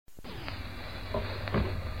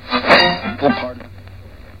partner.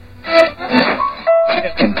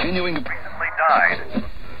 Continuing to recently died.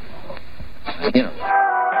 You know.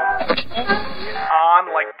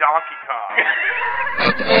 On like Donkey Kong.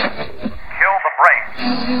 Kill the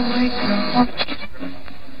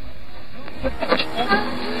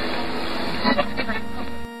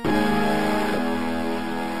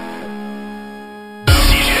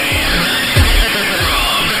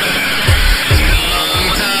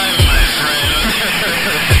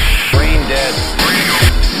Brain dead.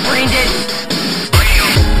 Brain dead.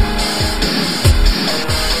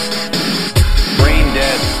 Brain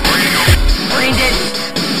dead. Brain dead.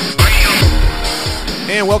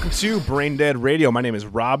 And welcome to Brain Dead Radio. My name is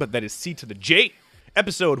Rob. That is C to the J.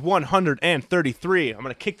 Episode 133. I'm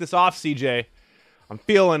gonna kick this off, CJ. I'm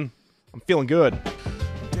feeling good.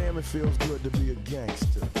 Damn, it feels good to be a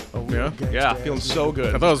gangster. Yeah? Yeah, feeling so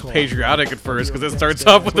good. I thought it was patriotic at first because it starts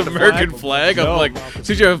off with the American flag. I'm No. like,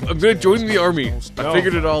 CJ, I'm going to join the army. No. I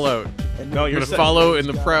figured it all out. No, I'm you're going to follow in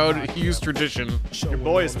the proud Hughes tradition. Your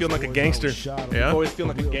boy is feeling like a gangster. Yeah? Boy is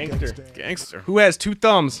feeling like a gangster. Gangster. Who has two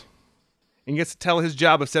thumbs and gets to tell his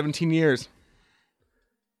job of 17 years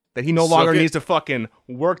that he no longer Suck it. needs to fucking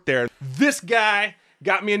work there. This guy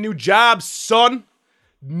got me a new job, son.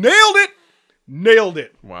 Nailed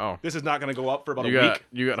it. Wow. This is not gonna go up for about You a got week.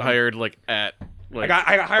 you got hired like at like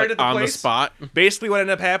I got hired like at the on place. the spot. Basically, what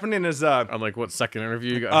ended up happening is On like what second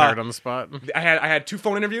interview you got hired on the spot? I had two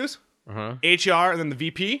phone interviews, Uh-huh. HR and then the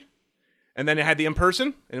VP, and then I had the in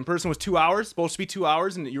person. And in person was 2 hours, supposed to be 2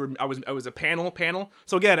 hours, and I was a panel.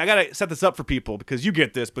 So again, I gotta set this up for people because you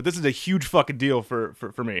get this, but this is a huge fucking deal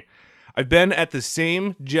for me. I've been at the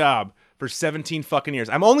same job for 17 fucking years.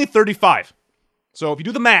 I'm only 35, so if you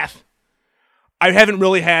do the math, I haven't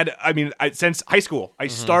really had. Since high school, I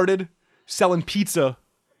started selling pizza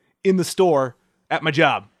in the store at my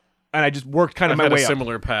job, and I just worked kind of my I had way a up.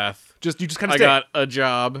 similar path. You just kind of I stay. got a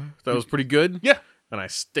job that was pretty good. Yeah. And I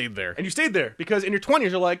stayed there. And you stayed there because in your 20s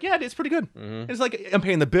you're like, yeah, it's pretty good. It's like I'm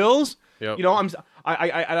paying the bills. Yep. You know,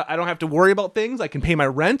 I don't have to worry about things. I can pay my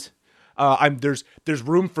rent. There's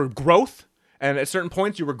room for growth, and at certain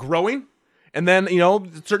points you were growing, and then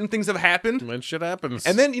certain things have happened, And then shit happens.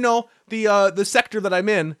 and then the sector that I'm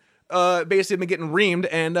in basically been getting reamed,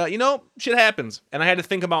 and shit happens, and I had to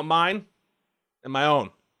think about mine and my own.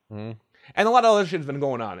 And a lot of other shit's been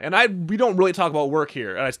going on. And we don't really talk about work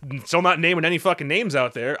here. And I'm still not naming any fucking names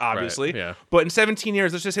out there, obviously. yeah. But in 17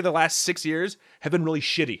 years, let's just say the last 6 years have been really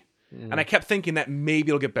shitty. And I kept thinking that maybe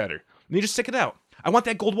it'll get better. And you just stick it out. I want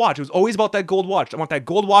that gold watch. It was always about that gold watch. I want that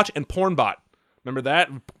gold watch and porn bot. Remember that?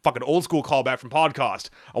 Fucking old school callback from podcast.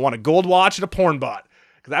 I want a gold watch and a porn bot.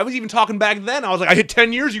 Because I was even talking back then. I was like, I hit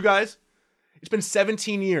 10 years, you guys. It's been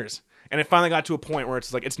 17 years. And it finally got to a point where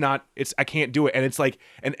it's like, I can't do it. And it's like,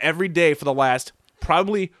 and every day for the last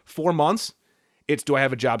probably 4 months, it's, do I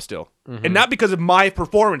have a job still? And not because of my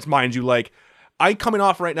performance, mind you. Like, I'm coming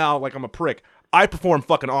off right now like I'm a prick. I perform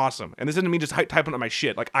fucking awesome. And this isn't me just typing up my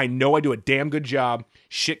shit. Like, I know I do a damn good job.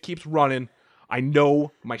 Shit keeps running. I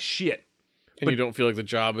know my shit. And you don't feel like the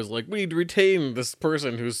job is like, we need to retain this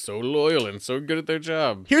person who's so loyal and so good at their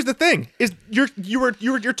job. Here's the thing: is you're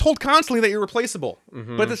told constantly that you're replaceable,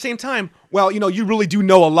 but at the same time, well, you really do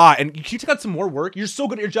know a lot, and can you take on some more work? You're so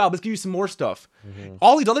good at your job. Let's give you some more stuff.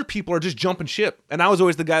 All these other people are just jumping ship, and I was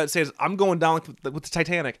always the guy that says, "I'm going down with the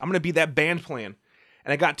Titanic. I'm going to be that band playing."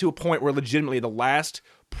 And I got to a point where legitimately the last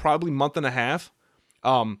probably month and a half,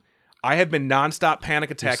 I have been nonstop panic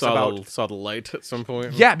attacks Saw the light at some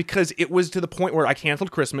point. Yeah, because it was to the point where I canceled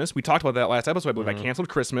Christmas. We talked about that last episode, I believe. I canceled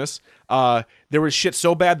Christmas. There was shit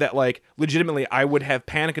so bad that, like, legitimately, I would have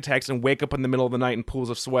panic attacks and wake up in the middle of the night in pools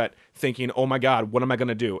of sweat thinking, oh my God, what am I going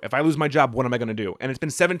to do? If I lose my job, what am I going to do? And it's been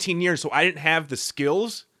 17 years, so I didn't have the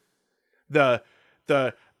skills, how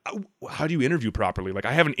do you interview properly? Like,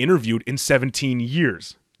 I haven't interviewed in 17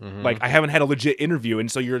 years. Like, I haven't had a legit interview,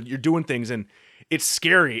 and so you're doing things, and it's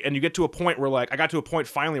scary, and you get to a point where, like, I got to a point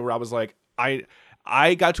finally where I was like,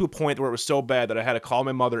 I got to a point where it was so bad that I had to call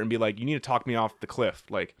my mother and be like, you need to talk me off the cliff.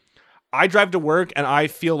 Like, I drive to work, and I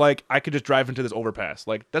feel like I could just drive into this overpass.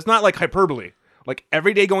 Like, that's not, like, hyperbole. Like,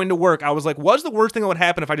 every day going to work, I was like, what's the worst thing that would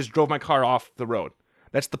happen if I just drove my car off the road?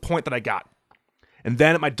 That's the point that I got. And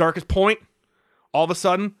then at my darkest point, all of a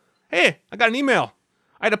sudden, hey, I got an email.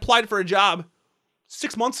 I had applied for a job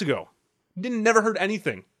 6 months ago. Never heard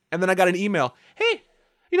anything. And then I got an email. Hey,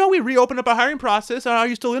 we reopened up a hiring process. Are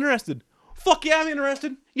you still interested? Fuck yeah, I'm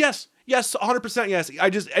interested. Yes, 100%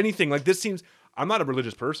 yes. Anything. Like, this seems, I'm not a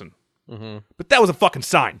religious person. But that was a fucking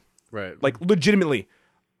sign. Right. Like, legitimately.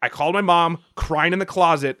 I called my mom, crying in the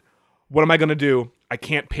closet. What am I going to do? I'm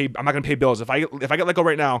not going to pay bills. If I get let go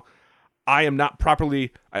right now, I am not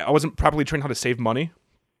properly. I wasn't properly trained how to save money.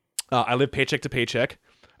 I live paycheck to paycheck.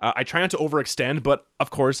 I try not to overextend, but of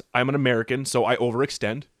course, I'm an American, so I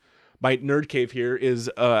overextend. My nerd cave here is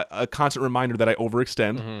a constant reminder that I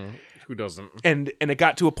overextend. Who doesn't? And it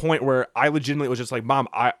got to a point where I legitimately was just like, Mom,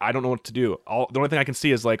 I don't know what to do. The only thing I can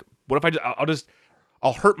see is like, what if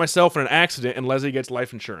I'll hurt myself in an accident and Leslie gets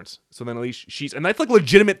life insurance. So then at least and that's like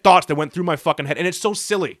legitimate thoughts that went through my fucking head. And it's so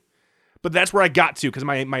silly. But that's where I got to because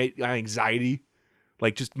my anxiety,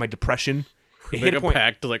 like just my depression. It Make hit a point.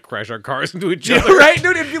 pact to like crash our cars into each Yeah, other. right,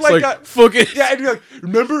 dude? It'd be like, fuck it. yeah, it'd be like,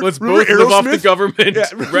 remember Let's remember both live off the Aerosmith? government.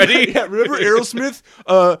 Yeah, Ready? Yeah, remember Aerosmith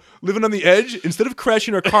living on the edge? Instead of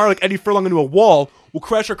crashing our car like Eddie Furlong into a wall, we'll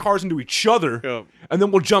crash our cars into each other, Yep. and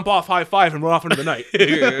then we'll jump off high five and run off into the night.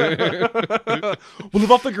 We'll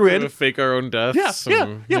live off the We're gonna grid. fake our own deaths. Yeah,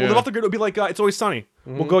 and- we'll live off the grid. It'll be like It's Always Sunny.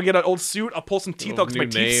 We'll go get an old suit. I'll pull some teeth out because my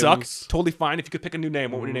New teeth suck. names. Totally fine. If you could pick a new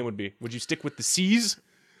name, what would your name would be? Would you stick with the C's,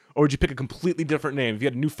 or would you pick a completely different name if you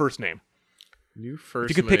had a new first name? New first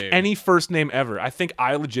If you could pick name. any first name ever, I think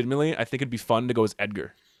it'd be fun to go as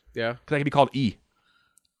Edgar Yeah. because I could be called E.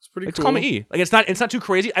 It's pretty Like, cool. call me E. Like it's not too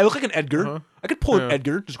crazy. I look like an Edgar. I could pull an Yeah.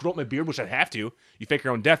 Edgar, just grow up my beard, which I'd have to. You fake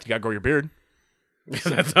your own death, you gotta grow your beard.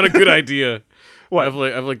 That's not a good idea. What? I've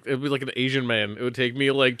like it'd be like an Asian man. It would take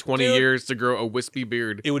me like 20 Dude. years to grow a wispy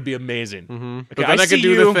beard. It would be amazing. But then I could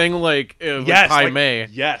do the thing like Yes, Pai like- Mei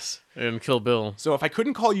Yes. and Kill Bill. So if I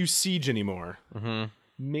couldn't call you Siege anymore, I'm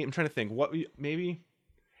trying to think.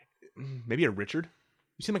 Maybe a Richard.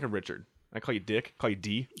 You seem like a Richard. I call you Dick. Call you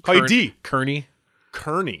D. Call you D. Kearney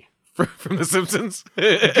Kearney. from The Simpsons.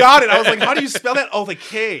 Got it. I was like, how do you spell that? Oh, like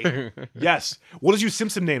K. Yes. What is your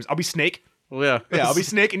Simpson names? I'll be Snake. Well, yeah. Yeah, I'll be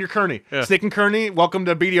Snake and you're Kearney. Yeah. Snake and Kearney, welcome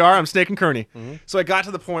to BDR. I'm Snake and Kearney. So I got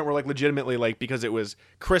to the point where, like, legitimately, like, because it was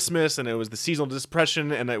Christmas and it was the seasonal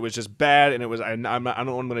depression and it was just bad and it was I don't know what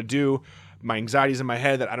I'm gonna do. My anxiety's in my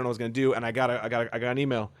head that I don't know what I was gonna do. And I got an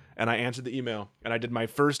email and I answered the email and I did my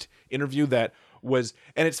first interview that was,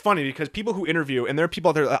 and it's funny because people who interview, and there are people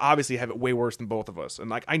out there that obviously have it way worse than both of us, and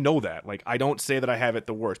like I know that, like I don't say that I have it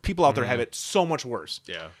the worst. People out there have it so much worse.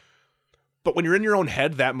 Yeah. But when you're in your own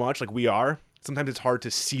head that much, like we are, sometimes it's hard to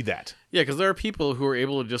see that. Yeah, because there are people who are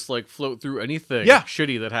able to just like float through anything Yeah.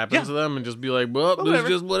 shitty that happens Yeah. to them and just be like, well, this whatever. is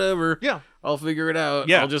just whatever. Yeah. I'll figure it out.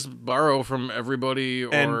 Yeah. I'll just borrow from everybody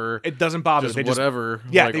And or it doesn't bother just them. They just whatever.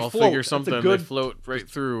 Yeah, like, they I'll float. figure That's a something. good- They float right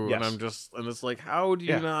through, Yes. and it's like, how do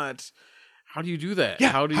you Yeah. not? How do you do that? Yeah.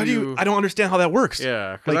 How do you? I don't understand how that works.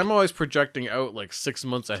 Yeah, because Like- I'm always projecting out like 6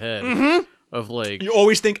 months ahead of like You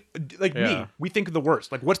always think like me. Yeah. We think of the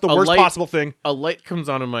worst. Like, what's the A worst light- possible thing? a light comes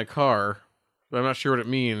on in my car, but I'm not sure what it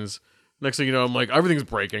means. Next thing you know, I'm like, everything's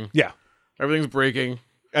breaking. Yeah. Everything's breaking.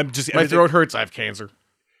 I'm just My throat hurts. I have cancer.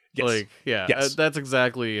 Yes. Like, yeah, Yes. that's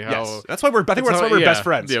exactly how. Yes. That's why we're. I think that's why we're yeah, best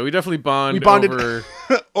friends. Yeah, we definitely bond. We bonded over,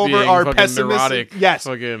 over being our fucking pessimism. neurotic. Yes.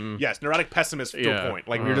 Fucking. Yes, neurotic pessimist to Yeah. a point.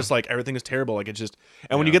 Like we're just like everything is terrible. Like it's just,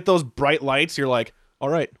 and when you Yeah. get those bright lights, you're like, all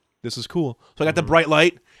right, this is cool. So I got Mm-hmm. the bright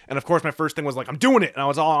light, and of course my first thing was like, I'm doing it, and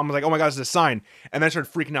I'm like, oh my god, this is a sign, and then I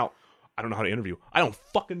started freaking out. I don't know how to interview. I don't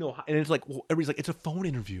fucking know how, and it's like everybody's like, it's a phone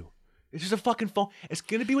interview. It's just a fucking phone. It's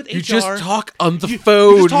gonna be with HR. You just talk on the You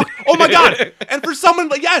phone. just talk. Oh my god! And for someone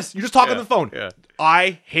like yes, you just talk on the phone. yeah.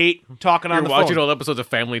 I hate talking on You're the watching phone. old episodes of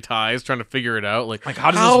Family Ties, trying to figure it out. Like Like,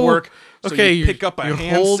 how does this work? So Okay, you pick up a you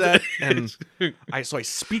hold- handset and I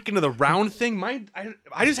speak into the round thing.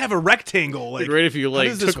 I just have a rectangle. Like, It'd be great if you how like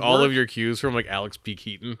does this took all work? of your cues from like Alex P.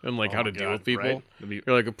 Keaton and like Oh how my to deal God, with people. right? That'd be-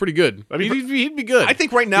 You're like pretty good. be He'd be good. I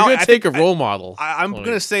think right now you're gonna I take think a role model. I'm Like,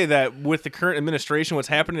 gonna say that with the current administration, what's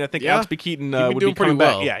happening, I think Yeah. Alex B. Keaton He'd be would doing be coming pretty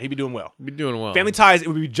back. well. Yeah, he'd be doing well. be doing well. Family Ties, it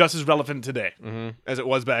would be just as relevant today as it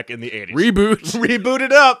was back in the 80s. reboot. Reboot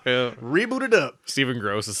it up. Yeah. Reboot it up. Stephen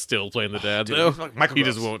Gross is still playing the dad Dude, though. fuck Michael he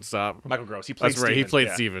just Gross. won't stop. Michael Gross. He played That's right. He Steven. played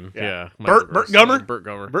Yeah. Steven. Yeah. Bert Gross. Gummer? Bert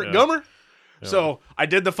Gummer. Bert yeah. Gummer. So I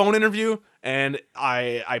did the phone interview and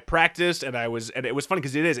I practiced and it was funny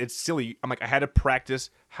because it's silly. I'm like I had to practice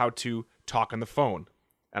how to talk on the phone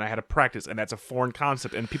and I had to practice and that's a foreign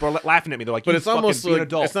concept and people are laughing at me. They're like, But you it's almost be an like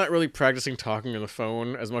adult. it's not really practicing talking on the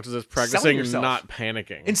phone as much as it's practicing yourself. not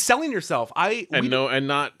panicking. and selling yourself. and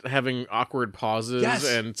not having awkward pauses Yes.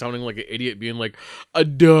 and sounding like an idiot, being like, I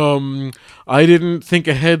didn't think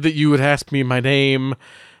ahead that you would ask me my name.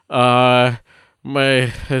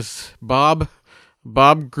 Is Bob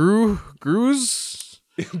Grues?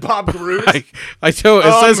 Bob Grues. I told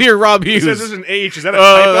it says here Rob Hughes. It says there's an H. Is that a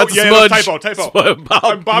typo? That's yeah, smudge. that's typo. Bob,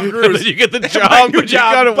 I'm Bob And Grues. then you get the My job, new but you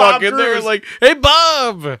job, gotta Bob walk in there Grues. and like, hey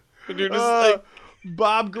Bob. And you're just like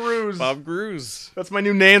Bob Grues. Bob Grues. That's my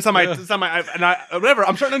new name. It's on my. It's on my. And I whatever.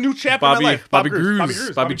 I'm starting a new chapter in my life. Bobby Bob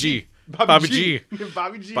Grues. Bobby G. Bobby G.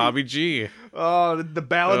 Bobby G. Bobby G. Oh, the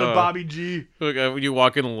ballad of Bobby G. Look, when you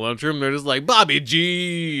walk in the lunchroom, they're just like, Bobby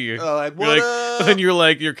G. Like, You're what like, up? and you're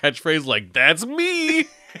like, your catchphrase, like, that's me.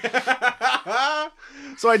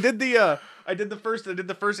 So I did the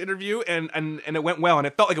first interview and it went well, and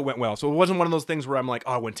it felt like it went well. So it wasn't one of those things where I'm like,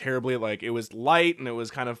 oh, it went terribly. Like, it was light and it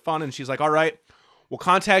was kind of fun. And she's like, all right, we'll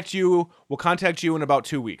contact you in about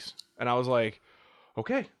 2 weeks. And I was like,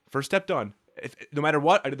 okay, first step done. No matter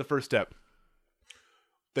what, I did the first step.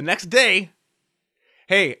 The next day,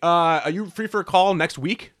 hey, are you free for a call next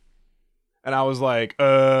week? And I was like,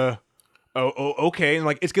 okay. And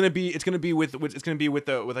like, it's gonna be with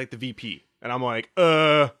the VP. And I'm like,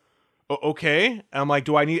 okay. And I'm like,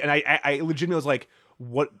 do I need? And I legitimately was like,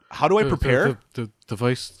 what? How do I prepare? The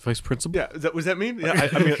vice principal. Yeah, what does that mean? Yeah,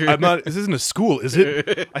 I mean, I'm not. This isn't a school, is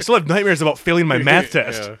it? I still have nightmares about failing my math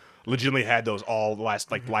test. Yeah. Legitimately had those all the last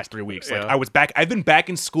 3 weeks. Like, Yeah. I was back. I've been back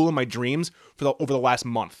in school in my dreams over the last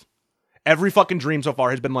month. Every fucking dream so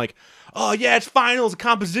far has been like, oh yeah, it's finals,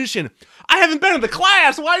 composition. I haven't been in the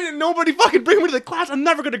class. Why didn't nobody fucking bring me to the class? I'm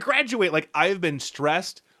never gonna graduate. Like, I've been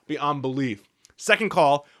stressed beyond belief. Second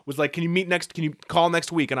call was like, can you call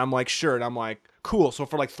next week? And I'm like, sure. And I'm like, cool. So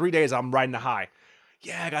for like 3 days, I'm riding a high.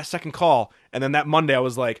 Yeah, I got a second call. And then that Monday, I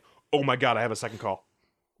was like, oh my God, I have a second call.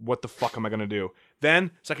 What the fuck am I gonna do?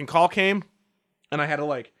 Then second call came, and I had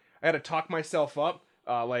to talk myself up,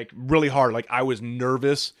 like really hard. Like, I was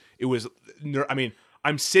nervous. It was,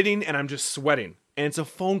 I'm sitting and I'm just sweating, and it's a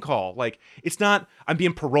phone call. Like, it's not, I'm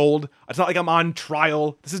being paroled. It's not like I'm on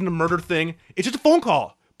trial. This isn't a murder thing. It's just a phone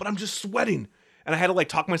call, but I'm just sweating, and I had to like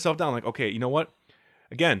talk myself down. Like, okay, you know what?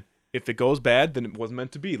 Again, if it goes bad, then it wasn't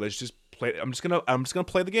meant to be. Let's just play. I'm just gonna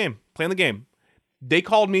play the game. Playing the game. They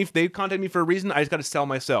called me. They contacted me for a reason. I just got to sell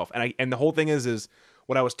myself. And the whole thing is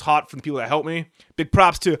what I was taught from the people that helped me. Big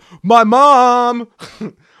props to my mom.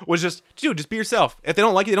 Was just, dude, just be yourself. If they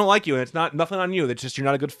don't like you, they don't like you, and it's not nothing on you. It's just you're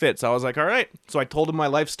not a good fit. So I was like, all right. So I told him my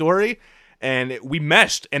life story, and we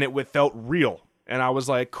meshed, and it felt real. And I was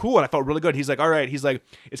like, cool, and I felt really good. He's like, all right. He's like,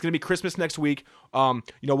 it's gonna be Christmas next week.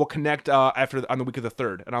 We'll connect on the week of the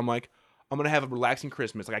 3rd. And I'm like, I'm gonna have a relaxing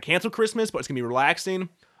Christmas. Like, I canceled Christmas, but it's gonna be relaxing.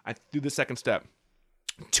 I do the second step.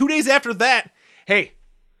 2 days after that, hey,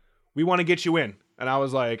 we want to get you in. And I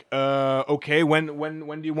was like, okay, when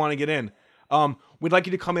do you want to get in? We'd like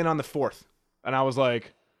you to come in on the 4th. And I was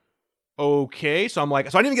like, okay. So I'm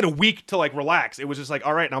like, so I didn't even get a week to like relax. It was just like,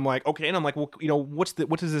 all right. And I'm like, okay. And I'm like, well, what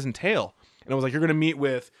does this entail? And I was like, you're going to meet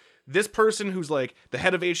with this person who's like the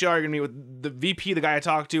head of HR. You're going to meet with the VP, the guy I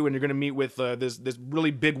talked to, and you're going to meet with this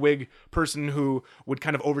really big wig person who would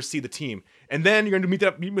kind of oversee the team. And then you're going to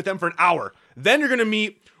meet with them for an hour. Then you're going to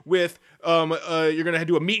meet with you're going to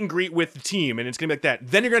do a meet and greet with the team, and it's going to be like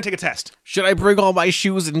that. Then you're going to take a test. Should I bring all my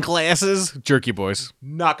shoes and glasses? Jerky boys.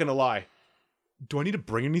 Not going to lie. Do I need to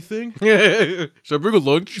bring anything? Should I bring a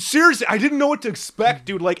lunch? Seriously, I didn't know what to expect,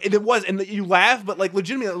 dude. Like, and you laugh, but like,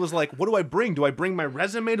 legitimately, it was like, what do I bring? Do I bring my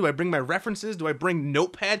resume? Do I bring my references? Do I bring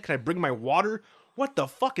Notepad? Can I bring my water? What the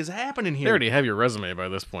fuck is happening here? They already have your resume by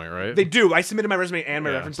this point, right? They do. I submitted my resume and my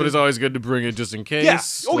references. But it's always good to bring it just in case.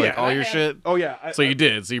 Yeah. Oh, like, yeah. all your shit. Oh, yeah. So you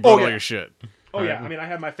did. So you brought yeah. all your shit. Oh, yeah. I mean, I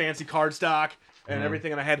had my fancy card stock and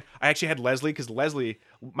everything, and I actually had Leslie, because Leslie,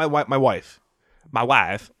 my wife,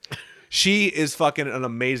 she is fucking an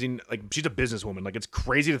amazing, like, she's a businesswoman. Like, it's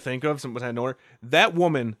crazy to think of sometimes I know her. That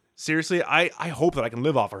woman, seriously, I hope that I can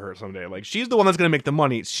live off of her someday. Like, she's the one that's going to make the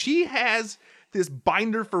money. She has this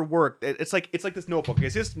binder for work. It's like this notebook. Okay,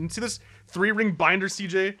 see this 3-ring binder,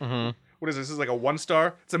 CJ? Mm-hmm. What is this? This is like a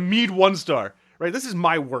 1-star? It's a Mead 1-star, right? This is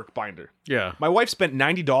my work binder. Yeah. My wife spent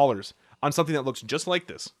 $90 on something that looks just like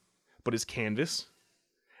this, but is canvas,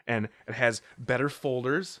 and it has better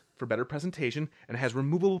folders for better presentation, and it has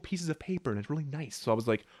removable pieces of paper, and it's really nice. So I was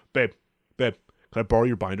like, babe, can I borrow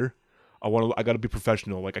your binder? I got to be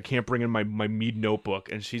professional. Like, I can't bring in my Mead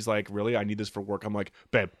notebook. And she's like, really? I need this for work. I'm like,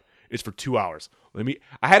 babe, it's for 2 hours.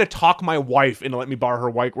 I had to talk my wife into let me borrow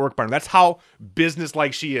her white work binder. That's how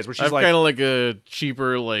business-like she is. Where she's like, kind of like a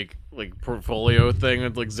cheaper like portfolio thing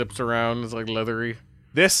that like zips around. It's like leathery.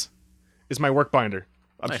 this is my work binder.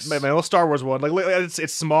 Nice. My little Star Wars one. Like,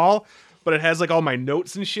 it's small, but it has like all my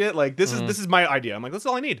notes and shit. Like, this is my idea. I'm like, that's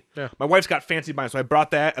all I need. Yeah. My wife's got fancy binders, so I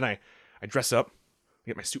brought that, and I dress up,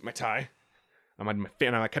 get my suit, my tie. And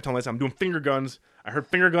I kept telling myself I'm doing finger guns. I heard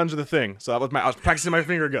finger guns are the thing, so I was practicing my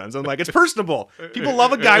finger guns. I'm like, it's personable. People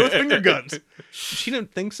love a guy with finger guns. She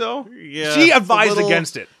didn't think so. Yeah, She it's a advised little-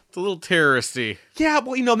 against it. It's a little terroristy. Yeah,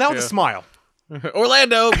 well, now with a smile.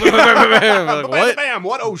 Orlando. Like, what? Bam!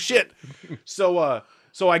 What? Oh shit! So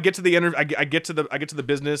I get to the I get to the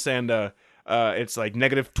business, and It's like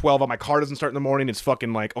 -12 on my car doesn't start in the morning. It's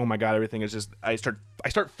fucking like, oh my god, everything is just. I start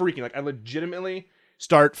freaking. Like I legitimately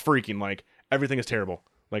start freaking. Like everything is terrible.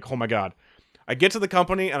 Like oh my god. I get to the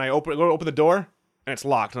company and I go to open the door and it's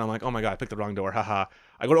locked and I'm like, oh my god, I picked the wrong door. Haha.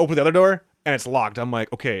 I go to open the other door and it's locked. I'm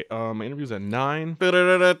like, okay, my interview's at 9.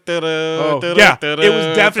 Oh yeah, it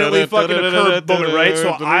was definitely fucking a curb moment, right?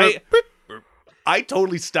 So I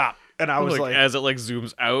totally stopped. And I was like, as it like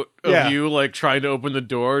zooms out of Yeah. you, like trying to open the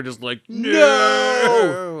door, just like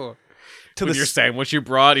no. To with the your sandwich you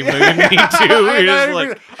brought, even though you didn't need to. You're just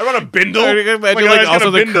like, I run a bindle. I can imagine Like, I like just got also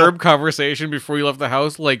a the bindle. curb conversation before you left the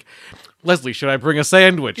house, like. Leslie, should I bring a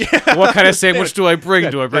sandwich? What kind of sandwich do I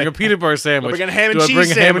bring? Do I bring a peanut butter sandwich? bring a ham and do I cheese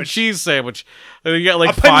bring a ham and sandwich? cheese sandwich? And you got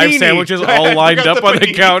like A 5 panini. sandwiches I all lined forgot up the on the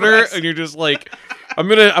panini counter, press. and you're just like, I'm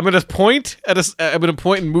gonna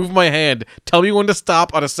point and move my hand. Tell me when to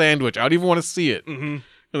stop on a sandwich. I don't even want to see it. Mm-hmm.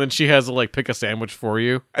 And then she has to like pick a sandwich for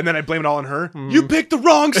you. And then I blame it all on her. You picked the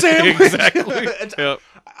wrong sandwich. Exactly. Yep.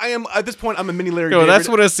 I am at this point. I'm a mini Larry. No, David. that's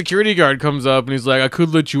when a security guard comes up and he's like, I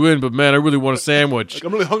could let you in, but man, I really want a sandwich. Like,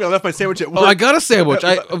 I'm really hungry. I left my sandwich at work. Oh, I got a sandwich.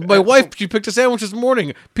 My wife, she picked a sandwich this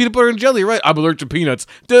morning. Peanut butter and jelly, right? I'm allergic to peanuts.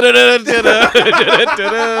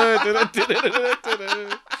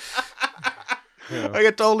 I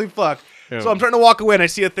get totally fucked. Yeah. So I'm trying to walk away, and I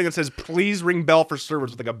see a thing that says, "Please ring bell for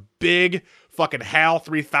service," with like a big fucking HAL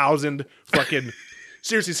 3000 fucking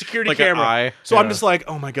seriously security Like an camera. eye. So I'm Yeah. just like,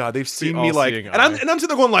 oh my god, they've seen me like, all-seeing and I'm eye. sitting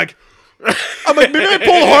there going like. I'm like, maybe I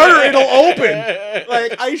pull harder, it'll open.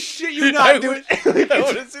 Like, I shit you not, dude. I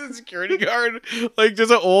want to see the security guard, like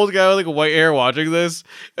just an old guy with like white hair watching this,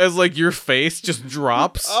 as like your face just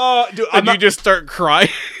drops, Oh, dude, and you just start crying.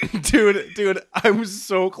 dude, I was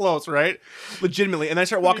so close, right? Legitimately, and I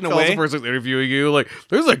start walking Calls away. the person interviewing you, like,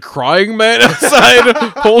 there's a crying man outside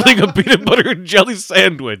holding a peanut butter and jelly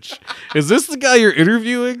sandwich. Is this the guy you're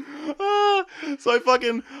interviewing? So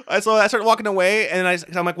I started walking away, and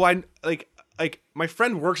I'm like, why? Like my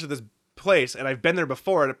friend works at this place, and I've been there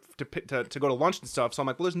before to go to lunch and stuff. So I'm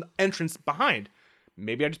like, well, there's an entrance behind.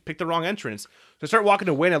 Maybe I just picked the wrong entrance. So I start walking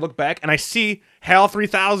away, and I look back, and I see HAL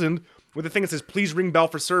 3000 with the thing that says, "Please ring bell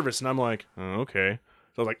for service," and I'm like, oh, okay.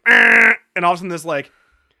 So I was like, and all of a sudden this like,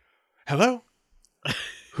 hello.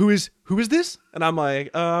 Who is this? And I'm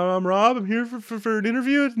like, I'm Rob. I'm here for an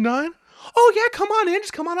interview at 9. Oh yeah, come on in.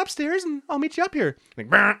 Just come on upstairs, and I'll meet you up here.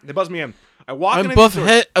 Like, they buzz me in. I walk in.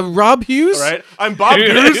 I'm Rob Hughes. All right, I'm Bob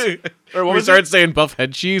Goose. Or what We was start it? saying buff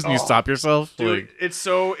head cheese, and you stop yourself. Dude, Like, it's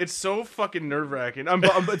so fucking nerve wracking. I'm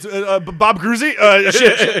Bob Gruzy.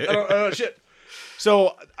 Shit. I don't, shit.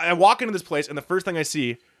 So I walk into this place, and the first thing I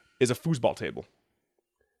see is a foosball table,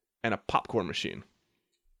 and a popcorn machine,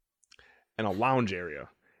 and a lounge area,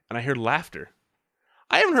 and I hear laughter.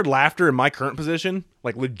 I haven't heard laughter in my current position,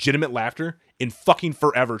 like legitimate laughter, in fucking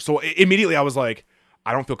forever. So immediately I was like,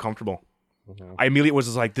 I don't feel comfortable. I immediately was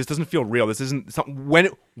just like, this doesn't feel real. This isn't something.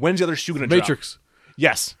 When's the other shoe gonna drop? Matrix.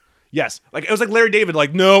 Yes. Like it was like Larry David.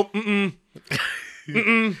 Like no,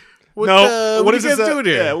 What, no. what is are you this? guys doing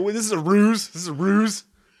here? Yeah, this is a ruse. This is a ruse.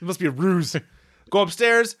 It must be a ruse. Go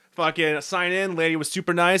upstairs, fucking sign in. Lady was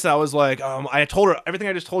super nice. I was like, I told her everything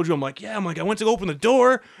I just told you. I'm like, I went to open the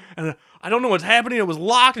door and I don't know what's happening. It was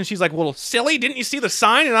locked. And she's like, well, silly, didn't you see the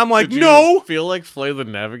sign? And I'm like, Did you no. feel like Flay the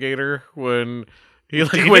Navigator when he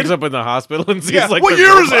like David? wakes up in the hospital and sees Yeah, like what the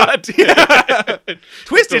year is robot? it? Yeah.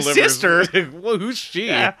 Twisted Delivers- sister. Well, who's she?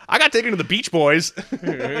 Yeah, I got taken to the Beach Boys.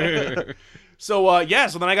 So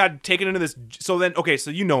then I got taken into this. So then, okay,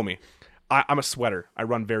 so you know me. I'm a sweater. I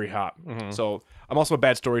run very hot. So I'm also a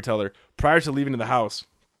bad storyteller. Prior to leaving to the house,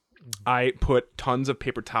 I put tons of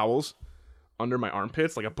paper towels under my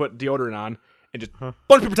armpits. Like I put deodorant on and just bunch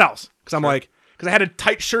of paper towels. Because I'm like, because I had a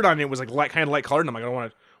tight shirt on and it was like kind of light colored. And I'm like, I don't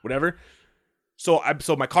want to, whatever. So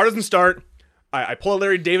my car doesn't start. I pull a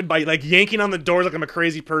Larry David by like yanking on the door like I'm a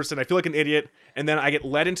crazy person. I feel like an idiot. And then I get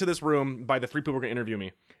led into this room by the 3 people who are going to interview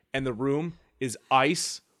me. And the room is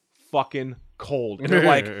ice fucking cold. And they're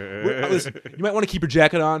like, listen, you might want to keep your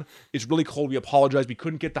jacket on. It's really cold. We apologize. We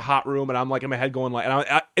couldn't get the hot room. And I'm like in my head going like,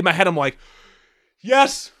 and in my head I'm like,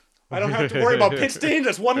 yes, I don't have to worry about pit stains.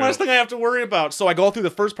 That's one less thing I have to worry about. So I go through the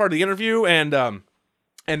first part of the interview and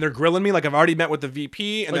they're grilling me like I've already met with the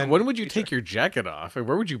VP. And Like, then when would you take your jacket off, and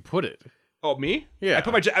where would you put it? Oh, me? Yeah. I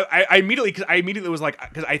put my I immediately was like,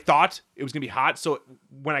 because I thought it was gonna be hot. So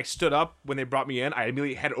when I stood up, when they brought me in, I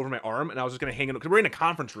immediately had it over my arm, and I was just gonna hang it because we're in a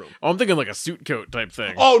conference room. Oh, I'm thinking like a suit coat type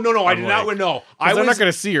thing. Oh no, I I'm did not. like- No, I'm not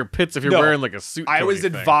going to see your pits if you're No. wearing like a suit. I was coaty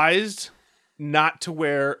thing. advised not to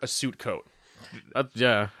wear a suit coat.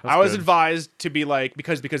 Yeah. I was advised to be like,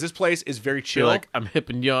 because this place is very chill. Like, I'm hip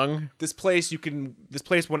and young. This place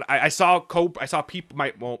when I saw people,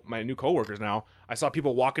 my new coworkers now, I saw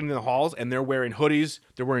people walking in the halls and they're wearing hoodies,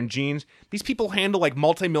 they're wearing jeans. These people handle like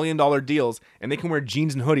multi-million-dollar deals and they can wear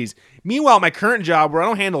jeans and hoodies. Meanwhile, my current job where I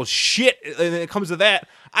don't handle shit when it comes to that,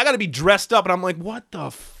 I got to be dressed up and I'm like, what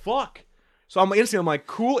the fuck? So I'm like,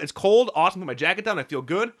 cool, it's cold, awesome, put my jacket down, I feel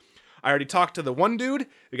good. I already talked to the one dude.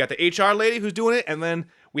 We got the HR lady who's doing it, and then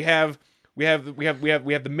we have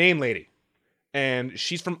the main lady, and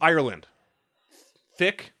she's from Ireland.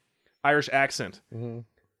 Thick Irish accent. Mm-hmm.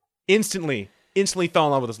 Instantly fell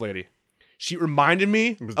in love with this lady. She reminded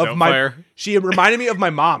me of my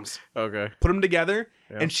mom's. Okay. Put them together,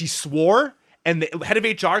 and she swore, and the head of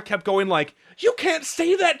HR kept going like, "You can't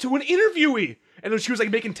say that to an interviewee." And then she was like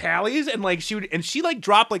making tallies, and like she was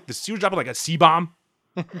dropping like a C-bomb.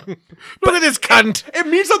 Look at this cunt. It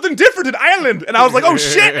means something different in Ireland. And I was like, oh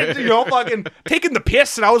shit. And, fucking taking the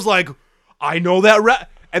piss. And I was like, I know that.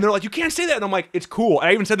 And they're like, you can't say that. And I'm like, it's cool. And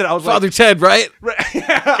I even said that. I was Father like, Ted, right?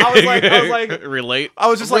 I was like, relate. I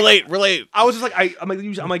was just relate. I was just like, I'm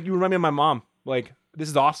like, you remind me of my mom. Like, this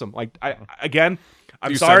is awesome. Like, I'm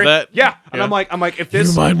you sorry. Said that? Yeah. And I'm like, if this.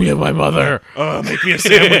 You remind me of my mother. Make me a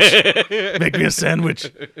sandwich. Make me a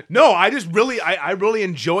sandwich. No, I really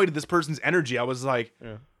enjoyed this person's energy. I was like,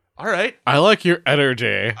 all right. I like your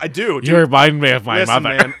energy. I do. Dude. You remind me of my mother.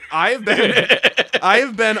 Man, I have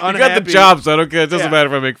been unhappy. You got the job, so I don't care. It doesn't matter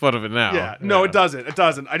if I make fun of it now. Yeah. No, it doesn't. It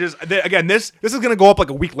doesn't. Again, this is going to go up like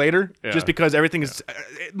a week later just because everything is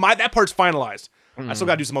that part's finalized. I still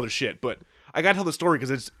got to do some other shit, but I got to tell the story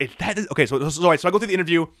because okay. So I go through the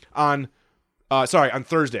interview on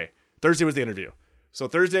Thursday. Thursday was the interview. So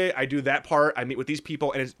Thursday I do that part. I meet with these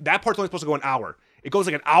people, and that part's only supposed to go an hour. It goes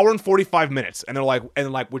like an hour and 45 minutes, and they're like,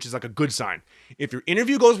 which is like a good sign. If your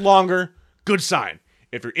interview goes longer, good sign.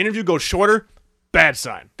 If your interview goes shorter, bad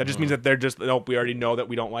sign. That just means that they're just nope. We already know that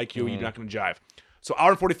we don't like you. You're not going to jive. So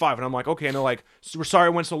hour and 45, and I'm like, okay. And they're like, we're sorry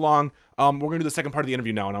it went so long. We're gonna do the second part of the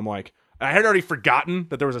interview now, and I'm like. I had already forgotten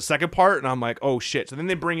that there was a second part, and I'm like, oh, shit. So then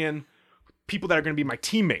they bring in people that are going to be my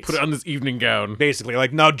teammates. Put it on this evening gown. Basically.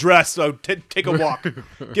 Like, now dress, so take a walk.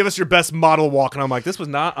 Give us your best model walk. And I'm like, this was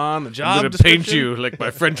not on the job I'm going to paint you like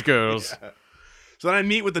my French girls. Yeah. So then I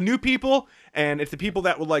meet with the new people, and it's the people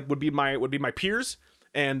that would be my peers.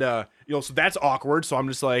 And, so that's awkward. So I'm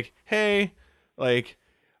just like, hey, like,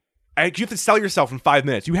 you have to sell yourself in 5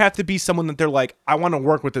 minutes. You have to be someone that they're like, I want to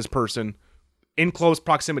work with this person. In close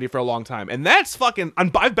proximity for a long time. And that's fucking...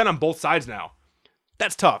 I've been on both sides now.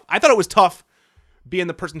 That's tough. I thought it was tough being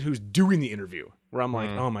the person who's doing the interview. Where I'm like,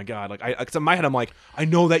 oh my God. Like, cause in my head, I'm like, I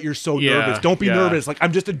know that you're so nervous. Don't be nervous. Like,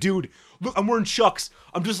 I'm just a dude. Look, I'm wearing Chucks.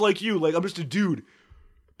 I'm just like you. Like, I'm just a dude.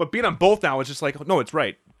 But being on both now, it's just like, no, it's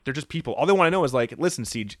right. They're just people. All they want to know is like, listen,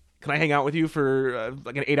 Siege, can I hang out with you for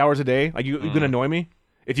like 8 hours a day? Like, you gonna annoy me?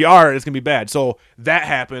 If you are, it's gonna be bad. So that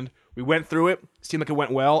happened. We went through it. Seemed like it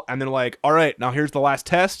went well. And they're like, all right, now here's the last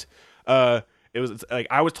test. It was like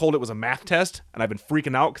I was told it was a math test, and I've been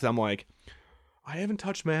freaking out because I'm like, I haven't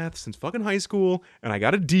touched math since fucking high school, and I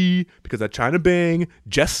got a D because I'm trying to bang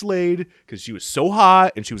Jess Slade because she was so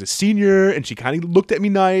hot, and she was a senior, and she kind of looked at me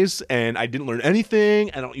nice, and I didn't learn anything.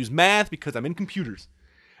 I don't use math because I'm in computers.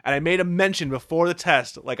 And I made a mention before the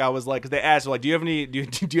test, like I was like, because they asked, like, do you have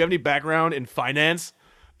any background in finance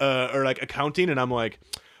or like accounting? And I'm like,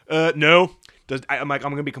 no. I'm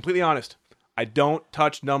gonna be completely honest. I don't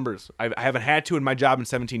touch numbers. I haven't had to in my job in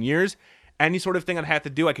 17 years. Any sort of thing I'd have to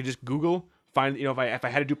do, I could just Google, find. If I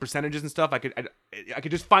had to do percentages and stuff, I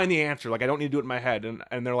could just find the answer. Like I don't need to do it in my head.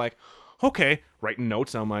 And they're like, okay, writing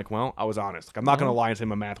notes. And I'm like, well, I was honest. Like I'm not gonna lie and say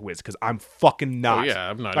I'm a math whiz because I'm fucking not. Oh, yeah,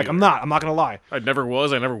 I'm not. Like either. I'm not gonna lie. I never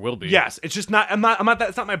was. I never will be. Yes, it's just not. I'm not that.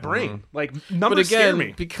 It's not my brain. Like numbers scare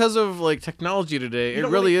me because of like technology today. It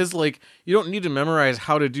really is like you don't need to memorize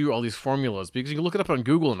how to do all these formulas because you can look it up on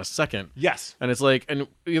Google in a second. Yes, and it's like, and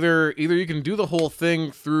either you can do the whole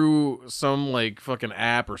thing through some like fucking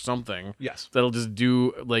app or something. Yes, that'll just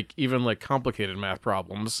do like even like complicated math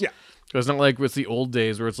problems. Yeah. It's not like with the old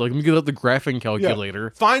days where it's like, let me get out the graphing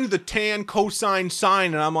calculator. Yeah. Find the tan, cosine,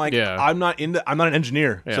 sine, and I'm like, I'm not an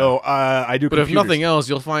engineer, so I do. But computers. If nothing else,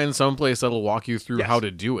 you'll find some place that'll walk you through how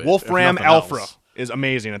to do it. Wolfram Alpha is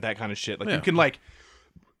amazing at that kind of shit. Like you can like,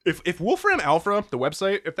 if Wolfram Alpha, the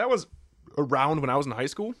website, if that was around when I was in high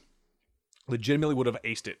school, legitimately would have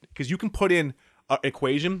aced it because you can put in an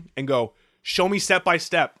equation and go, show me step by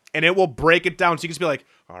step, and it will break it down. So you can just be like,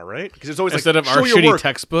 all right, because it's always instead like of our shitty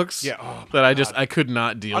textbooks. Yeah, that I could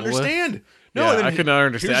not deal with. Understand? No, yeah, and then I could not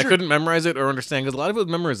understand. here's I your- couldn't memorize it or understand because a lot of it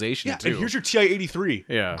was memorization Yeah, too. and here's your TI-83.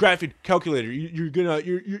 Yeah. Graphing calculator. You're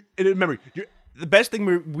and remember, the best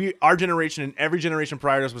thing our generation and every generation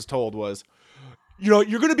prior to us was told was, you're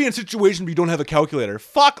gonna be in a situation where you don't have a calculator.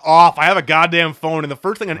 Fuck off! I have a goddamn phone, and the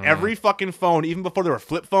first thing on every fucking phone, even before there were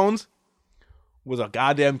flip phones, was a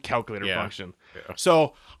goddamn calculator function. Yeah.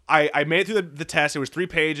 So I made it through the test. It was 3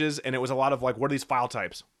 pages, and it was a lot of like, what are these file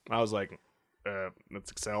types? And I was like,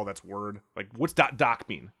 that's Excel, that's Word. Like, what's .doc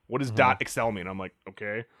mean? What does .excel mean? I'm like,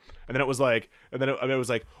 okay. And then it was like, it was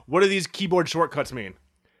like, what do these keyboard shortcuts mean?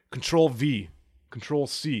 Control V, Control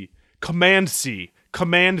C, Command C,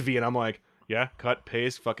 Command V, and I'm like, yeah, cut,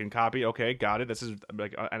 paste, fucking copy. Okay, got it. This is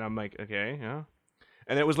like, and I'm like, okay, yeah.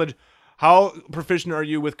 And it was like, how proficient are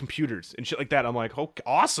you with computers and shit like that? I'm like, oh,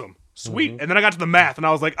 awesome, sweet. And then I got to the math, and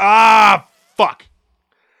I was like, fuck.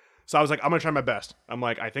 So I was like, I'm gonna try my best. I'm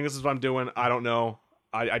like, I think this is what I'm doing. I don't know.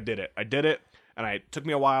 I did it, and it took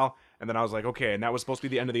me a while. And then I was like, okay, and that was supposed to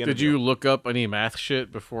be the end of the interview. Did you look up any math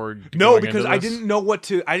shit before? No, going because into I this? didn't know what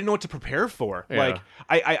to prepare for. Yeah. Like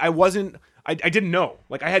I didn't know.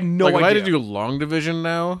 Like I had no Like if idea. I had to do long division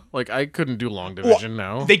now, like I couldn't do long division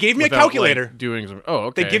now. they gave me a without, calculator. Like, doing some. Oh,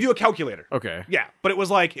 okay. They give you a calculator. Okay. Yeah, but it was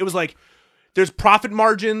like there's profit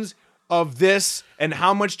margins of this, and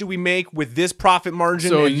how much do we make with this profit margin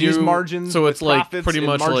So and these margins? So with it's like profits pretty and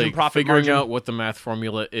much margin, like profit figuring margin. out what the math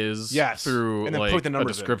formula is. Yes. Through And then like put the a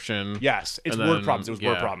numbers in. description. Yes, it's and word then- problems. It was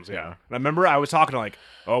word yeah, problems. Yeah. yeah. And I remember I was talking to like,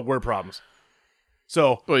 word problems.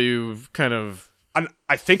 So Well, you've kind of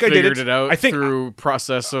I think I did figured it out I think through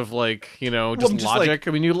process of like just just like- logic.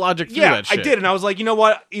 I mean, you logic through yeah, that shit. I did, and I was like, you know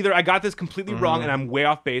what? Either I got this completely wrong and I'm way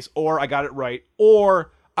off base, or I got it right,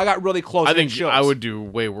 or I got really close. I and it think shows. I would do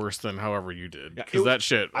way worse than however you did Yeah, it because was- that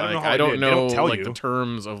shit. I don't know like, how I I don't did. They know don't tell like you. the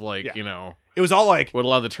terms of like Yeah. It was all like, what a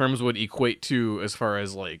lot of the terms would equate to as far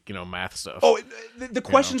as like math stuff. oh, the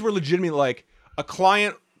questions were legitimately like, a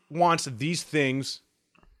client wants these things.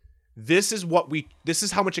 This is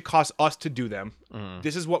how much it costs us to do them.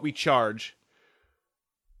 This is what we charge.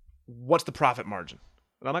 What's the profit margin?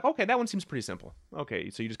 And I'm like, okay, that one seems pretty simple. Okay,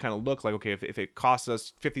 so you just kind of look like, okay, if it costs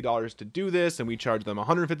us $50 to do this, and we charge them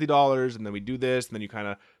 $150, and then we do this, and then you kind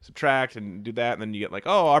of subtract and do that, and then you get like,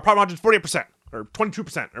 oh, our profit margin is 48% or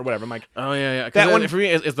 22% or whatever. I'm like, Oh yeah. 'Cause That one- for me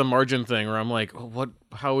is the margin thing where I'm like, oh, what?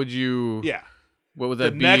 How would you? yeah. What would The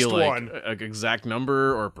that be? next like one- an exact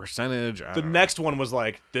number or percentage? I The don't know. next one was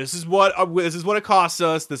like, this is what it costs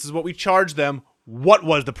us. This is what we charge them. What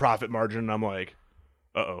was the profit margin? And I'm like,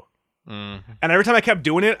 uh-oh. And every time I kept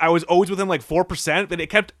doing it, I was always within like 4%.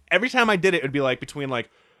 But every time I did it, it'd be like between like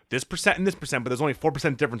this percent and this percent. But there's only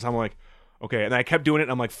 4% difference. I'm like, okay. And then I kept doing it.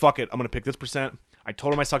 And I'm like, fuck it. I'm going to pick this percent. I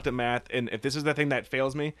told him I sucked at math. And if this is the thing that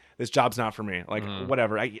fails me, this job's not for me. Like,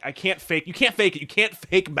 whatever. I can't fake. You can't fake it. You can't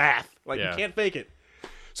fake math. Like, Yeah. you can't fake it.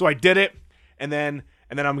 So I did it. And then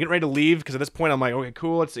I'm getting ready to leave because at this point I'm like, okay,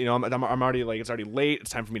 cool. It's I'm already like, it's already late. It's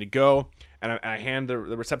time for me to go. And I hand the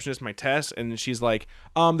receptionist my test, and she's like,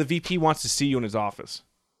 the VP wants to see you in his office.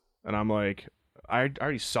 And I'm like, I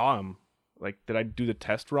already saw him. Like, did I do the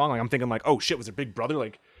test wrong? Like, I'm thinking like, oh shit, was it Big Brother?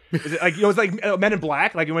 Like, is it like, it's like Men in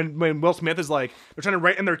Black? Like when Will Smith is like, they're trying to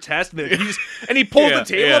write in their test, and he pulls the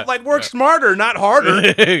table up, like, work smarter, not harder.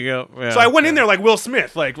 Yeah, So I went in there like Will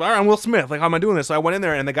Smith, like, all right, I'm Will Smith, like, how am I doing this? So I went in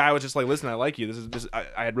there, and the guy was just like, listen, I like you. I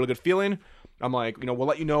had a really good feeling. I'm like, we'll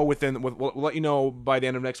let you know we'll let you know by the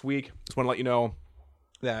end of next week. Just want to let you know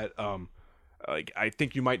that like, I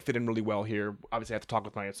think you might fit in really well here. Obviously, I have to talk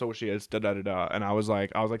with my associates. And I was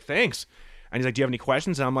like, thanks. And he's like, do you have any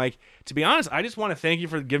questions? And I'm like, to be honest, I just want to thank you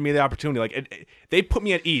for giving me the opportunity. Like, they put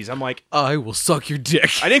me at ease. I'm like, I will suck your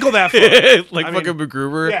dick. I didn't go that far. Like I mean, fucking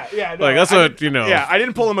MacGruber. Yeah. No, Like that's what you know. Yeah, I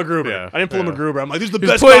didn't pull a MacGruber. Yeah, I didn't pull yeah. a MacGruber. I'm like, this is the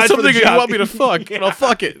Just best play guy for something the and you job. want me to fuck, and I'll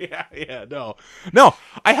fuck it. Yeah. No.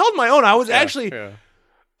 I held my own. I was actually, Yeah.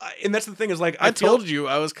 and that's the thing is like, I feel told you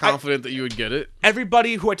I was confident that you would get it.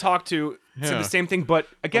 everybody who I talked to said Yeah. the same thing. But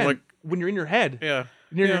again, like- when you're in your head, Yeah.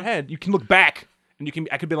 when you're in your head, you can look back and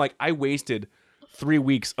I could be like, I wasted 3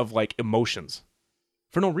 weeks of like emotions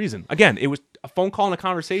for no reason. Again, it was a phone call and a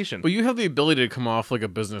conversation. But you have the ability to come off like a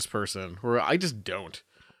business person, where I just don't.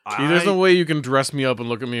 See, there's no way you can dress me up and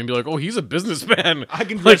look at me and be like, "Oh, he's a businessman." I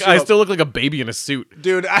can like dress you I up. still look like a baby in a suit.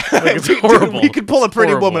 Dude, it's dude, horrible. we could pull a pretty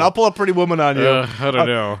Horrible. woman. I'll pull a pretty woman on you. I don't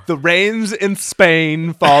know. The rains in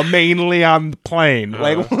Spain fall mainly on the plane.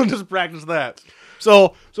 Like, we'll just practice that.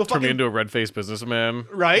 So Turn fucking me into a red-faced businessman,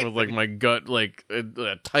 Right? With like my gut, like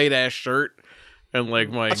a tight ass shirt, and like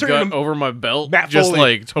my turn gut into over my belt, Matt just Foley.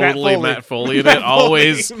 like totally Matt Matt Foley. Foley in Matt it.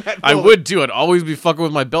 Always, Foley. Matt I Foley. would too. I'd always be fucking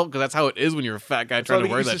with my belt because that's how it is when you're a fat guy So trying to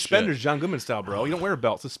wear that suspenders, shit. John Goodman style, bro. You don't wear a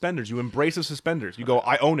belt. Suspenders. You embrace the suspenders. You go,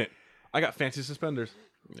 I own it. I got fancy suspenders.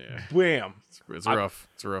 Yeah, Wham. it's rough.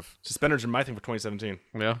 It's rough. Suspenders are my thing for 2017.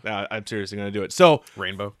 Yeah, I'm seriously gonna do it. So,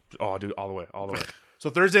 rainbow. oh, dude, all the way. So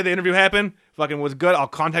Thursday the interview happened. Fucking was good. I'll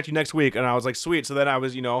contact you next week. And I was like, sweet. So then I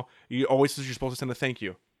was, you always you're supposed to send a thank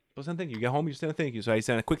you. Supposed to send a thank you. You get home, you send a thank you. So I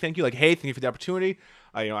sent a quick thank you, like, hey, thank you for the opportunity.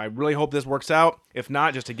 I really hope this works out. If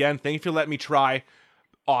not, just again, thank you for letting me try.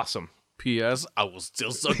 Awesome. P.S. I will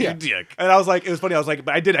still suck your dick. And I was like, it was funny. I was like,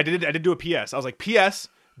 but I did do a P.S. I was like, P.S.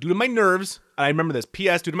 due to my nerves, and I remember this.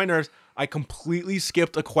 P.S. due to my nerves, I completely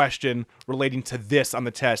skipped a question relating to this on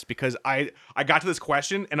the test because I got to this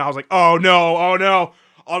question and I was like, oh no.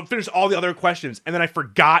 I'll finish all the other questions. And then I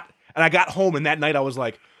forgot, and I got home, and that night I was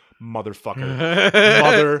like, mother.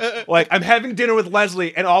 Like, I'm having dinner with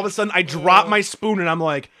Leslie, and all of a sudden I drop my spoon, and I'm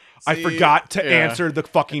like, I forgot to answer the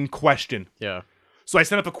fucking question. Yeah. So I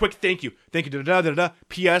sent up a quick thank you. Thank you, da-da-da-da-da.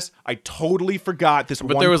 P.S. I totally forgot this one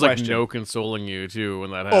question. But there was, like, no consoling you, too,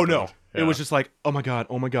 when that happened. Oh, no. Yeah. It was just like, oh, my God.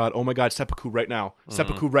 Seppuku right now.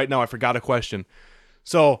 Seppuku right now. I forgot a question.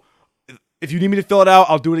 So if you need me to fill it out,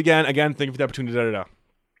 I'll do it again. Again, thank you for the opportunity, da-da-da.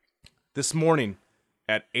 This morning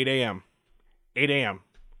at 8 a.m.,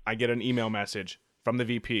 I get an email message from the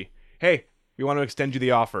VP. Hey, we want to extend you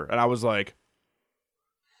the offer. And I was like,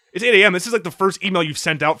 it's 8 a.m. This is like the first email you've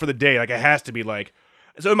sent out for the day. Like, it has to be like.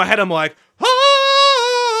 So in my head, I'm like,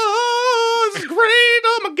 oh, this is great.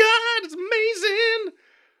 Oh, my God. It's amazing.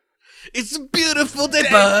 It's a beautiful day.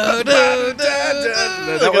 That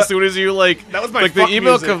As soon as you that was my like the fuck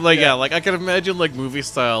email music. comes like I can imagine like movie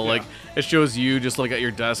style like it shows you just like at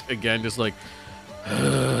your desk again just like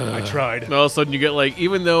I tried. and all of a sudden you get like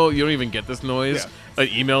even though you don't even get this noise an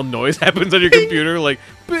email noise happens on your computer like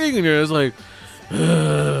bing and you're just like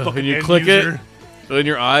and you end click user. it and then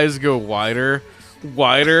your eyes go wider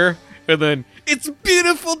and then it's a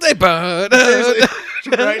beautiful day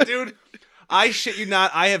Right, dude? I shit you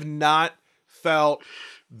not. I have not felt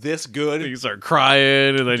this good. you start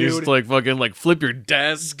crying and then you Dude. just like fucking like flip your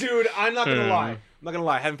desk Dude, I'm not going to lie.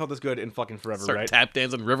 I haven't felt this good in fucking forever, start right? tap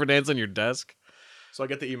dancing river dance on your desk. So I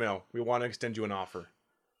get the email. We want to extend you an offer.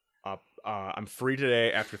 I'm free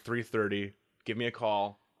today after 3:30. Give me a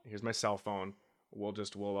call. Here's my cell phone. We'll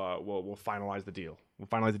finalize the deal.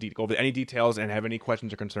 Go over any details and have any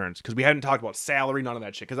questions or concerns because we hadn't talked about salary, none of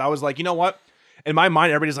that shit. Because I was like, you know what? In my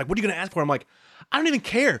mind, everybody's like, what are you gonna ask for? I'm like, I don't even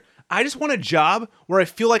care. I just want a job where I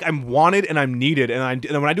feel like I'm wanted and I'm needed, and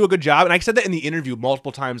when I do a good job, and I said that in the interview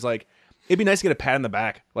multiple times, like it'd be nice to get a pat on the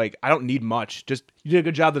back. Like I don't need much. Just you did a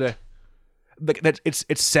good job today. Like that.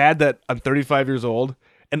 It's sad that I'm 35 years old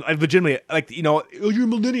and I legitimately like you're a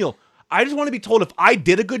millennial. I just want to be told if I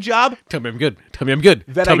did a good job. Tell me I'm good.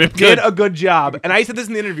 That Tell I me I'm did good. a good job. And I said this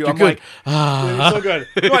in the interview. I'm good. like, it's so good.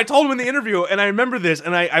 No, I told him in the interview, and I remember this,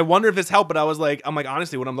 and I wonder if this helped, but I'm like,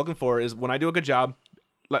 honestly, what I'm looking for is when I do a good job,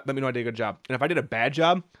 let me know I did a good job. And if I did a bad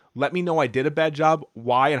job, let me know I did a bad job,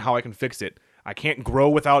 why, and how I can fix it. I can't grow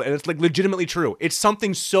without, and it's like legitimately true. It's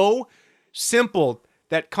something so simple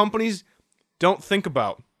that companies don't think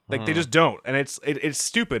about. Like they just don't. And it's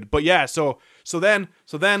stupid. But yeah, so then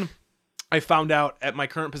I found out at my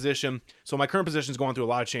current position. So my current position is going through a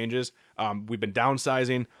lot of changes. We've been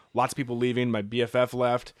downsizing. Lots of people leaving. My BFF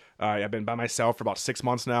left. I've been by myself for about 6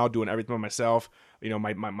 months now, doing everything by myself.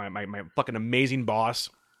 My fucking amazing boss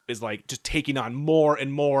is like just taking on more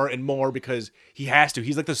and more and more because he has to.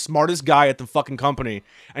 He's like the smartest guy at the fucking company,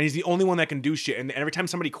 and he's the only one that can do shit. And every time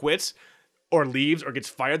somebody quits or leaves or gets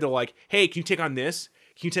fired, they're like, "Hey, can you take on this?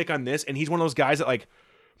 Can you take on this?" And he's one of those guys that like.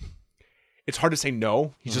 It's hard to say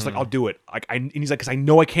no. He's just like, I'll do it. And he's like, because I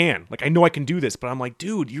know I can. Like, I know I can do this. But I'm like,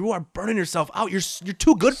 dude, you are burning yourself out. You're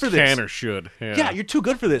too good for this. Can or should. Yeah, you're too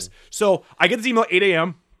good for this. So I get this email at 8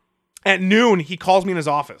 a.m. At noon, he calls me in his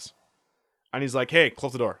office. And he's like, hey,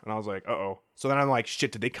 close the door. And I was like, uh-oh. So then I'm like,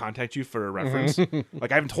 shit, did they contact you for a reference?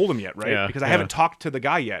 Like, I haven't told him yet, right? Yeah, because I haven't talked to the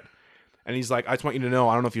guy yet. And he's like, I just want you to know,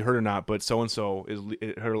 I don't know if you heard or not, but so-and-so,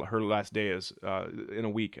 her last day is in a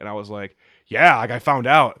week. And I was like, yeah, like I found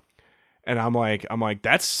out. And I'm like,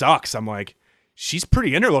 that sucks. I'm like, she's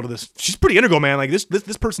pretty integral to this. She's pretty integral, man. Like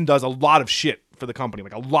this person does a lot of shit for the company,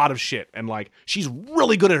 like a lot of shit. And like, she's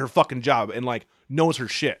really good at her fucking job and like knows her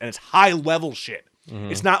shit. And it's high level shit.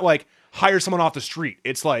 It's not like hire someone off the street.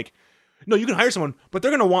 It's like, no, you can hire someone, but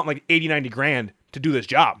they're going to want like 80, 90 grand to do this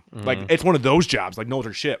job. Like it's one of those jobs, like knows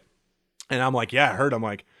her shit. And I'm like, yeah, I heard. I'm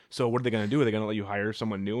like, so what are they going to do? Are they going to let you hire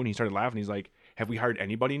someone new? And he started laughing. He's like, have we hired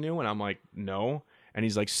anybody new? And I'm like, no. And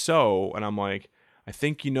he's like, so, and I'm like, I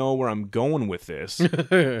think you know where I'm going with this.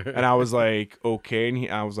 And I was like, okay. And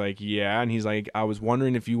I was like, yeah. And he's like, I was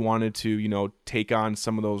wondering if you wanted to, take on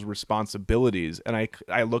some of those responsibilities. And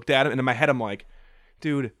I looked at him, and in my head, I'm like,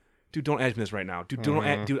 dude, dude, don't ask me this right now. Dude,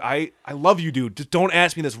 dude, I love you, dude. Just don't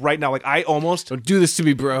ask me this right now. Like, I almost Don't do this to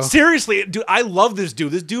me, bro. seriously, dude. I love this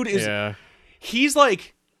dude. This dude is. Yeah. He's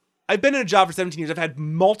like, I've been in a job for 17 years. I've had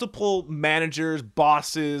multiple managers,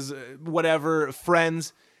 bosses, whatever,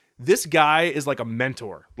 friends. This guy is like a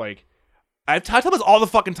mentor. Like, I tell this all the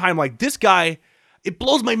fucking time. Like, this guy, it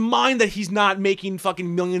blows my mind that he's not making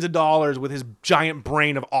fucking millions of dollars with his giant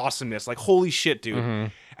brain of awesomeness. Like, holy shit, dude.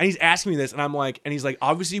 And he's asking me this, and I'm like, and he's like,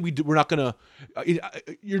 obviously we're not gonna,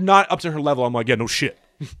 you're not up to her level. I'm like, yeah, no shit.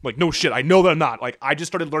 Like, no shit. I know that I'm not. Like, I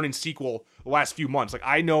just started learning SQL the last few months. Like,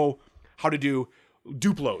 I know how to do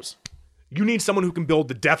Duplos. You need someone who can build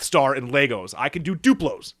the Death Star in Legos. I can do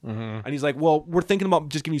Duplos. And he's like, well, we're thinking about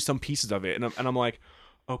just giving you some pieces of it. And I'm like,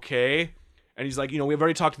 okay. And he's like, we've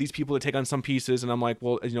already talked to these people to take on some pieces. And I'm like,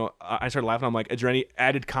 well, I started laughing. I'm like, is there any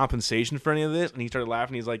added compensation for any of this? And he started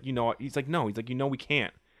laughing. He's like, no. He's like, we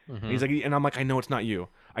can't. And he's like, and I'm like, I know it's not you.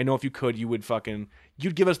 I know if you could, you would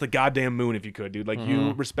you'd give us the goddamn moon if you could, dude. Like,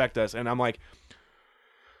 you respect us. And I'm like,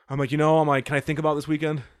 can I think about this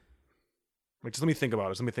weekend? Like, just let me think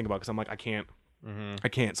about it. Because I'm like, I can't. I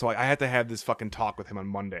can't. So I had to have this fucking talk with him on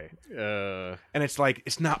Monday. And it's like,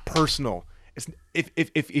 it's not personal. It's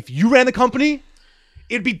if you ran the company,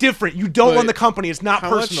 it'd be different. You don't run the company. It's not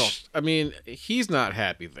personal. I mean, he's not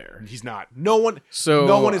happy there. He's not. No one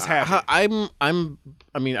is happy. I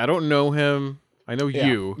mean, I don't know him. I know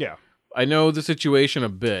you. Yeah. I know the situation a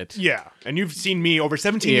bit. Yeah. And you've seen me over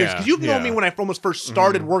 17 years. Because you've known me when I almost first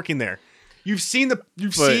started working there. You've seen the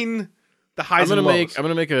highs and lows. I'm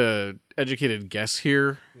gonna make a educated guess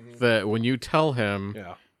here that when you tell him,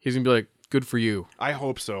 he's gonna be like, "Good for you." I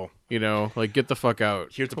hope so. Like, get the fuck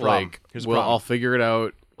out. Here's the problem. Like, I'll figure it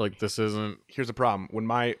out. Like, this isn't. Here's the problem. When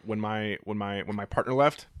my partner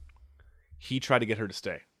left, he tried to get her to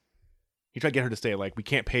stay. Like, we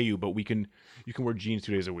can't pay you, but you can wear jeans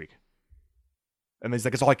 2 days a week. And he's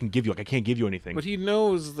like, that's all I can give you. Like, I can't give you anything. But he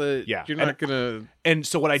knows that you're not gonna. And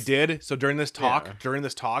so what I did, during this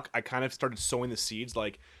talk, I kind of started sowing the seeds.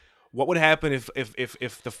 Like, what would happen if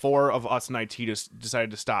the four of us in IT just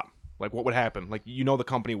decided to stop? Like, what would happen? Like, the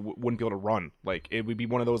company wouldn't be able to run. Like, it would be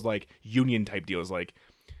one of those, like, union type deals. Like,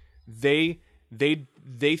 they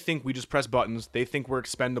think we just press buttons. They think we're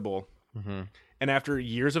expendable. And after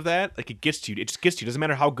years of that, like, it gets to you. It just gets to you. It doesn't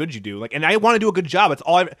matter how good you do. Like, and I want to do a good job. It's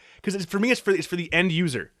all because for me, it's for the end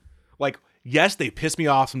user. Like, yes, they piss me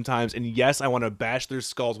off sometimes, and yes, I want to bash their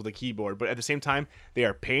skulls with a keyboard. But at the same time, they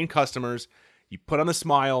are paying customers. You put on the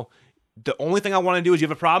smile. The only thing I want to do is, you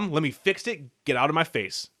have a problem, let me fix it. Get out of my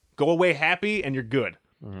face. Go away happy, and you're good.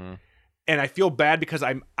 And I feel bad because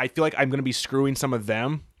I feel like I'm going to be screwing some of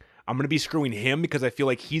them. I'm going to be screwing him because I feel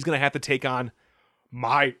like he's going to have to take on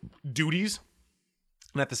my duties.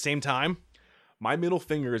 And at the same time, my middle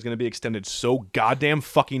finger is going to be extended so goddamn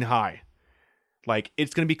fucking high. Like,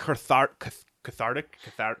 it's going to be cathartic.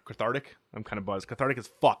 I'm kind of buzzed. Cathartic as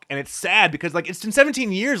fuck. And it's sad because, like, it's been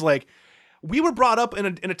 17 years. Like, we were brought up in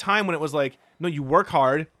a time when it was like, no, you work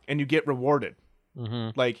hard and you get rewarded.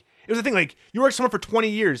 Like, it was the thing, like, you work somewhere for 20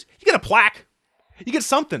 years, you get a plaque, you get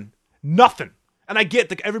something. Nothing. And I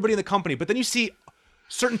get everybody in the company, but then you see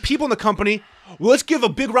certain people in the company, well, let's give a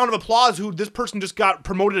big round of applause who this person just got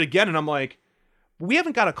promoted again. And I'm like, we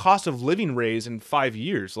haven't got a cost of living raise in 5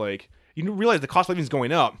 years. Like, you realize the cost of living is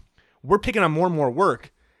going up. We're picking on more and more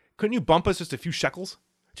work. Couldn't you bump us just a few shekels?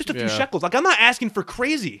 Just a few shekels. Like, I'm not asking for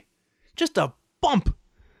crazy. Just a bump.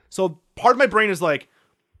 So part of my brain is like,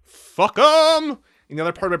 fuck them. And the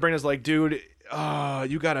other part of my brain is like, dude,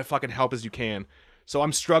 you gotta fucking help as you can. So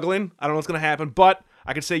I'm struggling. I don't know what's gonna happen, but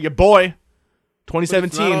I can say, your boy, 2017. But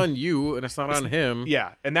it's not on you, and it's not on him.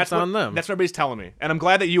 Yeah, and that's on them. That's what everybody's telling me, and I'm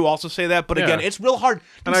glad that you also say that. But again, it's real hard.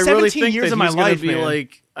 And I really think years that of my life, man.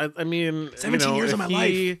 Like, I mean, 17 years of my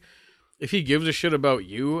life. If he gives a shit about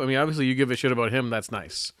you, I mean, obviously you give a shit about him. That's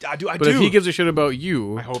nice. I do. But if he gives a shit about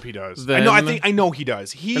you, I hope he does. Then, I know he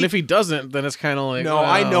does. And if he doesn't, then it's kind of like, no,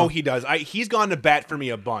 I know he does. He's gone to bat for me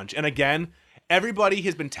a bunch. And again, everybody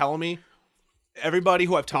has been telling me. Everybody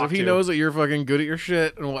who I've talked to, if he knows that you're fucking good at your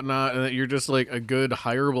shit and whatnot, and that you're just like a good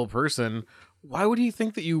hireable person, why would he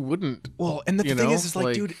think that you wouldn't? Well, and the thing is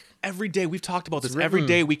like, dude, every day we've talked about this. Every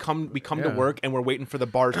day we come to work and we're waiting for the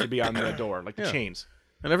bars to be on the door, like the chains.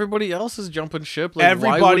 And everybody else is jumping ship. Like,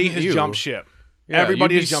 everybody has jumped ship. Yeah,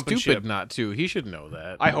 everybody is jumping ship. Not to. He should know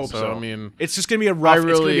that. I hope so. I mean, it's just gonna be a rough.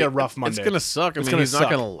 It's gonna be a rough Monday. It's gonna suck. I mean, he's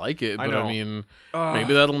not gonna like it. But I mean,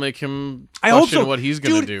 maybe that'll make him I hope so. What he's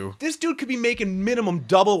gonna do. This dude could be making minimum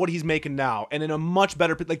double what he's making now, and in a much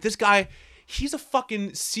better. Like, this guy, he's a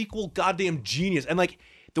fucking SQL goddamn genius, and like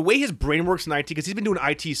the way his brain works in IT, because he's been doing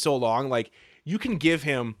IT so long. Like, you can give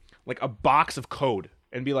him like a box of code,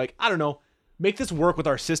 and be like, I don't know, make this work with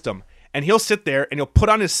our system. And he'll sit there and he'll put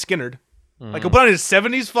on his Skinnerd. Like, he'll put on his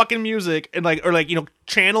 70s fucking music and, like, or, like, you know,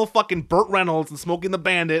 channel fucking Burt Reynolds and Smoking the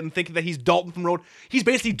Bandit and thinking that he's Dalton from He's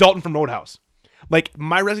basically Dalton from Roadhouse. Like,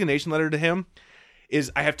 my resignation letter to him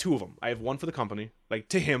is I have 2 of them. I have one for the company, like,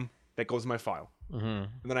 to him, that goes in my file. And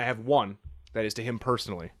then I have one that is to him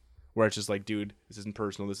personally, where it's just like, dude, this isn't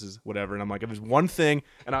personal, this is whatever. And I'm like, if there's one thing,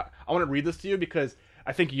 and I want to read this to you because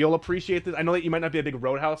I think you'll appreciate this. I know that you might not be a big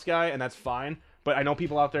Roadhouse guy, and that's fine. But I know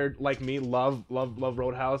people out there like me love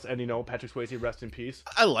Roadhouse, and you know Patrick Swayze, rest in peace.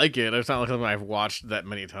 I like it. It's not like something I've watched that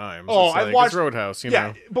many times. Oh, it's I've like, watched it's Roadhouse. You yeah,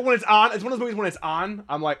 know, but when it's on, it's one of those movies when it's on,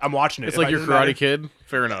 I'm like, I'm watching it. it's If like I your doesn't Karate matter- Kid.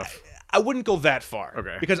 Fair enough. I wouldn't go that far.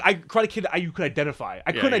 Okay. Because Karate Kid, you could identify.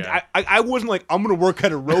 I Yeah, couldn't. yeah. I wasn't like I'm gonna work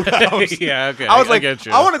at a Roadhouse. Yeah, okay, I was I like, get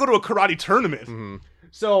you. I want to go to a karate tournament.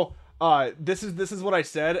 So this is what I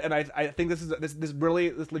said, and I think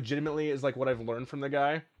this legitimately is like what I've learned from the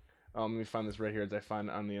guy. Let me find this right here as I find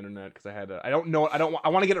it on the internet because I don't know. I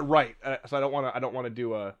want to get it right, so I don't want to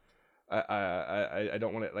do a. I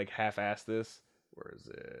don't want to like half-ass this. Where is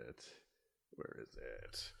it?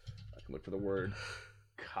 I can look for the word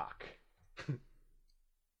cock.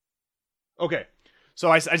 Okay, so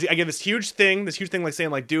I get this huge thing like saying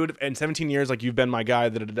like, dude, in 17 years, like you've been my guy,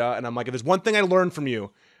 and I'm like, if there's one thing I learned from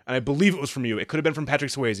you, and I believe it was from you, it could have been from Patrick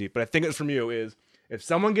Swayze, but I think it was from you, is if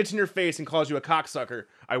someone gets in your face and calls you a cocksucker,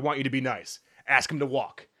 I want you to be nice. Ask him to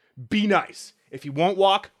walk. Be nice. If he won't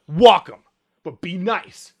walk, walk him. But be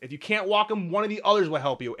nice. If you can't walk him, one of the others will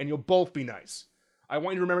help you, and you'll both be nice. I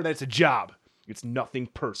want you to remember that it's a job. It's nothing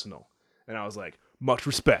personal. And I was like, much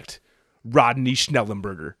respect, Rodney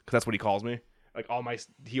Schnellenberger, because that's what he calls me. Like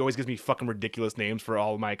he always gives me fucking ridiculous names for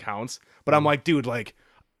all of my accounts. But I'm like, dude, like,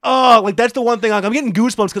 that's the one thing. Like, I'm getting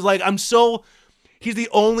goosebumps because like he's the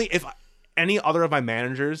only. If any other of my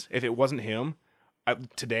managers, if it wasn't him,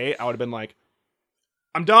 today I would have been like,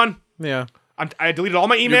 I'm done. Yeah. I deleted all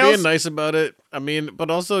my emails. You're being nice about it. I mean,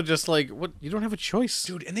 but also just like, what? You don't have a choice,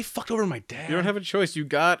 dude. And they fucked over my dad. You don't have a choice. You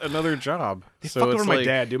got another job. They so fucked it's over my like,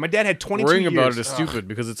 dad, dude. My dad had 22 worrying years. about it is stupid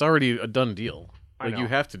because it's already a done deal. Like, know. you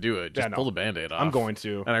have to do it. Just Yeah, pull the Band-Aid off. I'm going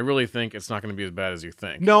to. And I really think it's not going to be as bad as you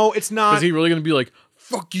think. No, it's not. Is he really going to be like,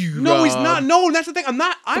 fuck you, No, he's Rob? not. No, that's the thing. I'm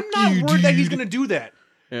not you, worried that he's dude. gonna do that.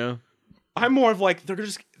 Yeah. I'm more of like they're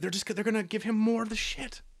gonna give him more of the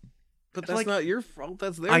shit. But It's that's like- not your fault.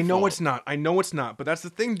 That's their I know fault. it's not. I know it's not. But that's the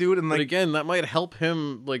thing, dude. And But like, again, that might help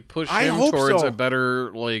him like push I him hope towards so. a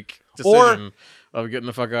better like Or- decision of getting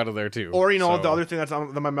the fuck out of there too. or you know, So- the other thing that's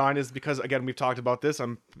on my mind is because again we've talked about this.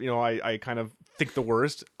 I kind of think the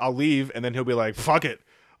worst. I'll leave, and then he'll be like, "Fuck it."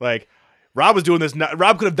 Like Rob was doing this.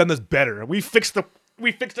 Rob could have done this better. We fixed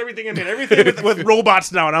everything and made everything with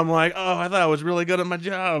robots now. And I'm like, oh, I thought I was really good at my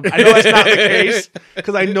job. I know that's not the case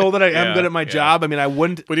because I know that I am Yeah, good at my yeah. job. I mean, I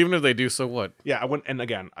wouldn't. But even if they do, so what? Yeah, I wouldn't. And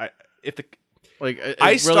again, Like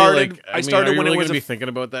I it's really, started- like, I mean, started are you when it really was gonna a- be thinking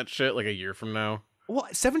about that shit like a year from now. Well,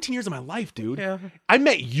 17 years of my life, dude. Yeah. I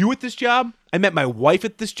met you at this job. I met my wife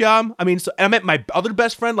at this job. I mean, I met my other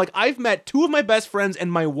best friend. Like, I've met 2 of my best friends and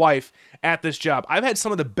my wife at this job. I've had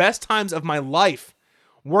some of the best times of my life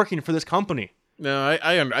working for this company. No,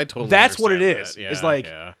 I totally. That's what it understand is. that. Yeah, It's like,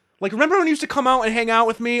 yeah. like, remember when you used to come out and hang out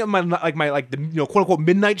with me on my the quote unquote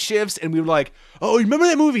midnight shifts, and we were like, oh, you remember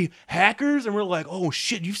that movie Hackers? And we're like, oh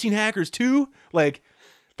shit, you've seen Hackers too? Like,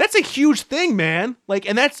 that's a huge thing, man. Like,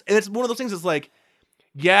 and that's one of those things that's like,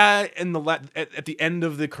 yeah, in at the end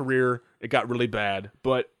of the career, it got really bad,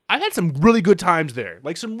 but I had some really good times there,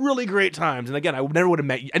 like some really great times. And again, I never would have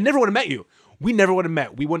met you. I never would have met you. We never would have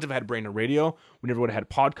met. We wouldn't have had Brain on Radio. We never would have had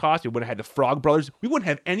podcasts. We wouldn't have had the Frog Brothers. We wouldn't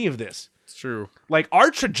have any of this. It's true. Like,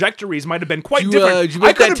 our trajectories might have been quite different. Did you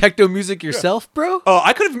make that techno music yourself, bro?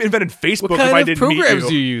 I could have invented Facebook What if I kind of didn't meet programs you.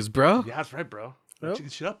 do you use, bro? Yeah, that's right, bro. Yep. Check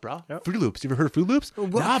this shit up, bro. Fruit Loops. You ever heard of Fruit Loops? Oh,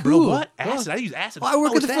 what? Nah, bro. Cool. What? Huh? Acid. I use acid. Oh, I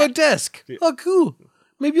work What at the was front that? desk. Oh, cool.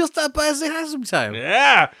 Maybe you'll stop by and say hi sometime.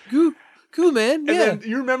 Yeah. Cool, man. And Yeah. then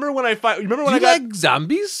you remember when I you remember when Do I you got like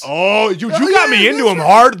zombies? Oh, you Oh, got me yeah, into that's them right.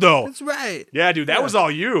 hard though. That's right. Yeah, dude, that was all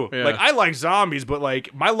you. Yeah. Like, I like zombies, but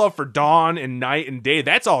like my love for dawn and night and day,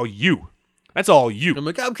 that's all you. That's all you. I'm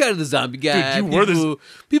like, I'm kind of the zombie guy. Dude, you were the-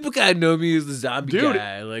 People kind of know me as the zombie Dude.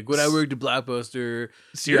 guy. Like, when I worked at Blockbuster,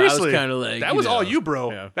 Seriously, I was kind of like, that was all you,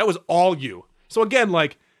 bro. Yeah. That was all you. So again,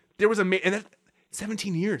 like there was and that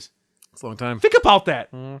 17 years. It's a long time. Think about that.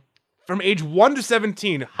 From age 1 to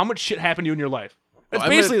 17, how much shit happened to you in your life? That's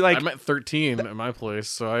basically I'm at 13 at my place,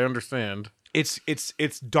 so I understand. it's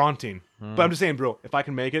daunting. But I'm just saying, bro, if I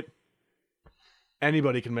can make it,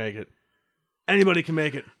 anybody can make it. Anybody can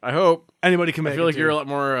make it. I hope. Anybody can make it. I feel like dude. you're a lot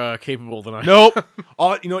more capable than I. Nope.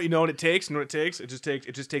 You know what it takes. You know what it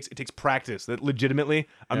takes. It takes practice. That legitimately,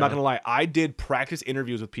 I'm not gonna lie. I did practice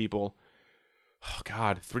interviews with people. Oh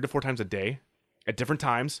God, 3 to 4 times a day, at different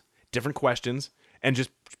times, different questions, and just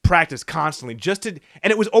practice constantly.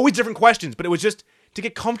 And it was always different questions, but it was just to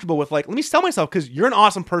get comfortable with, like, let me sell myself because you're an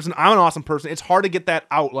awesome person. I'm an awesome person. It's hard to get that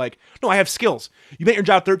out. Like, no, I have skills. You've been at your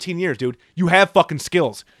job 13 years, dude. You have fucking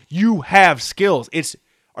skills. You have skills. It's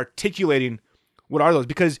articulating what are those,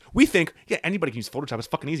 because we think, yeah, anybody can use Photoshop. It's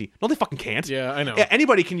fucking easy. No, they fucking can't. Yeah, I know. Yeah,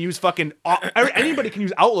 anybody can use fucking. Anybody can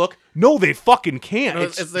use Outlook. No, they fucking can't. No,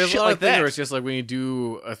 It's there's shit a lot like of things that. where it's just like when you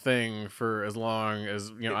do a thing for as long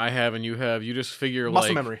as I have and you have, you just figure Muscle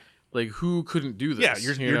like memory. Like who couldn't do this?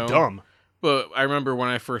 Yeah, you you're know? dumb. But I remember when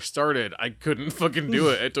I first started, I couldn't fucking do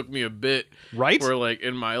it. It took me a bit, Right? Where like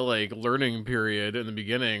in my like learning period in the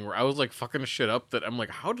beginning, where I was like fucking shit up. That I'm like,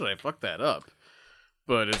 how did I fuck that up?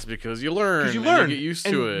 But it's because you learn. Because you and learn. you get used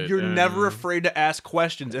to And it. You're and- never afraid to ask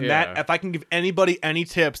questions. And that, Yeah. if I can give anybody any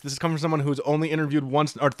tips, this is coming from someone who's only interviewed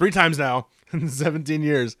once or 3 times now in 17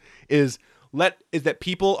 years, is that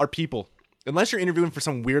people are people. Unless you're interviewing for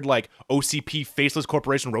some weird like OCP faceless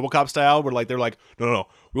corporation RoboCop style, where like they're like, no,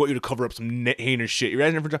 we want you to cover up some heinous shit. You're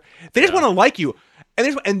asking for, they just want to like you,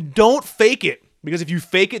 and don't fake it, because if you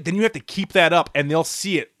fake it, then you have to keep that up, and they'll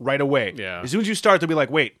see it right away. Yeah. As soon as you start, they'll be like,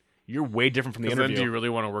 wait, you're way different from the 'Cause interview. then do you really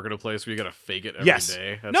want to work at a place where you gotta fake it every day? Yes.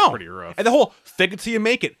 That's no. pretty rough. And the whole fake it till you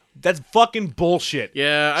make it. That's fucking bullshit.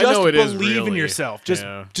 Yeah, I just know it is believe in really. yourself.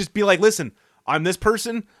 Yeah. Just be like, listen, I'm this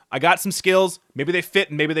person. I got some skills. Maybe they fit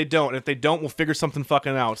and maybe they don't. And if they don't, we'll figure something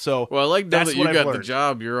fucking out. So Well, I like now that's that what you I've got the learned.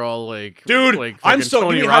 job, you're all like, Dude, like I'm fucking so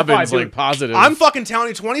Tony give me a high Robbins, five, like dude. positive. I'm fucking telling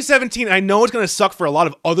you, 2017. I know it's gonna suck for a lot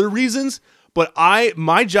of other reasons, but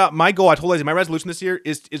my goal, I told Lazy, my resolution this year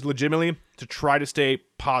is legitimately to try to stay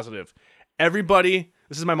positive. Everybody,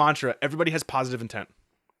 this is my mantra. Everybody has positive intent,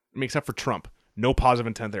 I mean, except for Trump. No positive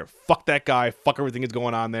intent there. Fuck that guy. Fuck everything that's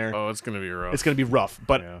going on there. Oh, it's gonna be rough. It's gonna be rough.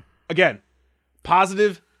 But Yeah. again,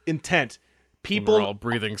 positive intent. When we're all People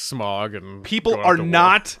breathing smog and People going are out to war.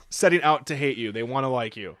 not setting out to hate you. They want to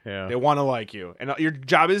like you. Yeah. They want to like you. And your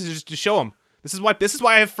job is just to show them. This is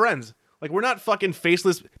why I have friends. Like, we're not fucking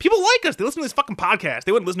faceless. People like us. They listen to this fucking podcast.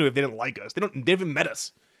 They wouldn't listen to it if they didn't like us. They haven't met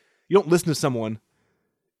us. You don't listen to someone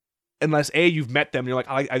unless A, you've met them and you're like,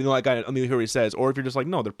 I know that guy, I don't hear what he says. Or if you're just like,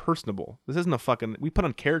 no, they're personable. This isn't a fucking, we put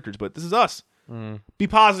on characters, but this is us. Be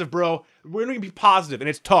positive, bro. We're going to be positive, and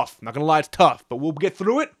it's tough. I'm not going to lie, it's tough, but we'll get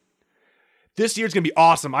through it. This year's going to be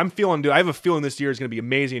awesome. I have a feeling this year is going to be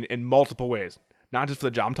amazing in multiple ways. Not just for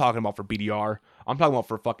the job. I'm talking about for BDR. I'm talking about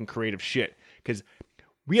for fucking creative shit. Because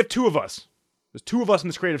we have 2 of us. There's 2 of us in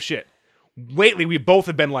this creative shit. Lately, we both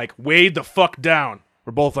have been like, weighed the fuck down.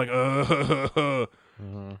 We're both like,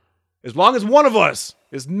 As long as one of us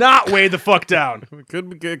is not weighed the fuck down, It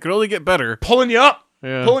could only get better. pulling you up,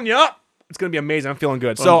 Yeah. it's going to be amazing. I'm feeling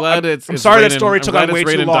good. Well, so I'm glad I'm it's sorry that raining- story I'm took glad on way it's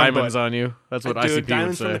too raining long. diamonds but on you. That's what Dude, ICP would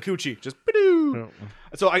diamonds say. from the coochie. Just ba-doo.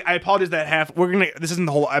 So I apologize that half. This isn't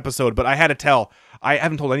the whole episode, but I had to tell. I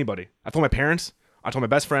haven't told anybody. I told my parents. I told my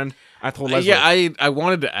best friend. I told Leslie. Yeah, I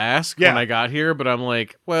wanted to ask Yeah. when I got here, but I'm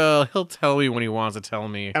like, well, he'll tell me when he wants to tell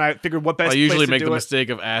me. and I figured what best I usually place to make do the it. mistake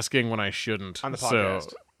of asking when I shouldn't On the So,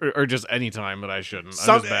 podcast. or just any time that I shouldn't.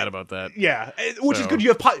 Some- I'm just bad about that. Yeah, which is So- good. You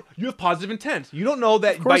have positive intent. You don't know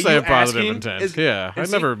that. Of course, by I you have positive asking intent. is- Yeah, I and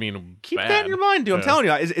see, never mean keep bad. that in your mind, dude. I'm Yeah. telling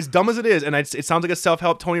you, as dumb as it is, and it sounds like a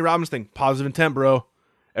self-help Tony Robbins thing. Positive intent, bro.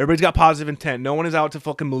 Everybody's got positive intent. No one is out to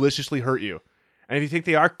fucking maliciously hurt you. And if you think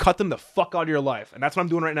they are, cut them the fuck out of your life. And that's what I'm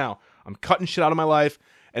doing right now. I'm cutting shit out of my life,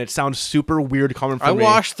 and it sounds super weird coming from I me.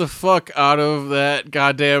 washed the fuck out of that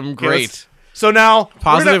goddamn Okay, grate. So now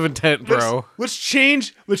Positive we're intent, bro. Let's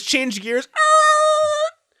change gears.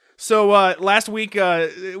 So last week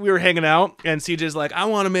we were hanging out, and CJ's like, I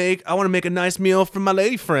want to make a nice meal for my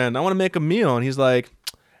lady friend. I want to make a meal, and he's like,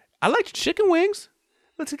 I like chicken wings.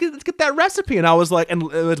 Let's get that recipe. And I was like, and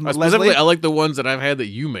Specifically, Leslie, I like the ones that I've had that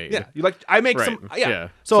you made. yeah, you like I make Right. some, yeah.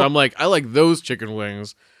 So I'm like, I like those chicken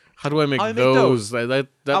wings. How do I make, I make those? those. That's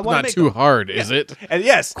wanna not make too them. hard, is it? and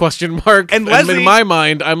yes, Question mark. And in Leslie- my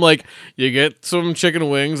mind, I'm like, you get some chicken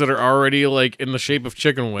wings that are already like in the shape of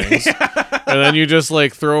chicken wings, and then you just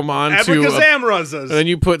like throw them onto, abracadabras. and then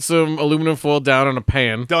you put some aluminum foil down on a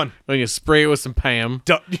pan. Done. Then you spray it with some Pam.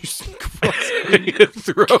 Done. And you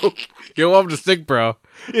throw. Go off to stick, bro.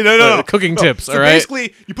 You know, no. Cooking tips, So all right?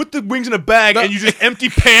 basically, you put the wings in a bag, and you just empty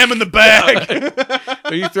Pam in the bag.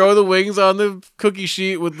 And you throw the wings on the cookie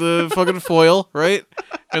sheet with the fucking foil, right?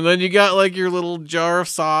 And then you got like your little jar of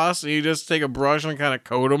sauce, and you just take a brush and kind of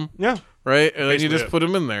coat them, Yeah. right? And then you Basically just it. put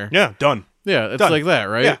them in there. Yeah, done. Yeah, it's Done. like that,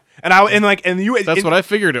 right? Yeah, and you. That's what I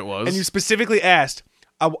figured it was. And you specifically asked,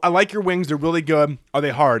 I like your wings. They're really good. Are they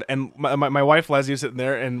hard? And my wife Leslie was sitting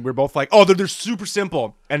there, and we're both like, oh, they're super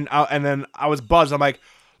simple. And then I was buzzed. I'm like,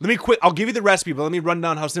 let me quit. I'll give you the recipe, but let me run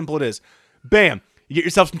down how simple it is. Bam! You get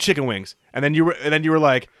yourself some chicken wings, and then you were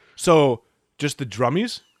like, so just the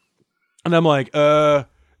drummies? And I'm like,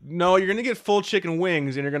 no, you're gonna get full chicken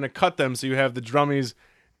wings, and you're gonna cut them so you have the drummies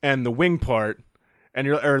and the wing part. And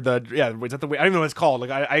is that the way? I don't even know what it's called. Like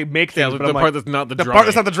I make things, but the I'm part like, that's not the the drummy. part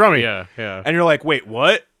that's not the drummy. Yeah. And you're like, wait,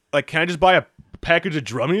 what? Like, can I just buy a package of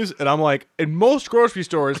drummies? And I'm like, in most grocery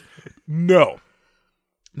stores, no,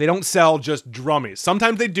 they don't sell just drummies.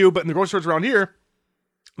 Sometimes they do, but in the grocery stores around here,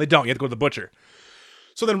 they don't. You have to go to the butcher.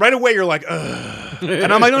 So then right away you're like, ugh.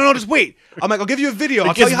 And I'm like, no, just wait. I'm like, I'll give you a video.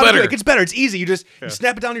 I'll tell you how to do it. It gets better. It's easy. You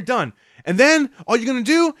snap it down, you're done. And then all you're going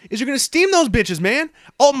to do is you're going to steam those bitches, man.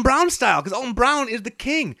 Alton Brown style, because Alton Brown is the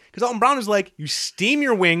king. Because Alton Brown is like, you steam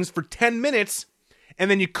your wings for 10 minutes,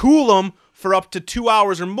 and then you cool them for up to 2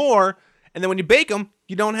 hours or more, and then when you bake them,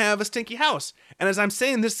 you don't have a stinky house. And as I'm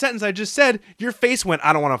saying this sentence I just said, your face went,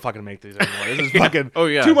 I don't want to fucking make these anymore. This is fucking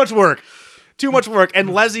too much work. Too much work.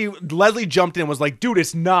 And Leslie jumped in and was like, dude,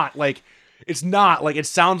 it's not. Like, it's not. Like, it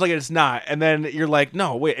sounds like it's not. And then you're like,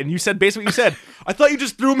 no, wait. And you said basically what you said. I thought you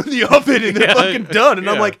just threw them in the oven and they're fucking done. And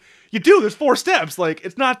I'm like, you do. There's 4 steps. Like,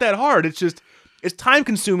 it's not that hard. It's just, it's time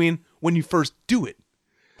consuming when you first do it.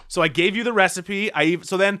 So I gave you the recipe.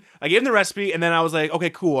 So then I gave him the recipe, and then I was like, okay,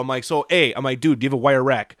 cool. I'm like, I'm like, dude, do you have a wire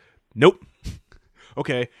rack? Nope.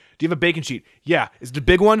 Okay. Do you have a baking sheet? Yeah. Is it a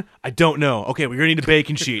big one? I don't know. Okay, we're gonna need a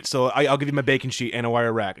baking sheet. So I'll give you my baking sheet and a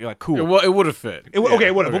wire rack. You're like, cool. It would have fit. Okay,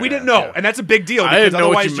 it would have. But we didn't know, and that's a big deal. I didn't know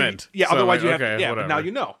what otherwise you meant. Yeah. So Otherwise, I'm you like, have. okay, Yeah. whatever. But now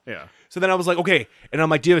you know. Yeah. So then I was like, okay, and I'm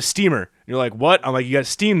like, do you have a steamer? And you're like, what? I'm like, you got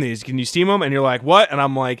to steam these. Can you steam them? And you're like, what? And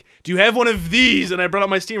I'm like, do you have one of these? And I brought out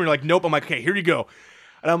my steamer. You're like, nope. I'm like, okay, here you go.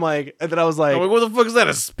 And I'm like, and then I was like, I'm like, what the fuck is that?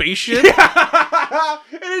 A spaceship? and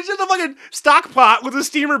it's just a fucking stock pot with a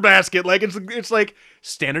steamer basket. Like it's like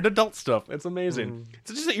standard adult stuff. It's amazing.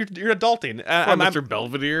 It's just that you're adulting. I'm Mr.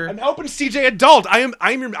 Belvedere. I'm helping CJ adult. I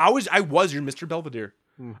was your Mr. Belvedere.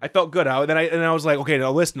 I felt good. And I was like, okay,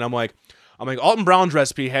 now listen. I'm like Alton Brown's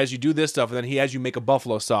recipe has you do this stuff, and then he has you make a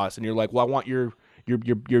buffalo sauce, and you're like, well, I want your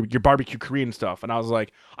barbecue Korean stuff, and I was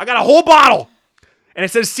like, I got a whole bottle. And it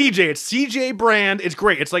says CJ. It's CJ brand. It's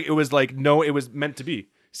great. It's like it was meant to be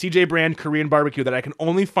CJ brand Korean barbecue that I can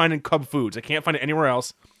only find in Cub Foods. I can't find it anywhere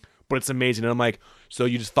else, but it's amazing. And I'm like, so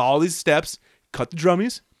you just follow these steps, cut the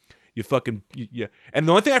drummies, yeah. And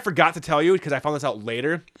the only thing I forgot to tell you, because I found this out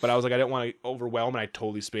later, but I was like, I didn't want to overwhelm, and I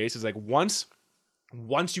totally spaced. Is like once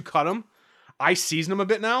you cut them, I season them a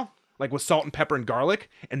bit now, like with salt and pepper and garlic,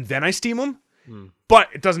 and then I steam them. But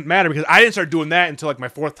it doesn't matter because I didn't start doing that until like my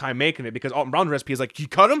 4th time making it, because Alton Brown's recipe is like you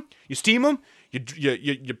cut them, you steam them,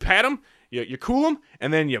 you pat them, you cool them,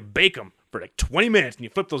 and then you bake them for like 20 minutes, and you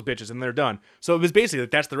flip those bitches, and they're done. So it was basically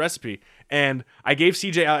like that's the recipe. And I gave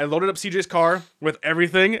CJ, I loaded up CJ's car with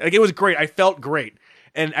everything. Like it was great. I felt great.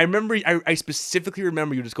 And I remember, I specifically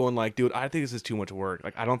remember you just going like, dude, I think this is too much work.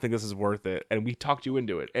 Like, I don't think this is worth it. And we talked you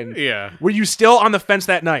into it. And Yeah. were you still on the fence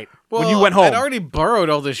that night when you went home? I'd already borrowed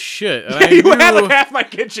all this shit. And You had like half my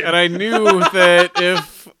kitchen. And I knew that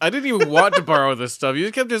if I didn't even want to borrow this stuff,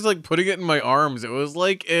 you kept just like putting it in my arms. It was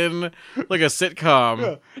like in like a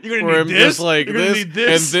sitcom. You're gonna where need I'm this, just like you're gonna this, need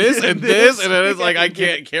this, and this and and this, this. and then it's like I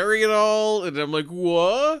can't carry it all, and I'm like,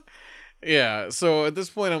 what? Yeah. So at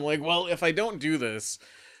this point, I'm like, well, if I don't do this,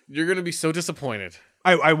 you're gonna be so disappointed,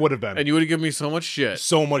 I would have been. and you would have given me so much shit.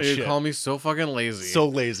 So much You'd shit. call me so fucking lazy. so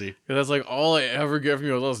lazy. 'Cause that's like all I ever get from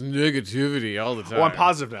you is all this negativity all the time. Well, I'm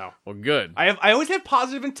positive now. Well, good. I always have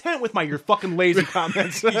positive intent with my you're fucking lazy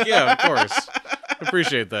comments. Yeah, of course.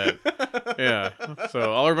 Appreciate that. Yeah.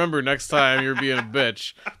 So I'll remember next time you're being a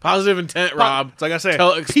bitch. Positive intent, Rob. It's like I say,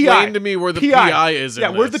 Explain PI. to me where the PI is in Yeah,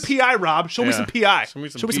 where's the this. PI, Rob? Show me Yeah. some PI. Show me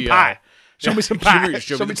some pie. PI. Show Yeah. me some pie.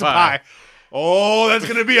 Show Show me me the some pie. pie. Oh, that's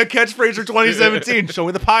gonna be a catchphrase for 2017. Show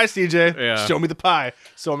me the pie, CJ. Yeah. Show me the pie.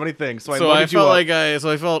 So many things. So I So loaded I you felt up. like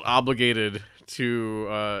I felt obligated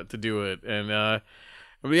to do it, and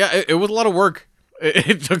but yeah, it was a lot of work.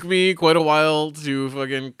 It took me quite a while to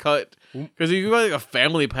fucking cut, because you got like a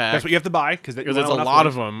family pack. That's what you have to buy because Because it's a lot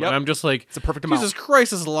of them, Yep. and I'm just like, It's a perfect amount. Jesus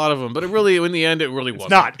Christ, it's a lot of them. But it really, in the end, it really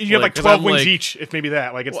wasn't. Not. You have like 'cause 12 I'm wings like- each, if maybe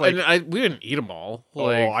that. Like it's Well, like. and we didn't eat them all.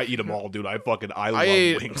 Like, Oh, I eat them all, dude. I love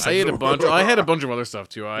wings. I ate a bunch. I had a bunch of other stuff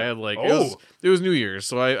too. I had like Oh. it was New Year's,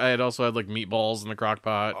 so I had also had like meatballs in the crock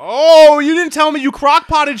pot. Oh, you didn't tell me you crock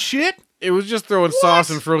potted shit? It was just throwing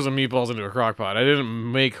sauce and frozen meatballs into a crock pot. I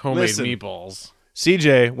didn't make homemade Listen. meatballs.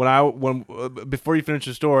 CJ, before you finish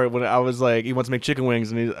your story, when I was like, he wants to make chicken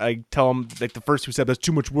wings, and I tell him like the first 2 steps, that's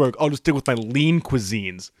too much work. I'll just stick with my lean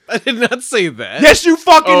cuisines. I did not say that. Yes, you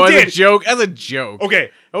fucking Oh, did. as a joke. As a joke.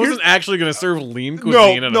 Okay, I wasn't actually gonna serve lean no,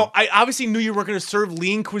 cuisine. I obviously knew you weren't gonna serve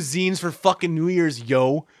lean cuisines for fucking New Year's,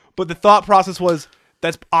 yo. But the thought process was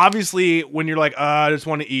that's obviously when you're like, I just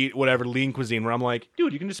want to eat whatever lean cuisine. Where I'm like,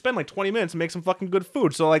 dude, you can just spend like 20 minutes and make some fucking good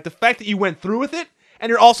food. So like the fact that you went through with it and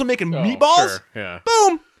you're also making meatballs, Sure. Yeah.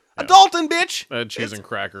 boom, adulting, bitch. Cheese and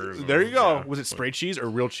crackers. There you go. Yeah. Was it straight cheese or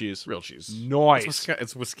real cheese? Real cheese. Nice.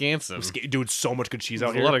 It's Wisconsin. Dude, so much good cheese out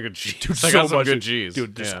There's here. a lot of good cheese. Dude, I so got some much good cheese.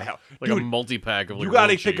 Dude, just yeah. hell. Like Dude, a multi-pack of like you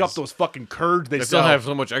gotta real pick up cheese. those fucking curds they They sell. still have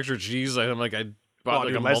so much extra cheese. I bought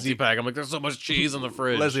dude, a Leslie- multi-pack. I'm like, there's so much cheese in the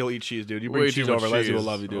fridge. Leslie will eat cheese, dude. You bring Way cheese too much over, Leslie will cheese.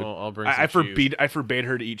 love you, dude. I'll bring I some cheese. forbade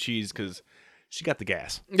her to eat cheese because she got the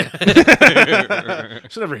gas.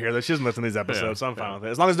 She'll never hear this. She doesn't listen to these episodes, so I'm fine with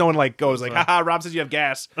it. As long as no one like goes like, haha, Rob says you have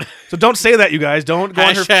gas. So don't say that, you guys. Don't go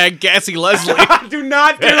on her. Hashtag Gassy Leslie. Do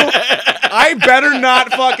not do. I better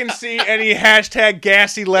not fucking see any hashtag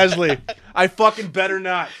gassy Leslie. I fucking better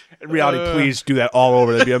not. In reality, please do that all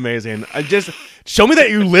over. That'd be amazing. I just show me that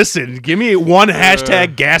you listen. Give me one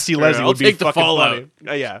hashtag gassy Leslie. I'll Would be take the fucking fallout.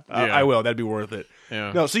 funny. Yeah, I will. That'd be worth it.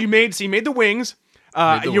 Yeah. No, so you made the wings.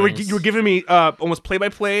 Made the you wings. were giving me almost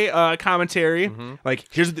play-by-play commentary. Like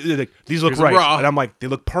these look Here's right, raw. and I'm like, they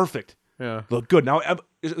look perfect. Yeah. They look good. Now,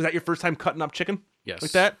 is that your first time cutting up chicken? Yes.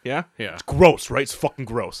 Like that? Yeah. Yeah. It's gross, right? It's fucking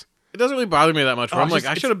gross. It doesn't really bother me that much. But I'm it's like,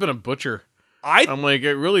 just- I should have been a butcher. I'm like,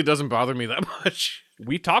 it really doesn't bother me that much.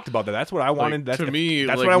 We talked about that. That's what I wanted. Like, That's to me,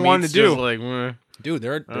 That's like, what I wanted meat's to do. just like, meh. Dude,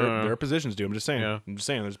 there are positions, dude. I'm just saying. Yeah. I'm just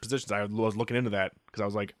saying. There's positions. I was looking into that because I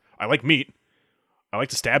was like, I like meat. I like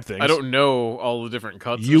to stab things. I don't know all the different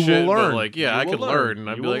cuts. You and shit, will learn. But like, yeah, You I will could learn. And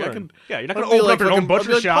I'd You be will like, I learn. can. Yeah, you're not I'd gonna be open like up your own fucking- butcher I'd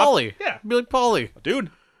be like shop. Polly. Yeah. I'd be like Polly.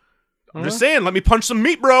 Dude. I'm just saying. Let me punch some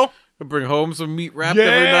meat, bro. I bring home some meat wrapped Yeah.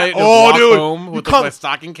 every night. And Oh, walk dude. home You with come- my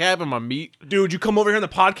stocking cap and my meat. Dude, you come over here on the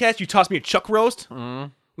podcast. You toss me a chuck roast.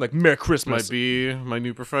 Like Merry Christmas, Might be my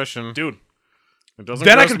new profession. dude. It doesn't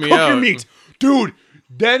Then I gross can me cook out. your meat, dude.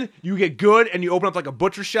 Then you get good, and you open up like a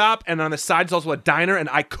butcher shop, and on the side is also a diner, and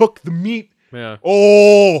I cook the meat. Yeah.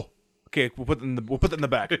 Oh, okay. We'll put that in the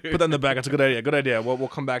back. Put that in the back. That's a good idea. Good idea. We'll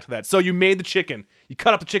come back to that. So you made the chicken. You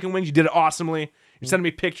cut up the chicken wings. You did it awesomely. You're sending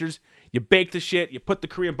me pictures. You baked the shit. You put the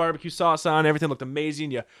Korean barbecue sauce on. Everything looked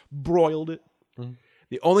amazing. You broiled it.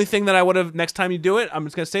 The only thing that I would have next time you do it, I'm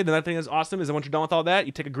just gonna say the other thing that's awesome is that once you're done with all that,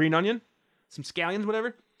 you take a green onion, some scallions,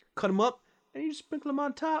 whatever, cut them up, and you just sprinkle them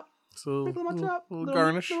on top. So, Sprinkle them on top. little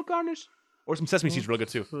garnish. Little garnish. Or some sesame seeds, real good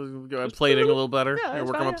too. Plating a little better. Yeah, Yeah, that's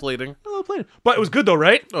work on fine, my plating. A little plain. But it was good though,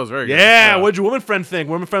 right? That was very good. Yeah. What'd your woman friend think?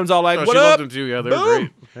 Woman friend's all like, Oh, "What she up?" loved them too. Yeah, they were Boom.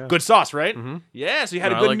 great. Yeah. Good sauce, right? Yeah. So you had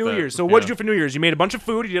No, a I good like New that. Year's. So what'd you Yeah. do for New Year's? You made a bunch of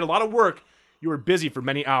food. You did a lot of work. You were busy for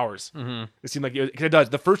many hours. It seemed like it does.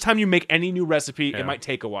 The first time you make any new recipe, Yeah. it might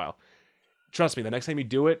take a while. Trust me. The next time you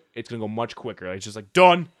do it, it's gonna go much quicker. Like, it's just like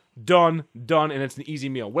done, and it's an easy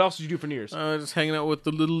meal. What else did you do for New Year's? Just hanging out with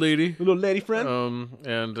the little lady. Little lady friend.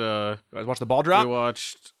 And You guys watch the ball we drop.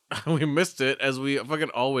 watched. We missed it as we fucking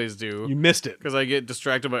always do. You missed it. Because I get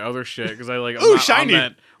distracted by other shit. Because I like. I'm Ooh, not on shiny.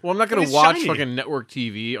 that. Well, I'm not gonna What is watch shiny? fucking network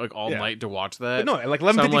TV like all Yeah. night to watch that. No, at like So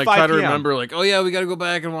I'm 11:55 like try to p.m. remember like, oh yeah, we got to go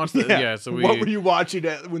back and watch that. Yeah. So we. What were you watching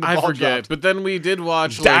when the I ball forget, dropped? but then we did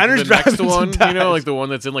watch like, Diners, the next Drive-Ins, one, and you know, Dives. like the one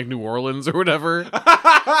that's in like New Orleans or whatever.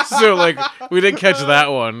 So like we did catch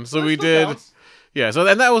that one. So we did, yeah. So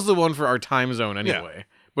and that was the one for our time zone anyway.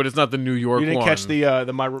 But it's not the New York You didn't one. catch the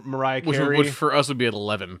Mariah Carey, which for us would be at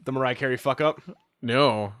 11. the Mariah Carey fuck up.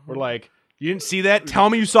 No, We're like, you didn't see that? Tell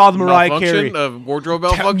me you saw the Mariah Carey. Malfunction? Wardrobe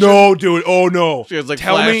malfunction. No, dude. Oh no. She has like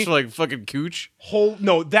Tell flash me. like fucking cooch.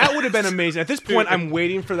 No, that would have been amazing. At this point, I'm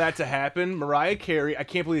waiting for that to happen. Mariah Carey. I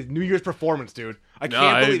can't believe New Year's performance, dude. I No,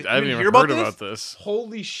 can't believe. I haven't You even hear heard about this.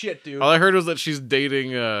 Holy shit, dude. All I heard was that she's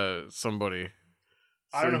dating somebody.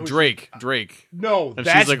 I don't know who Drake. No, And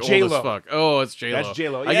that's she's like J-Lo. old as fuck. Oh, it's J-Lo. That's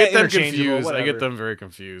J-Lo. I Yeah, get them interchangeable, confused. I whatever. get them very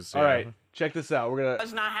confused. All yeah. right, check this out. We're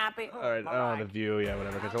gonna. not happy. All right, The View, yeah,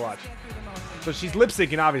 whatever. Get to watch. So she's lip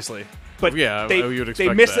syncing, obviously, but Yeah, they you would they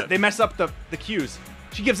expect miss that. it. They mess up the cues.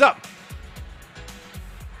 She gives up.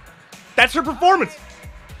 That's her performance.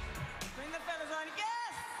 Bring the fellas on your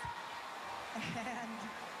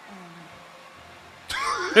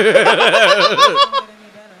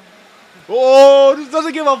Oh, this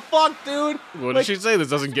doesn't give a fuck, dude. What Like, did she say? This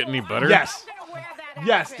doesn't get any better. Yes.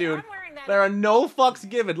 Yes, dude. There are no fucks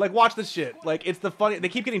given. Like, watch this shit. Like, it's the funny. They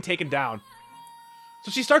keep getting taken down.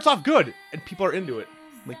 So she starts off good, and people are into it.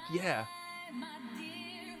 Like, yeah.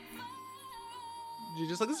 You're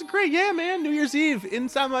just like, this is great. Yeah, man. New Year's Eve,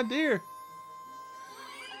 inside my deer.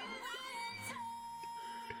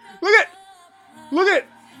 Look at.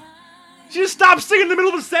 She just stopped singing in the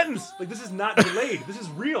middle of a sentence. Like, this is not delayed. This is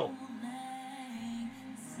real.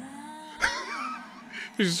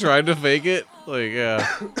 She's trying to fake it. Like, yeah.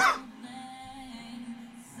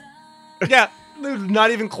 Yeah, dude,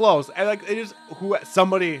 not even close. And like,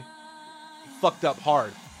 somebody fucked up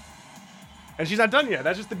hard. And she's not done yet.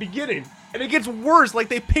 That's just the beginning. And it gets worse. Like,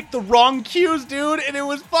 they picked the wrong cues, dude, and it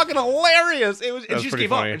was fucking hilarious. And That's she just pretty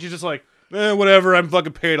gave up. funny. And she's just like, whatever. I'm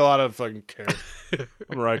fucking paid a lot of fucking care.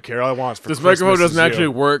 I'm right, care. All I want is for This Christmas microphone is doesn't you. actually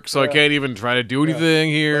work, so I can't even try to do anything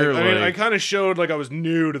here. I mean, I like- kind of showed like I was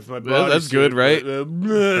new to my body. that's good, right?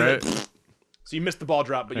 Right. So you missed the ball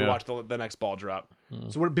drop, but you Yeah. watched the next ball drop.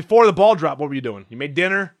 So before the ball drop, what were you doing? You made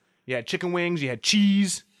dinner. You had chicken wings. You had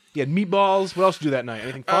cheese. You had meatballs. What else did you do that night?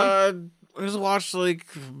 Anything fun? I just watched like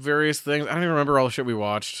various things. I don't even remember all the shit we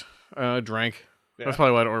watched. Drank. That's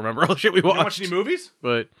probably why I don't remember all the shit we You didn't watched. watch any movies?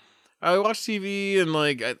 But I watched TV and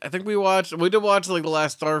like I think we did watch like The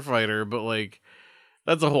Last Starfighter, but like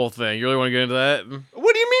that's a whole thing. You really want to get into that?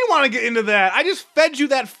 What do you mean want to get into that? I just fed you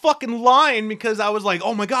that fucking line because I was like,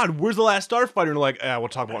 oh my God, where's the last Starfighter? And you're like, we'll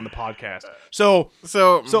talk about it on the podcast. So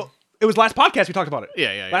it was last podcast we talked about it.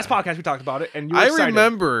 Yeah. Last podcast we talked about it, and you were I excited.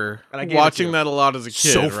 remember And I gave it to watching you. that a lot as a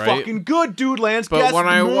kid. So right? fucking good, dude, Lance. But Guess when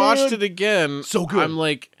I man. watched it again, So good. I'm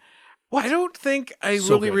like, I don't think I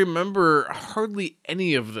So really good. remember hardly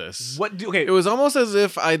any of this. Okay, It was almost as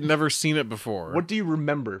if I'd never seen it before. what do you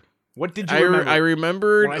remember? What did you I remember?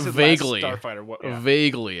 remembered When I said vaguely. Last Starfighter. What? Yeah.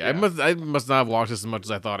 Vaguely. Yeah. I must not have watched this as much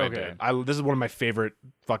as I thought I Okay, did. this is one of my favorite.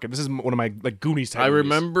 This is one of my like Goonies type. I movies.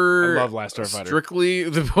 remember I love Last Starfighter. strictly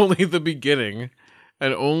only the beginning,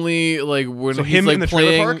 and only like when So he's him like in the trailer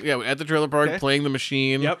playing, park? yeah, at the trailer park Okay. playing the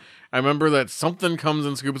machine. Yep. I remember that something comes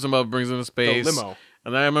and scoops him up, brings him to space. limo.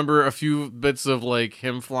 And then I remember a few bits of like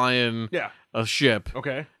him flying Yeah. a ship,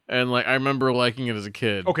 Okay. and like I remember liking it as a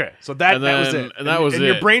kid. Okay. So that And that was then- it. and that was and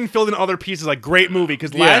your it. brain filled in other pieces like great movie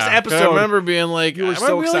because Yeah, last 'cause episode. I remember being like, you were I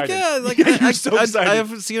so remember being excited. Like, yeah, like Yeah, you were I, so I excited.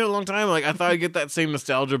 haven't seen it in a long time. Like I thought I'd get that same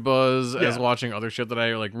nostalgia buzz as Yeah. watching other shit that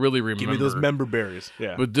I like really remember. Give me those member berries.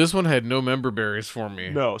 Yeah. But this one had no member berries for me.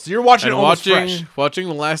 no. So you're watching And it almost watching fresh. watching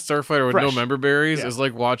The Last Starfighter with no Fresh. member berries Yeah. is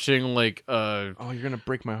like watching like Oh, you're gonna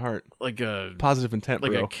break my heart. a Positive intent,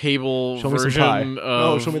 like bro. a cable Show me some version pie. of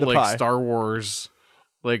No, show me the like pie. Star Wars.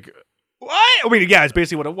 Like What? I mean, yeah, it's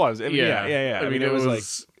basically what it was. I mean, yeah. I mean, it was like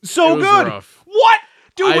it so was good. rough. What,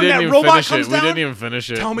 dude? I When didn't that even robot finish comes it. down, We didn't even finish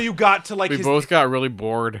it. tell me you got to like we his. both got really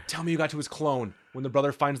bored. Tell me you got to his clone when the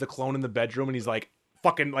brother finds the clone in the bedroom and he's like,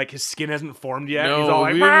 fucking like his skin hasn't formed yet. No, he's all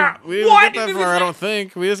like, we "Rah!" didn't, we didn't what? get that far. I don't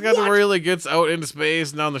think we just got to What? where he like gets out into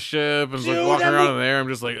space and on the ship and is like Dude, walking that around mo- in there. I'm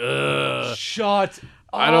just like, ugh. Shut.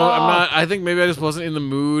 I don't. I'm not. I think maybe I just wasn't in the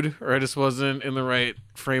mood, or I just wasn't in the right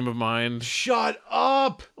frame of mind. Shut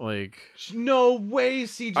up. Like, No way,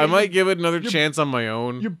 CJ. I might give it another chance on my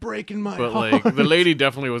own. You're breaking my But heart. like, the lady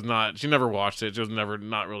definitely was not. She never watched it. She was never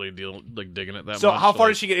not really digging it that much. So how far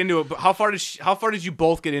like, did she get into it? How far did you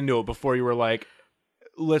both get into it before you were like,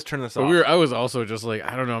 let's turn this But off? I was also just like,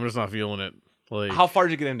 I don't know. I'm just not feeling it. Like, How far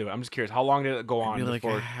did you get into it? I'm just curious. How long did it go on maybe like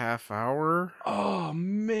before? a half hour. Oh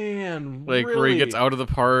man, Like really? where he gets out of the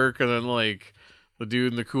park and then like the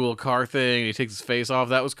dude in the cool car thing. He takes his face off.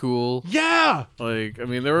 That was cool. Yeah. Like, I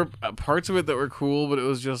mean, there were parts of it that were cool, but it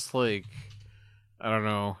was just like, I don't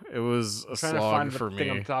know. It was a Trying to slog find for the thing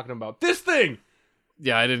I'm me. talking about. This thing.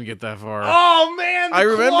 Yeah, I didn't get that far. Oh man, the I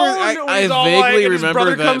remember- clone, I- when I he's all vaguely like, and his remember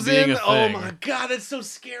brother that comes being in. a Oh thing. my god, that's so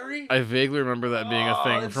scary. I vaguely remember that being a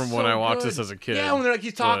thing it's from so when I watched this good. as a kid. Yeah, when they're like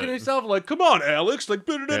he's talking to But- himself, like, "Come on, Alex," like,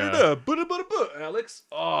 Yeah. Alex.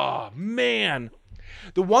 Oh man,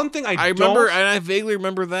 the one thing I remember, don't- and I vaguely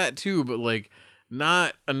remember that too, but like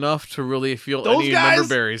not enough to really feel Those any guys?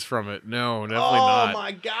 member berries from it. No, definitely oh not.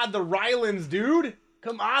 my god, the Rylans, dude.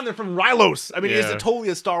 Come on, they're from Rylos. I mean, it's Yeah. totally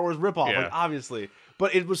a Star Wars ripoff, Yeah. like, obviously.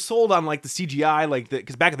 But it was sold on like the CGI, like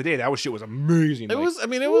because back in the day, that shit was amazing. It like- was. I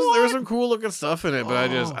mean, it was. There was some cool looking stuff in it, but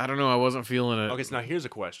Oh. I don't know. I wasn't feeling it. Okay, so now here's a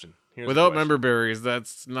question. Without member berries,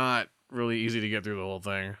 that's not really easy to get through the whole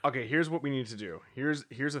thing. Okay, here's what we need to do. Here's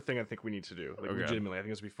the thing I think we need to do. Like Okay. legitimately, I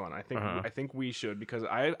think this would be fun. I think Uh-huh. I think we should because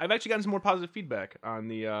I've actually gotten some more positive feedback on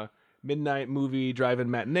the midnight movie drive-in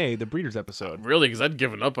matinee, the Breeders episode. Really, because I'd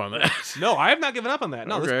given up on that. No, I have not given up on that.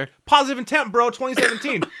 No, this- Okay. positive intent, bro.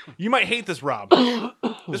 2017. You might hate this Rob.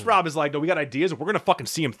 This Rob is like, no, we got ideas. We're gonna fucking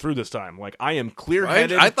see him through this time. Like, I am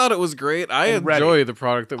clear-headed. I thought it was great. I and ready. enjoy the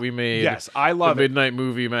product that we made. Yes, I love the it. midnight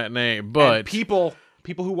movie matinee, And but people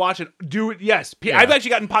who watch it do it. Yes, Yeah. I've actually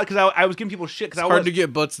gotten because I was giving people shit because I it's hard was. to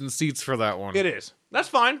get butts and seats for that one. It is. That's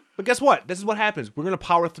fine. But guess what? This is what happens. We're gonna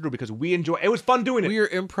power through because we enjoy. It was fun doing it. We are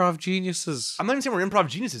improv geniuses. I'm not even saying we're improv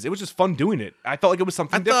geniuses. It was just fun doing it. I felt like it was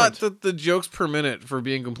something I different. thought that the jokes per minute for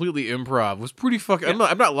being completely improv was pretty fucking.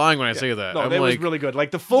 I'm not lying when I say that. No, I'm that was like, really good.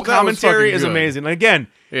 Like the full That was commentary fucking is good. amazing. And again,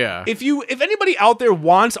 yeah. if anybody out there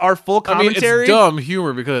wants our full I mean, commentary, it's dumb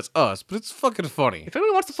humor because it's us, but it's fucking funny. if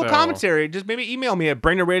anybody wants the full So- commentary, just maybe email me at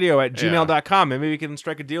braineradio@gmail.com and maybe we can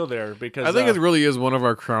strike a deal there because I think it really is one of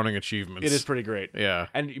our crowning achievements. it is pretty great. Yeah.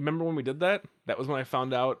 And you remember when we did that? That was when I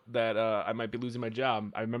found out that I might be losing my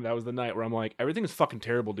job. I remember that was the night where I'm like, everything is fucking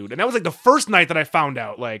terrible, dude. And that was like the first night that I found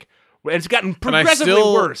out. Like, it's gotten progressively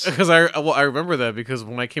worse. Because I remember that because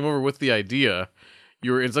when I came over with the idea,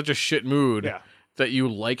 you were in such a shit mood Yeah. that you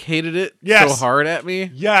hated it Yes. so hard at me.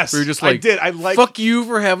 Yes, We were just I like, did. I like. fuck you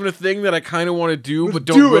for having a thing that I kind of want to do, but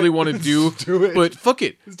do don't really it. want to do. Let's do it. But fuck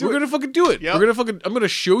it. do We're it. gonna fucking do it. Yep. I'm gonna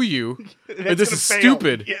show you that It's this gonna is fail.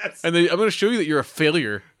 stupid. Yes. And then I'm gonna show you that you're a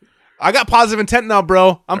failure. I got positive intent now,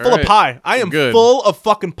 bro. I'm full of right. pie. I am Good. full of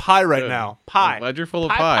fucking pie right Good. now. I'm Pie. glad you're full of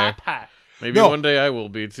Pie. pie. Maybe No. one day I will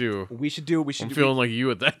be too. We should do. I'm feeling like you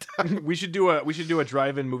at that time. We should do a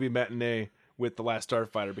drive-in movie matinee with The Last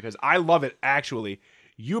Starfighter because I love it. Actually,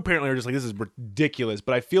 you apparently are just like, this is ridiculous.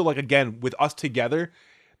 But I feel like again with us together,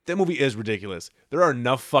 that movie is ridiculous. There are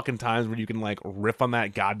enough fucking times where you can like riff on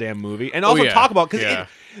that goddamn movie and also yeah. talk about because Yeah.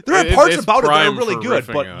 there are parts It's about it that are prime really for good.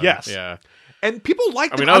 riffing But on. yes, Yeah. and people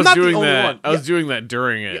like. I mean, I'm I was not doing the only that. one. I was doing that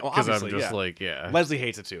during it well, because I'm obviously, just yeah. like, yeah. Leslie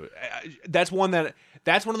hates it too. That's one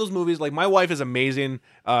of those movies. Like my wife is amazing.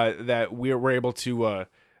 That we're able to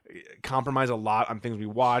compromise a lot on things we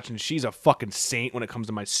watch, and she's a fucking saint when it comes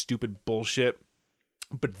to my stupid bullshit.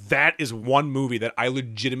 But that is one movie that I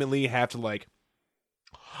legitimately have to like.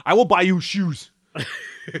 I will buy you shoes.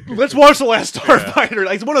 Let's watch The Last Starfighter.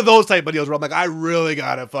 Like it's one of those type of deals where I'm like, I really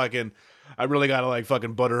gotta like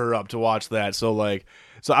fucking butter her up to watch that. So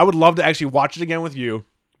I would love to actually watch it again with you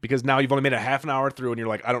because now you've only made it half an hour through and you're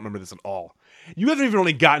like, I don't remember this at all. You haven't even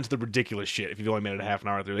really gotten to the ridiculous shit if you've only made it a half an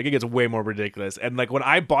hour through. Like it gets way more ridiculous. And like when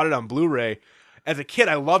I bought it on Blu-ray as a kid,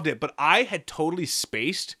 I loved it, but I had totally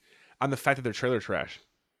spaced on the fact that they're trailer trash.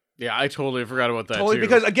 Yeah, I totally forgot about that Totally, too.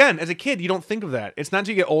 because again, as a kid, you don't think of that. It's not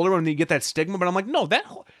until you get older when you get that stigma. But I'm like, no, that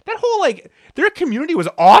whole like their community was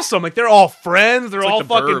awesome. Like they're all friends. They're like all the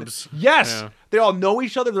fucking Burbs. yes. Yeah. They all know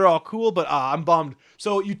each other. They're all cool. But I'm bummed.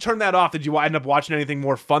 So you turned that off. Did you end up watching anything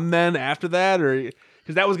more fun then after that, or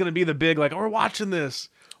because that was gonna be the big like, oh, we're watching this.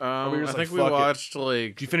 we were I just think like, we fuck it. watched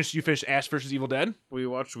like You finished Ash versus Evil Dead. we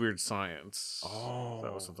watched Weird Science. Oh,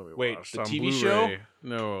 That was something we wait, watched the on TV Blu-ray. show?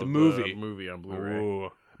 No, The movie. movie on Blu-ray.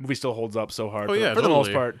 Ooh. Movie still holds up so hard. Oh yeah, for the most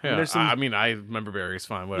totally. part. Yeah. There's some, I mean, I remember Barry's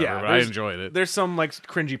fine, whatever. Yeah, but I there's- enjoyed it. There's some like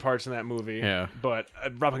cringy parts in that movie. Yeah. But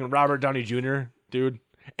Robert Downey Jr., dude.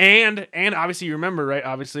 And obviously you remember, right?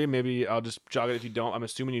 Obviously, maybe I'll just jog it if you don't. I'm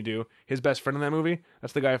assuming you do. His best friend in that movie.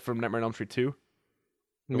 That's the guy from Nightmare on Elm Street 2.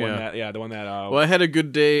 The one that Well, I had a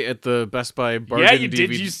good day at the Best Buy bargain Yeah, you did.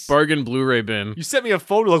 DVD bargain Blu-ray bin. you sent me a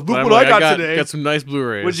photo. Like, look But I'm what like, I got today. Got some nice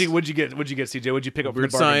Blu-rays. What'd you get, CJ? What'd you pick up?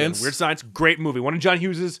 Weird from the bargain bin? Science. Weird Science. Great movie. One of John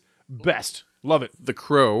Hughes's best. Love it. The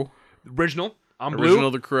Crow. Original. On Blue.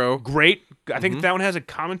 Original The Crow. Great. I think that one has a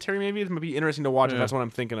commentary. Maybe it might be interesting to watch. If that's what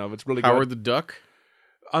I'm thinking of. It's really Howard good. the Duck.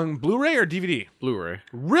 On Blu-ray or DVD? Blu-ray.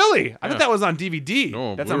 Really? I thought that was on DVD.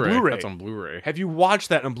 No, that's Blu-ray. on Blu-ray. That's on Blu-ray. Have you watched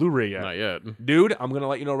that on Blu-ray yet? Not yet. Dude, I'm going to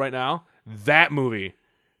let you know right now, that movie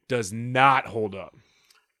does not hold up.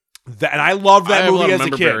 And I loved I that have a lot movie of as a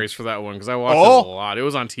member kid. berries for that one because I watched Oh. it a lot. It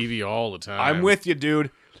was on TV all the time. I'm with you,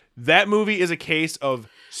 dude. That movie is a case of But,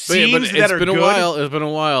 yeah, scenes but that it's are been good. a while. It's been a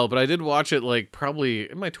while, but I did watch it like probably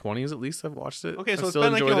in my 20s at least. I've watched it. Okay, so I it's still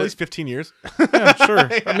been like enjoyed at it. least 15 years. Yeah, sure.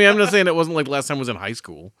 I mean, I'm not saying it wasn't like last time I was in high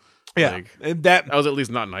school. Yeah. Like, And that I was at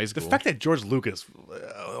least not in high the school. fact that George Lucas,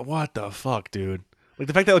 what the fuck, dude? Like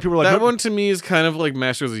the fact that people were like, that "No," one to me is kind of like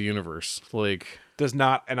Masters of the Universe. Like, does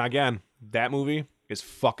not. And again, that movie is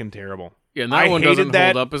fucking terrible. yeah, and that I one hated doesn't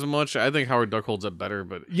that. hold up as much. I think Howard Duck holds up better,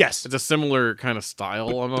 but Yes. it's a similar kind of style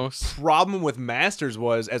almost. Problem with Masters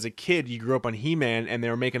was as a kid you grew up on He-Man and they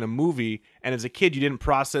were making a movie, and as a kid you didn't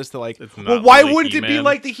process the like, It's not well, why really wouldn't it be He-Man.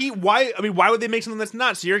 like the He? Why would they make something that's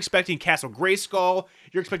not? So you're expecting Castle Grayskull,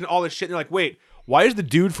 you're expecting all this shit, and you're like, wait, why is the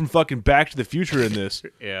dude from fucking Back to the Future in this?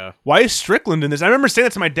 Yeah. Why is Strickland in this? I remember saying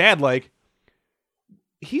that to my dad, like,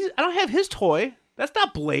 I don't have his toy. That's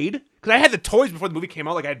not Blade. Because I had the toys before the movie came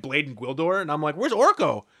out. Like, I had Blade and Gwildor. And I'm like, where's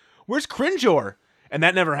Orko? Where's Cringeor? And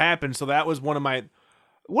that never happened. So that was one of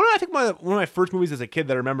my first movies as a kid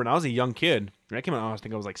that I remember. And I was a young kid. When I came out, I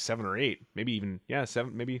think I was like 7 or 8. Maybe even,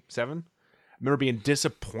 7, maybe 7. remember being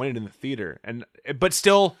disappointed in the theater, but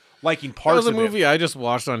still liking That parts was a of movie I just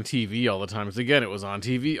watched on TV all the time. 'Cause again, it was on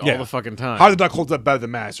TV all the fucking time. Howard the Duck holds up better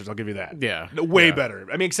than Masters. I'll give you that. Yeah. Way Yeah. better.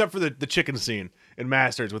 I mean, except for the chicken scene in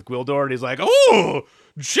Masters with Gwildor, and he's like, "Oh,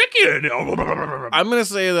 chicken." I'm gonna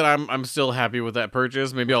say that I'm still happy with that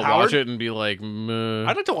purchase. Maybe I'll Howard? watch it and be like, meh.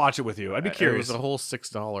 I'd like to watch it with you. I'd be It curious. was a whole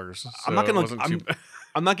 $6. I'm not gonna. So it wasn't too-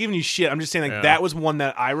 I'm not giving you shit. I'm just saying like Yeah. that was one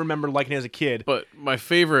that I remember liking as a kid. But my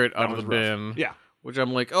favorite out of was the rough. bin, Yeah. which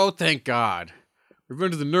I'm like, oh, thank God.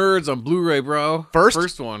 Revenge of the Nerds on Blu-ray, bro.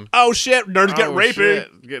 First? one. Oh shit! Nerds get Oh, rapey.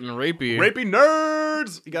 shit, getting rapey. Rapey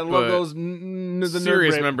nerds. You gotta love But those. The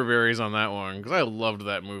Serious nerd rape. member berries on that one because I loved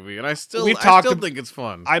that movie and I still We've talked still ab- think it's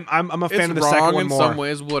fun. I'm a it's fan of the wrong second one in more. some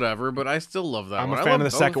ways, whatever, but I still love that I'm one. a I fan love of the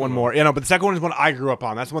both second one them. more. You know, but the second one is one I grew up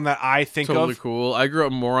on. That's one that I think Totally of. cool. I grew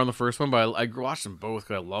up more on the first one, but I watched them both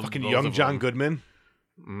because I loved Fucking both young of John them. Goodman.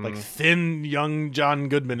 Like thin young John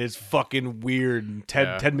Goodman is fucking weird.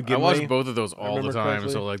 Ted Yeah. McGinley. I watched both of those all the remember time,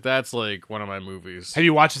 correctly. so like that's like one of my movies. Have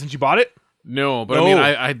you watched it since you bought it? No, but I mean, No.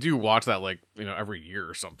 I do watch that like every year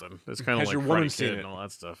or something. It's kind of Has like your woman Karate seen Kid it? and all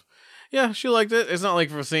that stuff. Yeah, she liked it. It's not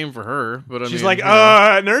like the same for her, but I She's mean, like, you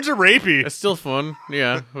know, nerds are rapey. it's still fun.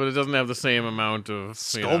 Yeah, but it doesn't have the same amount of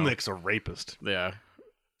Skolnick's a rapist. Yeah,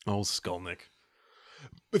 Oh, Skolnick.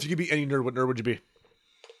 If you could be any nerd, what nerd would you be?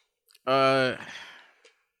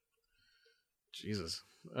 Jesus.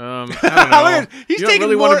 I don't know. He's you don't taking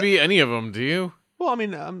really want more- to be any of them, do you? Well, I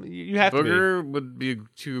mean, you have to Booger would be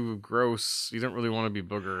too gross. You don't really want to be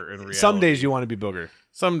Booger in reality. be. Some days you want to be Booger.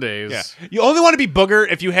 Some days. Yeah. You only want to be Booger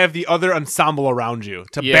if you have the other ensemble around you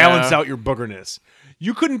to Yeah. balance out your boogerness.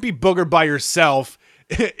 You couldn't be Booger by yourself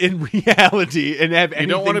in reality and have You anything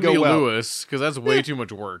don't want to go be well. Lewis because that's way too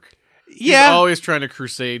much work. He's Yeah. always trying to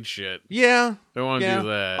crusade shit. Yeah. Don't want to Yeah. do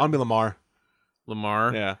that. I want to be Lamar.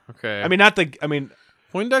 Lamar. Yeah. Okay. I mean, not the. I mean,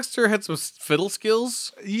 Poindexter had some fiddle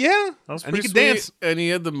skills. yeah. That was And he pretty could sweet. dance. And he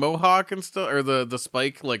had the mohawk and stuff, or the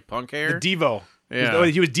spike like punk hair. The Devo. Yeah.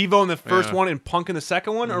 He was Devo in the first Yeah. Mm-hmm. one and Punk in the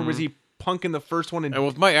second one, or was he Punk in the first one? And And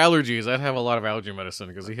with my allergies, I'd have a lot of allergy medicine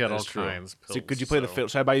because he had all That's true. kinds. So Pills, could you play the fiddle?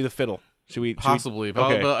 Should I buy you the fiddle? Should we? Possibly.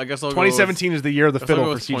 Okay. But I guess I'll 2017 is the year of the go fiddle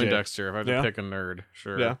with for CJ. Poindexter if I had to Yeah. pick a nerd.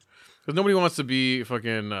 Sure. Yeah. Because nobody wants to be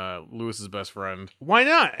fucking Lewis's best friend. Why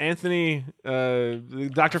not? Anthony, the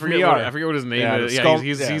doctor from I ER. forget what his name Yeah, is. Skull- Yeah,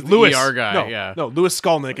 he's yeah. the Lewis. ER guy. No, yeah. no, Lewis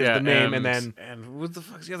Skolnick is Yeah, the name, and then and what the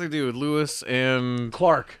fuck's the other dude? Lewis and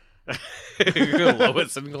Clark.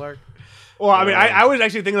 Lois and Clark. Well, I mean, I was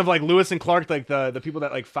actually thinking of like Lewis and Clark, like the people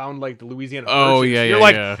that like found like the Louisiana. Oh, Purchase. yeah, You're yeah,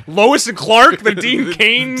 like yeah. Lois and Clark, the Dean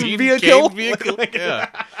Cain Dean vehicle. Cain vehicle? Like- Yeah.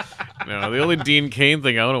 No, the only Dean Cain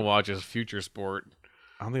thing I want to watch is Future Sport.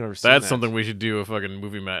 I don't think I've ever seen That's that. something we should do a fucking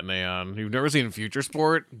movie matinee on. You've never seen Future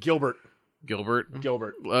Sport? Gilbert. Gilbert?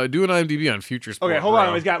 Gilbert. Do an IMDb on Future Sport. Okay, hold bro.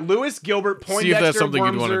 on. He's got Lewis, Gilbert, Poindexter, See if that's something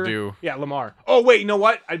you'd wanna Wormser. do. Yeah, Lamar. Oh wait, you know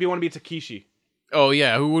what? I'd want to be Takeshi. Oh,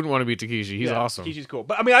 yeah. Who wouldn't want to be Takeshi? He's Yeah, awesome. Takeshi's cool,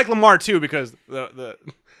 but I mean, I like Lamar too because the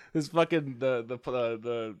this fucking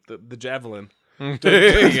the javelin.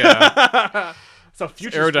 yeah. So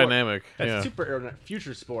future Aerodynamic. Sport. That's Yeah. super aerodynamic.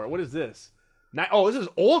 Future sport. What is this? Oh, this is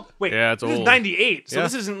old. Wait, Yeah, it's this is old. 98. So Yeah.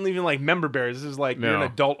 this isn't even like member bears. This is like you're an No.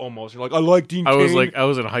 adult almost. You're like, I like Dean. I was Cain. I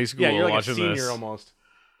was in high school yeah, you're like a watching senior this. almost.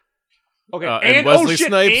 Okay, And oh Wesley shit,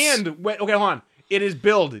 Snipes. and wait, okay, hold on. It is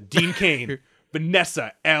billed Dean Cain,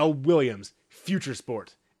 Vanessa L. Williams, Future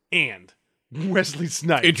Sport, and Wesley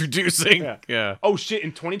Snipes. Introducing. Yeah. Yeah. Oh shit!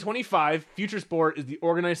 In 2025, Future Sport is the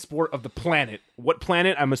organized sport of the planet. What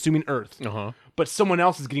planet? I'm assuming Earth. Uh-huh. But someone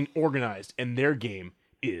else is getting organized, and their game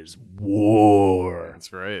is war.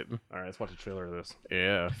 That's right. All right, let's watch a trailer of this.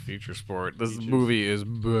 Yeah, Future Sport. This movie is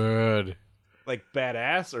bad. Like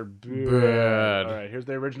badass or bad? Bad. All right, here's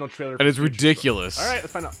the original trailer. And it's ridiculous. All right,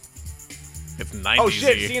 let's find out. It's 90s. Oh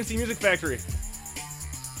shit! CNC Music Factory.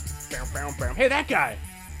 Bam, bam, bam. Hey, that guy.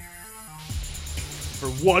 For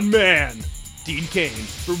one man, Dean Cain.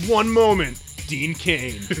 For one moment, Dean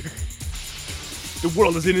Cain. The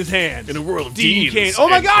world is in his hands. In a world of Dean Deans Cain. Oh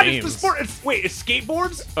my and god, it's the Cains. sport. It's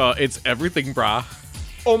skateboards? It's everything, brah.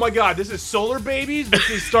 Oh my god, this is Solar Babies. This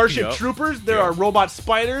is Starship Yup. Troopers. There Yup. are robot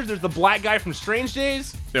spiders. There's the black guy from Strange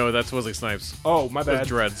Days. No, that's Wesley Snipes. Oh, my With bad.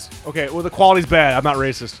 dreads. Okay, well, the quality's bad. I'm not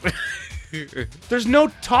racist. There's no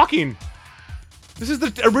talking. This is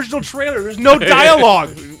the original trailer. There's no dialogue.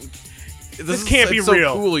 This can't be it's so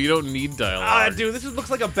real. cool. You don't need dialogue. Dude, this looks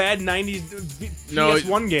like a bad 90s No,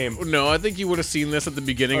 PS1 game. No, I think you would have seen this at the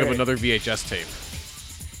beginning of Okay. another VHS tape.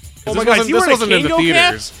 Oh This my god, is wasn't, he this wearing a wasn't in the Kango cap?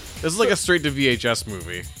 theaters. This is like a straight to VHS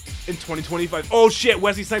movie. In 2025. Oh shit,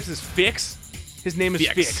 Wesley Snipes is Fix? His name is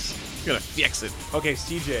Fix. You gotta fix it. Okay,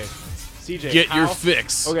 CJ. CJ, Get your how-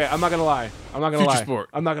 fix. Okay, I'm not gonna lie. Future Sport.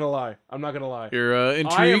 I'm not gonna lie. You're I am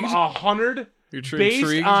intrigued? 100 You're based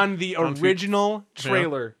intrigued on the on original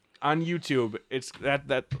trailer on YouTube. It's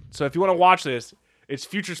that. So if you want to watch this, it's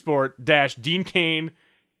Future Sport dash Dean Cain,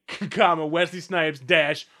 comma Wesley Snipes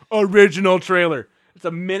dash original trailer. It's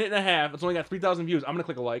a minute and a half. It's only got 3,000 views. I'm gonna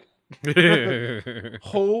click a like.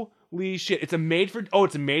 Holy shit! It's a made for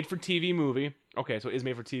TV movie. Okay, so it is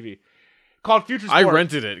made for TV. Called Future Sport. I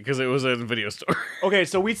rented it because it was in a video store. Okay,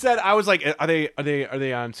 so we said I was like, are they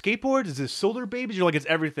on skateboards? Is this solar babies? You're like, it's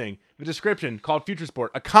everything. The description called Future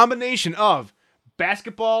Sport, a combination of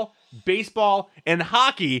basketball, baseball, and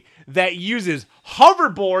hockey that uses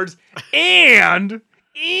hoverboards and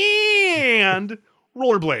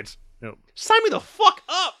rollerblades. Yep. Sign me the fuck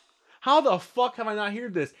up. How the fuck have I not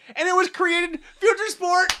heard this? And it was created, Future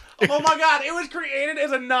Sport. Oh my god, it was created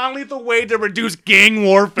as a non-lethal way to reduce gang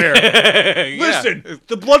warfare. Listen,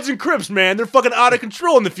 the Bloods and Crips, man, they're fucking out of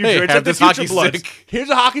control in the future. Hey, It's have like the this future hockey Bloods. stick. Here's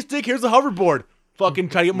a hockey stick, here's a hoverboard. Fucking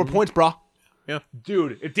try to get more points, bro. Yeah.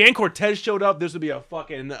 Dude, if Dan Cortez showed up, this would be a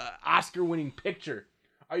fucking Oscar-winning picture.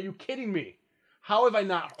 Are you kidding me? How have I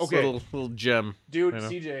not? It's Okay, a little gem. dude, I know.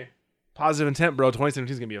 CJ, positive intent, bro.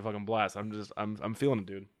 2017 is gonna be a fucking blast. I'm feeling it,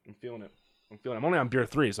 dude. I'm feeling it. I'm only on beer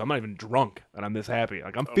 3, so I'm not even drunk, and I'm this happy.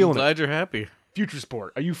 Like I'm I'm feeling it. glad you're happy. Future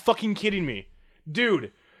Sport. Are you fucking kidding me?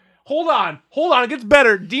 Dude, hold on. It gets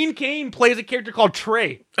better. Dean Cain plays a character called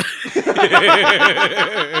Trey.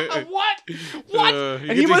 What?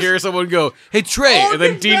 You get to hear someone go, "Hey Trey," Oh, and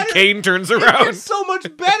then it's Dean better. Cain turns It around. gets so much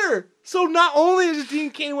better. So not only is Dean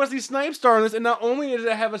Cain and Wesley Snipes star in this, and not only does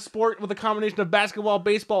it have a sport with a combination of basketball,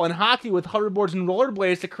 baseball, and hockey with hoverboards and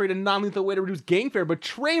rollerblades to create a non-lethal way to reduce gang fare, but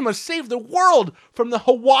Trey must save the world from the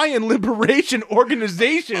Hawaiian Liberation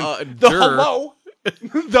Organization. The Durr. hello.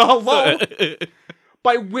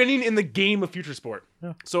 By winning in the game of Future Sport.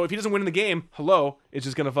 So if he doesn't win in the game, hello is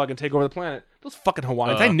just gonna fucking take over the planet. Those fucking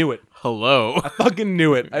Hawaiians. I knew it. Hello. I fucking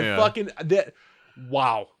knew it. Yeah.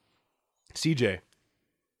 Wow. CJ.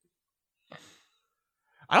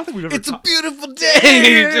 I don't think we've ever. It's a beautiful I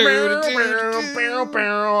day.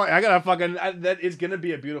 gotta fucking. That is gonna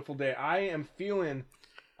be a beautiful day. I am feeling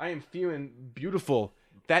beautiful.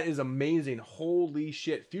 That is amazing. Holy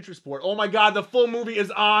shit. Future Sport. Oh my god, the full movie is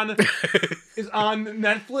on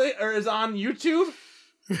Netflix or is on YouTube?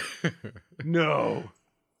 No.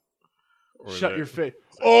 Shut your face.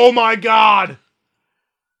 Oh my god.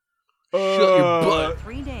 Shut your butt.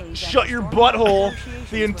 3 days. Shut your butthole.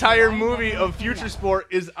 The entire movie of Future Sport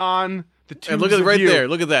is on the tubes And look at it of right you. there.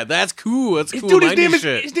 Look at that. That's cool. That's cool. Dude, 90s his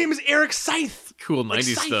shit. name is Eric Scythe. Cool Like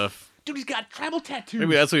 90s Scythe. stuff. Dude, he's got tribal tattoos.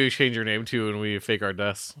 Maybe that's what you change your name to when we fake our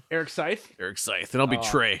deaths. Eric Scythe. Eric Scythe. And I'll be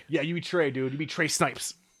Trey. Yeah, you be Trey, dude. You be Trey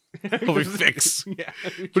Snipes. I'll be Fix. Yeah.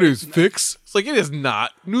 But it was Fix? It's like, it is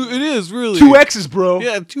not. No, it is, really. 2 X's, bro.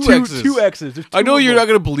 Yeah, two X's. 2 X's. There's I know two you're of not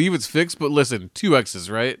them. going to believe it's Fix, but listen, 2 X's,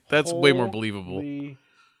 right? That's way more believable. Holy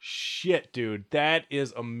shit, dude. That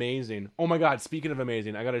is amazing. Oh my god, speaking of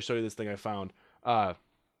amazing, I gotta show you this thing I found.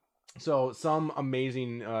 So some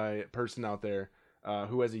amazing person out there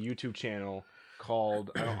who has a YouTube channel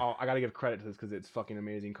called I gotta give credit to this because it's fucking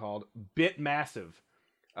amazing, called BitMassive.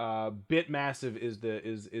 BitMassive is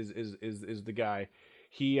the guy.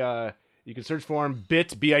 He you can search for him,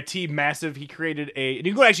 BIT Massive. He created and you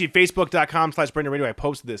can go actually facebook.com/BrendanRadio. I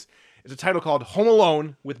posted this. It's a title called Home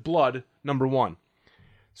Alone with Blood #1.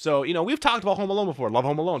 So, you know, we've talked about Home Alone before. Love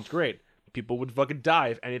Home Alone. It's great. People would fucking die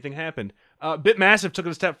if anything happened. BitMassive took it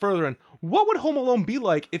a step further, and what would Home Alone be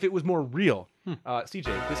like if it was more real?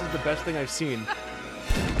 CJ, this is the best thing I've seen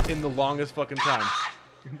in the longest fucking time.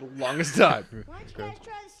 In the longest time. Why don't you guys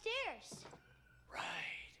try the stairs?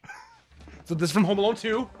 So this is from Home Alone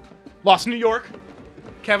 2. Lost in New York.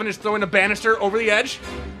 Kevin is throwing a banister over the edge.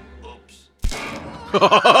 Oops.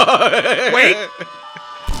 Wait.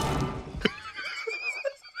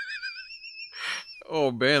 Oh,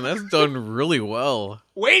 man, that's done really well.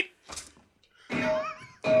 Wait.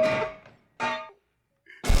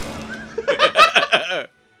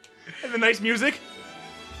 And the nice music.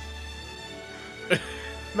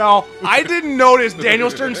 Now, I didn't notice Daniel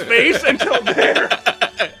Stern's face until there.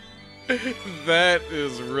 That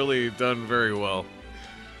is really done very well.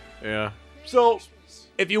 Yeah. So,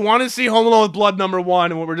 if you want to see Home Alone with Blood #1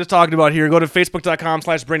 and what we're just talking about here, go to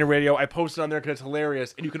facebook.com/BrendanRadio. I posted on there because it's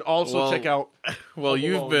hilarious. And you can also check out... Well, Home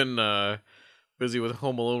you've Alone. been busy with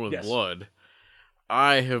Home Alone with Yes. Blood.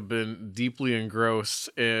 I have been deeply engrossed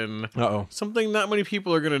in Uh-oh. something not many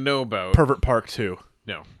people are going to know about. Pervert Park 2.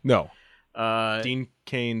 No. No. Uh, Dean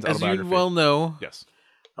Cain's as you autobiography. well know, Yes.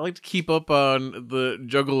 I like to keep up on the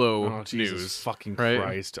Juggalo Oh, Jesus news. fucking right?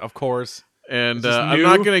 Christ. Of course. And Is this I'm new?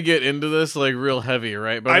 not gonna get into this like real heavy,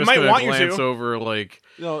 right? But I I'm just might gonna want you glance to. over like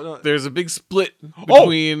No. there's a big split Oh,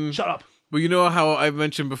 between. shut up. Well, you know how I've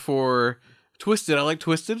mentioned before, Twisted. I like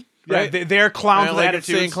Twisted, Yeah, right? they're clowns I with like attitudes,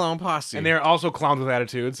 Insane Clown Posse, and they're also clowns with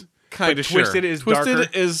attitudes. kind but of sure. Twisted is Twisted darker.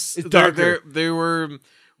 is It's they're- darker. They were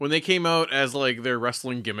when they came out as like their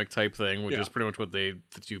wrestling gimmick type thing, which Yeah. is pretty much what they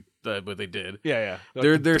did. Yeah.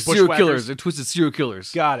 They're The serial bushwhackers. killers. They're Twisted serial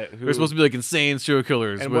killers. Got it. They're supposed to be like insane serial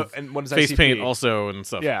killers And with what is face ICP? paint also and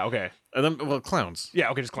stuff. Yeah. Okay. And then clowns. Yeah.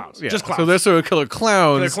 Okay. Just clowns. Yeah. Just clowns. So they're serial killer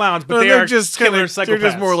clowns. They're clowns, but No, they they're are just killer They're just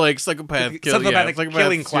psychopaths. more like psychopath, Psychopathic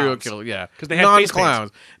killing serial clowns. killer. Yeah, 'Cause they had face paints.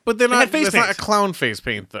 non-clowns, but they're They not. had face It's not a paints. clown face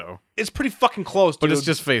paint though. It's pretty fucking close. But dude. it's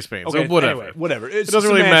just face paint. Okay, So whatever. Anyway, whatever. It doesn't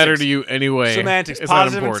really matter to you anyway. Semantics. It's not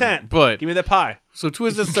Positive important. intent. But give me that pie. so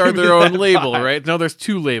Twisted started me their own that label, pie. right? Now there's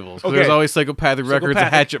two labels. Okay. There's always Psychopathic Records and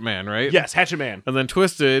Psychopathic. Hatchet Man, right? Yes, Hatchet Man. And then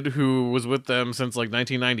Twisted, who was with them since like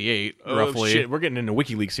 1998, roughly. Shit, we're getting into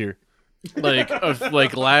WikiLeaks here.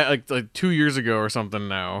 like 2 years ago or something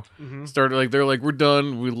now. Started like they're like we're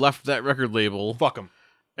done. We left that record label Fuck them.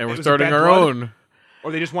 and It we're was starting Bad our Blood? own.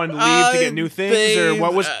 Or they just wanted to leave to get new things, or they-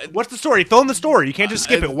 what was? What's the story? Fill in the story. You can't just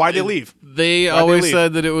skip it. Why'd they leave? They Why'd they always leave?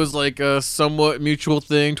 said that it was like a somewhat mutual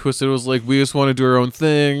thing. Twisted was like we just want to do our own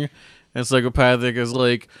thing, and Psychopathic is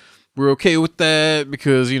like we're okay with that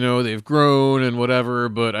because they've grown and whatever.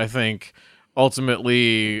 But I think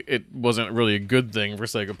ultimately it wasn't really a good thing for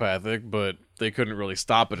Psychopathic, but they couldn't really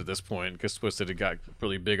stop it at this point because Twisted had got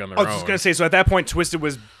really big on their I own. was just gonna say. So at that point, Twisted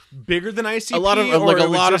was bigger than ICP. A lot of or like a it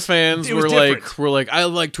was lot of just- fans it was were different? like I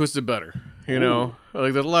like Twisted better.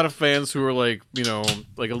 Like there's a lot of fans who were like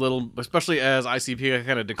like a little, especially as ICP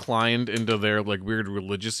kind of declined into their like weird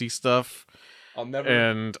religious-y stuff. I'll never.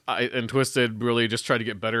 And Twisted really just tried to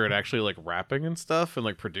get better at actually like rapping and stuff and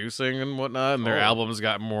like producing and whatnot. And their albums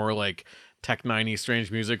got more like Tech 9-y strange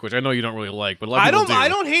music, which I know you don't really like, but a lot of people do. I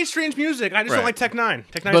don't hate strange music. I just Right. don't like Tech 9.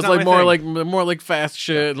 Tech 9 But is it's not like my thing. more like fast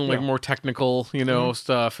shit and like Yeah. more technical,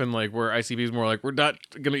 stuff, and like where ICP is more like we're not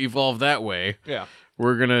gonna evolve that way. Yeah.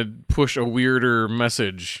 We're gonna push a weirder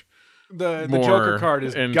message. The More Joker card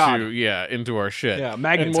is into God. into our shit. Yeah,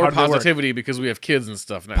 magnets, and more how do they work? positivity because we have kids and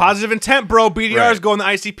stuff now. Positive intent, bro. BDR is Right. going the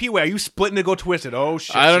ICP way. Are you splitting to go Twisted? Oh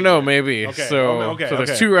shit. I don't know, shit. maybe. Okay, So, okay, so there's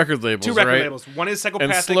okay. two record labels, Two record right? labels. One is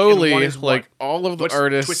Psychopathic, And slowly, one is like what? all of the What's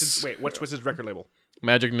artists, Twisted's, wait, what's Twisted's record label?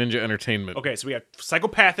 Magic Ninja Entertainment. Okay, so we have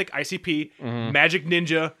Psychopathic, ICP, Magic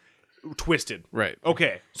Ninja, Twisted. Right.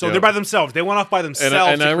 Okay, so Yeah. they're by themselves. They went off by themselves.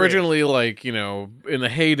 And to create. originally, like, in the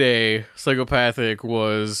heyday, Psychopathic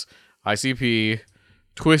was ICP,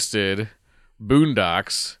 Twisted,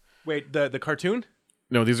 Boondocks. Wait, the cartoon?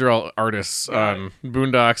 No, these are all artists.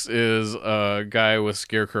 Boondocks is a guy with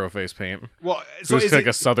scarecrow face paint. Well, so Who's is like it,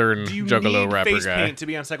 a southern do you juggalo need rapper face guy. paint to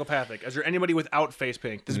be on Psychopathic? Is there anybody without face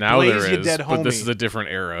paint? Does Now Blaze there Ya is, Dead but Homie, this is a different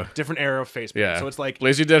era. different era of face paint. Yeah. So it's like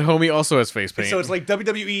Blaze Your Dead Homie also has face paint. So it's like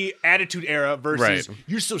WWE Attitude Era versus Right.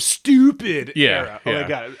 You're So Stupid Yeah, era. Oh yeah. my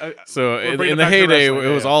god. So We're in bringing the it back to heyday,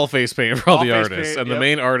 wrestling, it was yeah. all face paint for all All the face artists, paint, and the yep.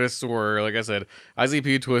 main artists were, like I said,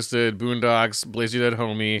 ICP, Twisted, Boondocks, Blaze Your Dead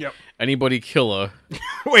Homie, Yep. Anybody Killa.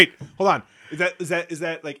 Wait, hold on. Is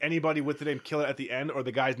that like anybody with the name Killer at the end, or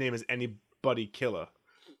the guy's name is Anybody Killer?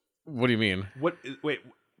 What do you mean? Wait,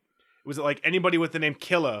 was it like anybody with the name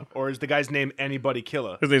Killa, or is the guy's name Anybody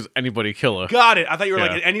Killer? His name's Anybody Killa. Got it. I thought you were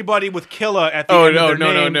Yeah. like anybody with Killa at the Oh end no of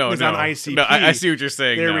their name no is no on ICP. no! I see what you're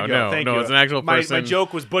saying. There now. we go. No, Thank no, you. it's an actual person. My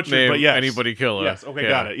joke was butchered, named but yes. Anybody Killa. Yes. Okay, Yeah.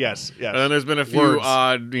 got it. Yes. Yes. And then there's been a few Words.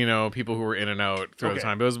 odd, people who were in and out throughout the Okay.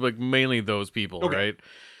 time. But it was like mainly those people, Okay. right?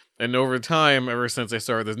 And over time, ever since they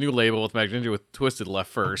started this new label with Magic Ninja, with Twisted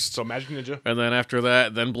left first. So Magic Ninja. And then after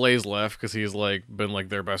that, then Blaze left because he's like been like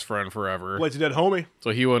their best friend forever. Blaze Your Dead Homie.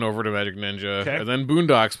 So he went over to Magic Ninja, Okay. and then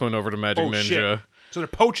Boondocks went over to Magic Oh Ninja, shit. So they're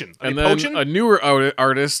poaching. Are and they then poaching? a newer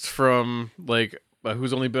artist from like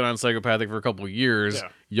who's only been on Psychopathic for a couple of years, Yeah.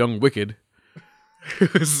 Young Wicked,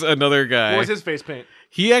 who's another guy. What was his face paint?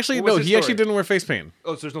 He actually what was no, his he actually story? didn't wear face paint.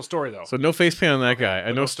 Oh, so there's no story though. So no face paint on that guy,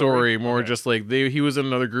 and no no story? story. More Okay. just like he was in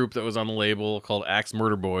another group that was on the label called Axe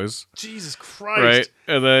Murder Boys, Jesus Christ. right?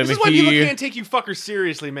 And then This is why people can't take you fuckers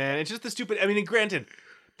seriously, man. It's just the stupid. I mean, granted,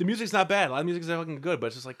 the music's not bad. A lot of music's fucking good, but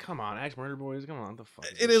it's just like, come on, Axe Murder Boys, come on, what the fuck.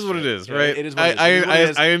 It is what it is, Yeah, right? it is what it is. It is what it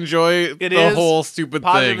is. I enjoy It the is whole stupid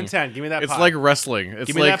Positive thing. intent. Give me that. It's pie. like wrestling. It's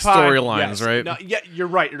Give me like that pie. storylines, Yes. right? No, yeah, you're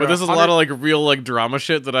right. You're But right. this is a lot of like real like drama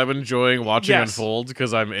shit that I'm enjoying watching Yes. unfold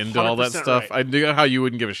because I'm into all that 100% stuff. right. I knew how you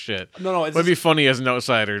wouldn't give a shit. No, it's It'd be funny as an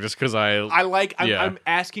outsider just because I'm Yeah. I'm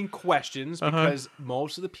asking questions Uh-huh. because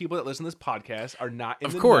most of the people that listen to this podcast are not in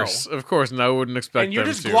of the course, know. of course, and I wouldn't expect. And you're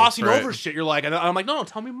them just to, glossing right? over shit. You're like, and I'm like, no,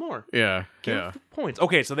 tell me more. Yeah, Give yeah. me points.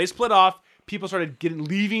 Okay, so they split off. people started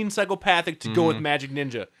leaving Psychopathic to go with Magic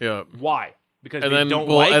Ninja. Yeah. Why? Because And they then, don't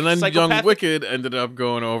well, like and then Young Psychopathic? Wicked ended up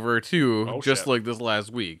going over too, Oh, just shit. like this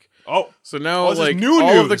last week. Oh, So now, this is like new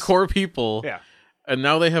all of the news. core people, yeah. and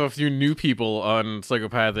now they have a few new people on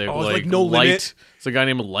Psychopathic. Oh, it's like like No Light. Limit. It's a guy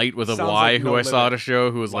named Light with a Sounds Y like who No I saw at Limit. a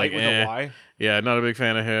show who was Light like, with a Y? yeah, not a big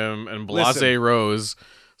fan of him. And Blase Listen. Rose,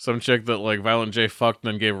 some chick that like Violent J fucked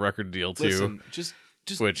and then gave a record deal to. Listen, just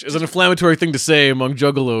Which is an inflammatory thing to say among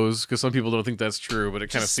juggalos because some people don't think that's true, but it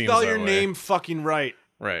kind of just seems spell that your way. name fucking right.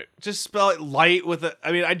 Right. Just spell it Light with a.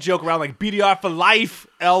 I mean, I joke around like BDR for life,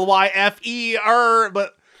 LYFER,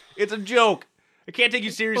 but it's a joke. I can't take you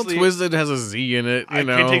Well, seriously. Twisted has a Z in it. You I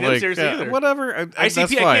know, can't take them like, seriously either. Whatever. That's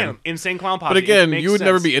ICP, I fine. can. Insane Clown Posse. But again, It makes you would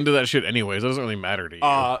never sense. be into that shit anyways. It doesn't really matter to you.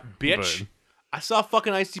 Bitch. But- I saw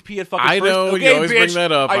fucking ICP at fucking I first. know, Okay, you always bitch. bring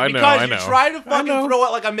that up. I know, Because I you know. try to I fucking know. throw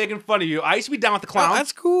it like I'm making fun of you. I used to be down with the Oh, clown.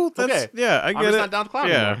 that's cool. That's, Okay. Yeah, I I'm get just it. not down with clown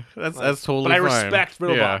yeah, anymore. that's totally But I fine. respect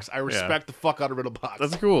Riddlebox. Yeah, I respect the fuck out of Riddlebox.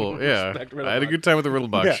 That's cool. Yeah, Respect I had a Riddlebox. good time with the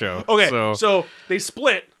Riddlebox Yeah. show. Okay, so, so they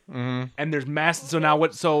split, and there's mass. So now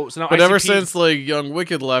what? So now. but ever ICP since like Young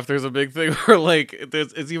Wicked left, there's a big thing where like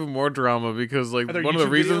it's even more drama because like Are there one of the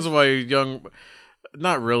YouTube reasons videos? why Young,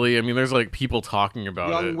 not really. I mean, there's like people talking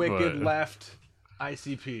about Young it. Wicked but- left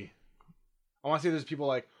ICP. I want to see there's people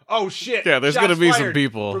like, oh shit. Yeah, there's shots gonna be some fired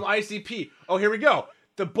people. from ICP. Oh, here we go.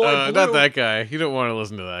 The boy Blue. not that guy. You don't want to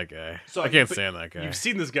listen to that guy. So I can't but stand that guy. You've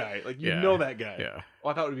seen this guy, like you Yeah. know that guy. Yeah. Oh,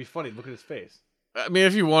 I thought it would be funny. Look at his face. I mean,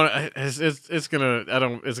 if you want, it's gonna.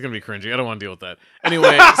 It's gonna be cringy. I don't want to deal with that. Anyway,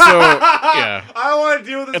 so yeah, I want to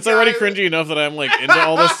deal with this. it's already guy. cringy enough that I'm like into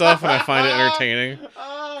all this stuff and I find it entertaining.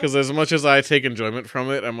 Because as much as I take enjoyment from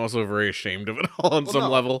it, I'm also very ashamed of it all on some no.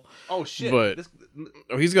 level. Oh shit! But- This-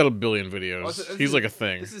 Oh, he's got a billion videos. oh, this He's is- like a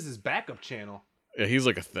thing. This is his backup channel, Yeah, he's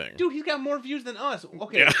like a thing. dude. He's got more views than us.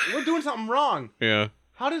 Okay, Yeah. we're doing something wrong. Yeah.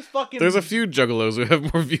 How does fucking? There's a few juggalos who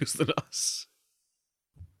have more views than us.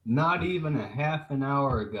 Not even a half an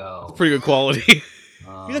hour ago. Pretty good quality. These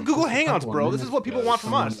are Google just a Hangouts, couple of bro. This is minutes what people ago, want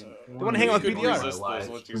from us. someone They wanna hang out with informed me BDR. on my Resist live is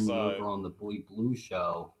what you stream saw. over on the Bleep Blue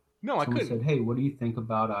show. No, I Someone couldn't. said, "Hey, what do you think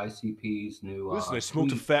about ICP's new?" Listen, I smoked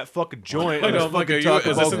a tweet?" fat fucking joint. I and know, just like, fucking are you, talk is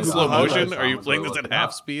this about in Google slow Highlights. motion? Are you I'm playing gonna this at look it half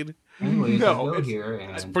up. speed? Anyways, No, I go it's- here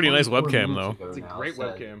and it's a pretty nice 24 webcam, minutes though. ago It's a now great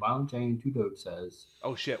said, webcam. Violent Jane Tudote says,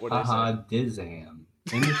 Oh shit! What did I "Haha, Dizam.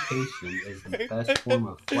 Imitation is the best form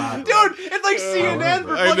of flattery." say? Dude, it's like CNN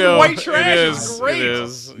for I fucking know. white trash. It It's is. great. It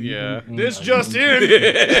is. Yeah. This just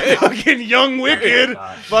in. Fucking Young Wicked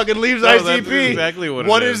fucking leaves No, that's ICP. exactly what it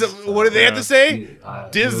What is. is? What did they have to say?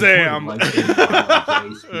 Dizam.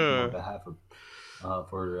 On behalf of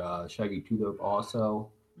for Shaggy Tudope also.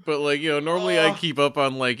 But like, normally I keep up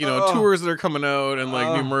on like, tours that are coming out and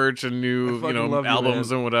like new merch and I new, fucking love you, albums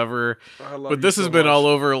man. and whatever. I love But you this so has been much. all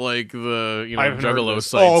over like the, I haven't heard Juggalo this.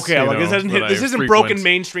 sites. Oh, okay. you Like, this know, hasn't that hit, this I isn't frequent. broken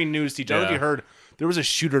mainstream news. I don't know if Yeah. you heard. There was a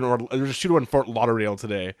shooter in Fort Lauderdale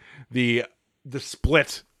today. The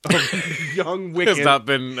split of Young Wicked Has not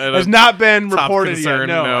been has not been top reported concern,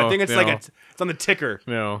 yet. No, no, I think it's no. like it's on the ticker.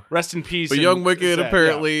 No. Rest in peace. But and Young Wicked it's sad,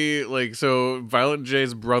 apparently like so Violent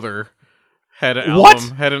J's brother had an What?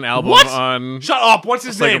 album What? on yeah. Shut up! What's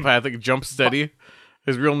his name? Psychopathic Jump Steady.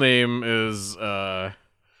 His real name is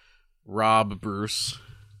Rob Bruce.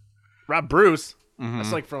 Rob Bruce.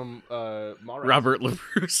 That's like from Mallrats. Robert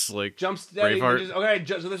LaBruce, like Jump Steady. Braveheart. Okay,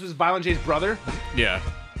 so this was Violent J's brother. Yeah.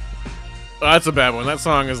 That's a bad one. That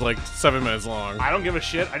song is like 7 minutes long. I don't give a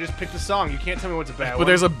shit. I just picked a song. You can't tell me what's a bad But one.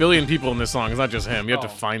 there's a billion people in this song. It's not just him. You have Oh.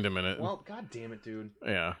 to find him in it. Well, god damn it, dude.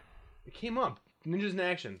 Yeah. It came up. Ninjas in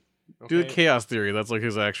Action. Dude, Okay? Chaos Theory. That's like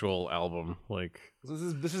his actual album. Like,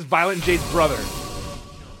 This is Violent J's brother.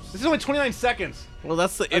 This is only 29 seconds. well,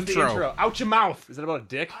 that's the That's the intro. Out your mouth. Is that about a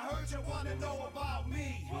dick?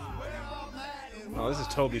 Oh, this is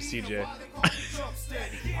totally CJ.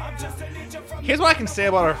 Here's what I can say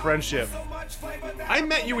about our friendship. I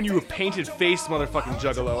met you when you were painted face, motherfucking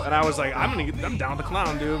Juggalo, and I was like, I'm down with the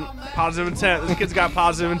clown, dude. Positive intent. This kid's got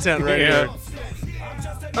positive intent right Yeah.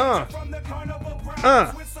 here.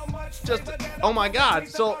 Just, oh my god.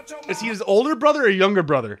 So, is he his older brother or younger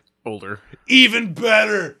brother? Older. Even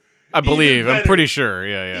better. I believe. I'm better. pretty sure.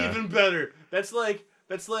 Yeah. Even better. That's like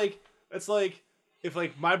if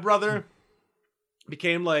like my brother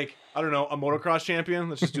became like, I don't know, a motocross champion.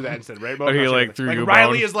 Let's just do that instead, right? he, Motocross like, champion. threw you a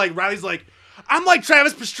Riley bone? is like Riley's like, I'm like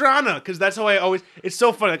Travis Pastrana, because that's how I always. It's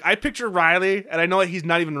so funny. Like I picture Riley, and I know that he's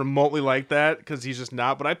not even remotely like that because he's just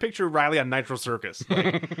not. But I picture Riley on Nitro Circus,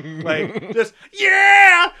 like just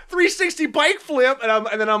 360 bike flip,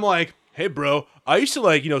 and then I'm like, hey, bro, I used to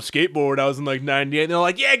like, skateboard. I was in like 98. And they're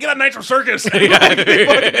like, yeah, get on Nitro Circus. They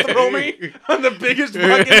fucking throw me on the biggest fucking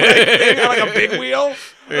like, thing on like a big wheel.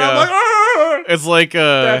 And I'm like, "Arr!" It's like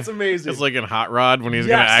That's amazing. It's like in Hot Rod when he's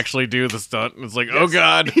Yes. gonna actually do the stunt. It's like, oh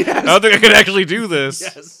god, Yes. I don't think I could actually do this.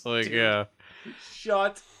 Yes, Like, dude. yeah.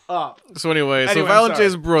 Shut up. So anyway, Anyway, I'm Violent sorry.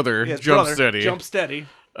 J's brother, Yes, Jump brother, Steady. Jump Steady.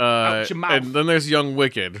 Out your mouth. And then there's Young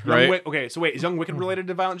Wicked, right? Okay, so wait, is Young Wicked related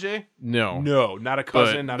to Violent J? No. No, not a But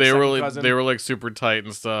cousin, not a they second were like, cousin. they were like super tight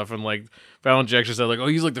and stuff, and like Violent J actually said like, oh,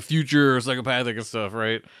 he's like the future psychopathic and stuff,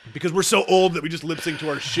 right? Because we're so old that we just lip sync to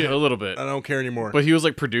our shit. A little bit. I don't care anymore. But he was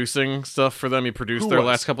like producing stuff for them. He produced Who their was?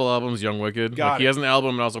 last couple albums, Young Wicked. Got Like, he it. has an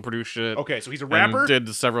album and also produced shit. Okay, so he's a And rapper? did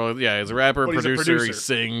several. Yeah, he's a rapper, But he's a producer. He producer.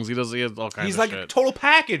 sings. He has all kinds He's of like shit. a total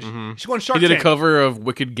package. She's going Shark He did a Tank. cover of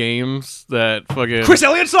Wicked Games that fucking Chris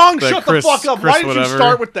Elliott song? that Shut Chris- the fuck up. Chris Why did you whatever.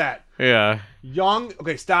 start with that? Yeah,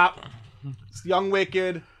 Okay, stop. It's Young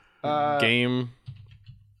Wicked. game.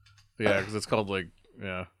 Yeah, because it's called like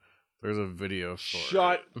There's a video for it.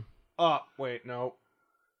 Shut up. Wait, no.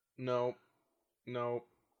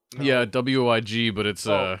 Yeah, WYG, but it's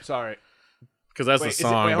sorry. because that's Wait, the is it-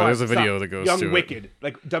 song, wait, but hold there's on, a video stop. that goes Young to Wicked.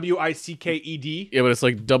 Like WICKED. it. Yeah, but it's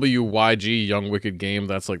like WYG Young Wicked Game.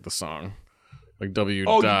 That's like the song. Like W.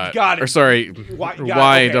 Oh, you dot, got it. Or sorry, Got it.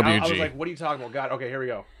 YWG. Okay, I was like, what are you talking about? God, okay, here we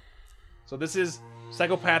go. So this is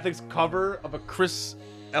Psychopathic's cover of a Chris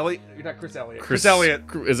Elliott. You're not Chris Elliott. Chris Elliott.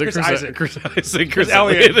 Is it Chris Chris Isaac. Chris Isaac. Chris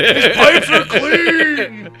Elliott. His pipes are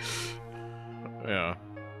clean. Yeah.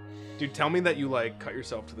 Dude, tell me that you like cut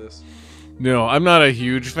yourself to this. No, I'm not a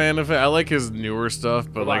huge fan of it. I like his newer stuff,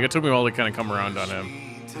 but like on. it took me a while to kind of come around on him.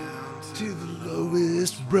 To the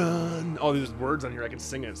lowest run. Oh, there's words on here. I can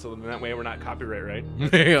sing it, so then that way we're not copyright, right?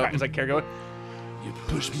 Yeah. Is that Care going? You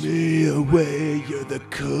push me away, you're the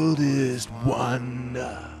coldest one.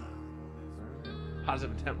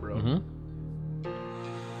 Positive intent, bro. Mm-hmm.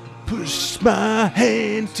 Push my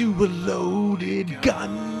hand to a loaded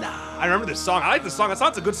gun. I remember this song. I like this song. That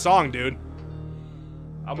song's a good song, dude.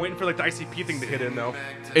 I'm waiting for like the ICP thing to hit in though.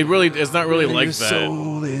 It's not really like Your that.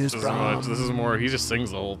 soul is As from much. This is more. He just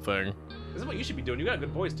sings the whole thing. This is what you should be doing. You got a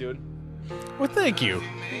good voice, dude. Well, thank you.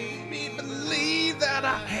 Believe that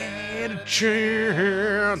I had a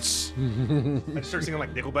chance. I just start singing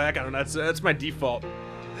like Nickelback. I don't know. That's my default.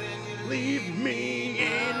 Leave me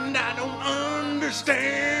and I don't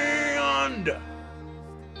understand.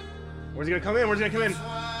 Where's he gonna come in? Where's he gonna come in?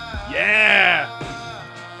 Yeah.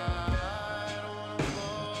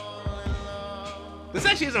 This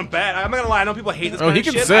actually isn't bad. I'm not gonna lie. I know people hate this Oh, kind he of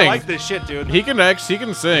can shit. sing. I like this shit, dude. He can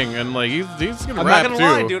sing, and like he's gonna I'm rap not gonna too.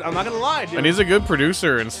 lie, dude. I'm not gonna lie, dude. And he's a good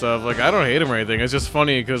producer and stuff. Like I don't hate him or anything. It's just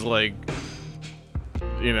funny because like,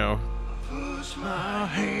 you know, Push my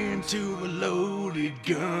hand to a loaded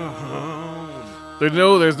gun.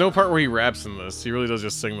 there's no part where he raps in this. He really does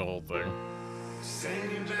just sing the whole thing.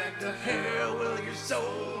 Send you back to hell where your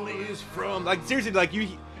soul is from. Like seriously, like you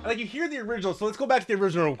hear the original. So let's go back to the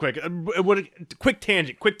original real quick. Quick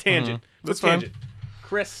tangent. That's Quick fine. tangent.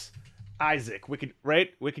 Chris Isaac, Wicked, right?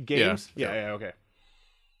 Wicked Games. Yeah. Yeah. Okay.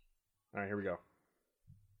 All right, here we go.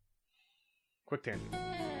 Quick tangent.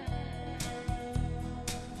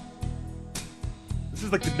 This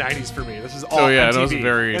is like the '90s for me. This is all Oh, yeah, MTV. that was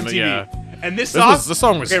very- MTV. yeah. And this This song,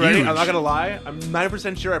 song was okay, ready? huge. I'm not gonna lie. I'm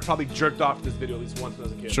 90% sure I probably jerked off to this video at least once when I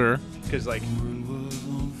was a kid. Sure. Because like.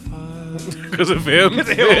 Because of him. Like,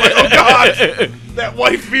 oh god, that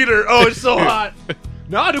wife beater. Oh, it's so hot.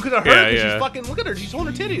 No, dude, because of her. Yeah, 'cause yeah. She's fucking. Look at her. She's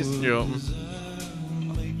holding her titties. Yep.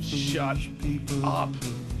 Shut up.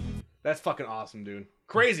 That's fucking awesome, dude.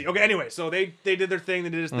 Crazy. Okay. Anyway, so they did their thing. They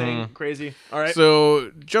did his thing. Crazy. All right.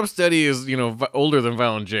 So Jump Steady is older than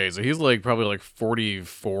Violent J, so he's like probably like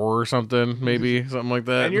 44 or something, maybe something like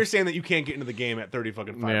that. and you're saying that you can't get into the game at 30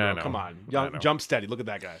 fucking 5. Yeah, I bro. know. Come on. I know. Jump steady. Look at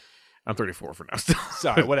that guy. I'm 34 for now. Still.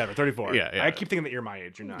 Sorry. Whatever. 34. Yeah, yeah. I keep thinking that you're my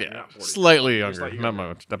age. You're not. You're Yeah, not 40. slightly You're younger, slightly not younger.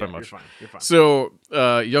 much, not by Yeah, much. You're fine. You're fine.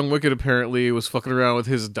 So, Young Wicked apparently was fucking around with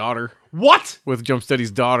his daughter, What? with Jump Steady's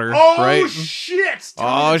daughter, Oh right? shit!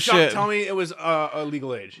 Oh, shit. Tell me it was a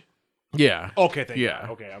legal age. Yeah. Okay, thank Yeah. God.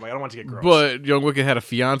 Okay, I'm like, I don't want to get gross. But Young Wicked had a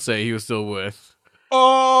fiance he was still with.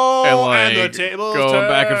 oh, And, like, the tables going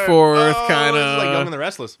back and turn. forth, Oh, kinda. this is like Young and the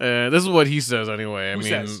Restless. This is what he says anyway. I Who mean,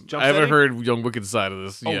 says? Jump I haven't Steady? heard Young Wicked's side of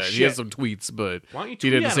this Oh, yet. He shit. has some tweets, but Why don't you he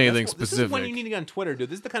tweet didn't at say him? anything This is specific. when you need to get on Twitter, dude.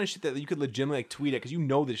 This is the kind of shit that you could legitimately like tweet at because you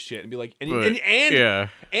know this shit and be like, and But, yeah.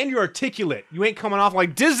 and you're articulate. You ain't coming off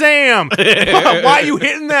like Dizam. Why are you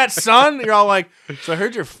hitting that, son? You're all like, so I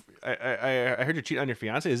heard I heard you're cheating on your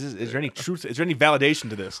fiance. Is there any truth? Is there any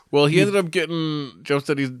validation to this? Well, he ended up getting Jump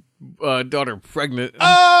Steady's daughter pregnant.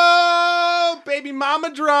 Oh, baby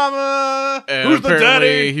mama drama. And Who's the apparently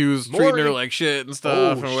daddy? he was treating her Maury. like shit and stuff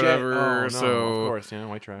Oh, and shit. whatever. Oh, no, So of course, yeah,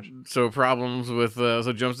 white trash. so problems with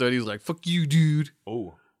so Jumps Daddy's like, fuck you, dude.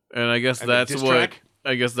 Oh, And I guess And the that's diss what track?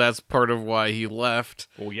 I guess that's part of why he left.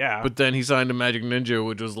 well, yeah. But then he signed to Magic Ninja,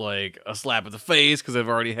 which was like a slap at the face because they've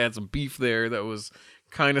already had some beef there that was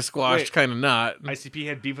kind of squashed, Wait. kind of not. ICP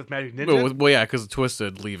had beef with Magic Ninja. Well, yeah, because of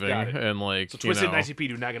Twisted leaving Got it. and like so Twisted you know, and ICP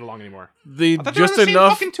do not get along anymore. they I thought they were on just the same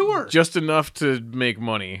enough, fucking tour. just enough to make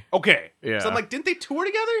money. Okay. Yeah. So I'm like, didn't they tour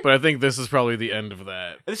together? But I think this is probably the end of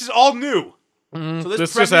that. This is all new. So This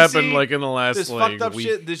just pregnancy, happened like in the last this like fucked up week.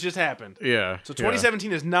 shit. This just happened. Yeah. So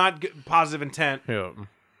 2017 is not positive intent Yeah.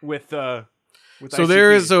 with So ICP.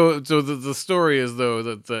 there is so the story is though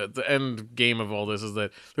that the end game of all this is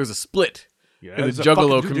that there's a split Yeah, in the there's a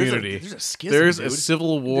Juggalo fucking- dude, community. There's a schism, There's dude. a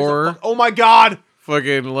civil There's a war. fuck- oh my god.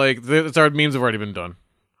 Fucking like it's our memes have already been done.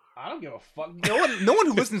 I don't give a fuck. No one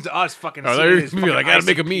who listens to us fucking. Oh, sees they're his gonna be like, I gotta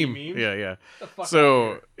make a ICP meme. Yeah, yeah. fuck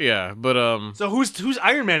So yeah, but So who's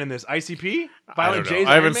Iron Man in this? ICP? I Violent don't know. J's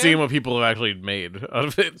I haven't Iron Man? seen what people have actually made out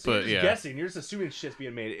of it, You're but just yeah. guessing. You're just assuming shit's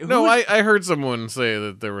being made. No, Who's- I heard someone say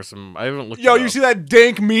that there were some. I haven't looked. Yo, it you up. see that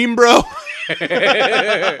dank meme, bro? Tell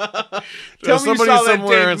Tell me you somebody saw that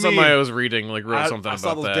somewhere dank in something meme. I was reading like wrote I something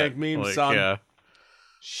saw about those that. dank memes, like, son. Yeah.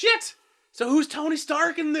 Shit. So who's Tony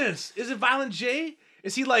Stark in this? Is it Violent J?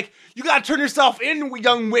 Is he like, you gotta turn yourself in,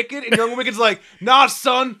 Young Wicked? And Young Wicked's like, nah,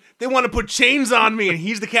 son, they want to put chains on me, and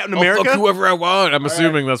he's the Captain I'll America? fuck whoever I want. I'm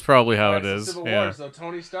assuming that's probably how Alright, it so is. Civil Yeah. War, so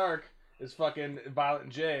Tony Stark is fucking Violent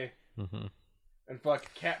J, Mhm. and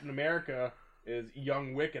fuck Captain America is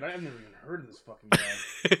Young Wicked. I've never even heard of this fucking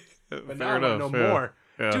guy. But now I Fair want to enough, know yeah. more.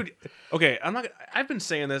 Yeah. Dude, okay, I've been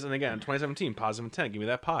saying this, and again, 2017, positive intent. Give me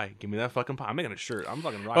that pie. Give me that fucking pie. I'm making a shirt. I'm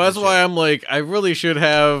fucking rocking Well, that's this why shit. I'm like, I really should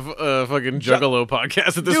have a fucking Juggalo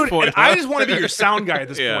podcast at this Dude, point. and I just want to be your sound guy at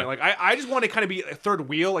this Yeah. point. Like, I just want to kind of be a third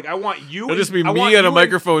wheel. Like, I want you. It'll just be I want me and a you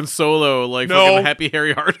microphone solo, like No. fucking Happy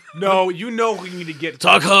Harry Hart. No, you know who you need to get to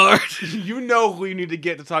Talk hard. You know who you need to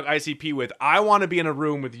get to talk ICP with. I want to be in a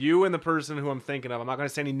room with you and the person who I'm thinking of. I'm not going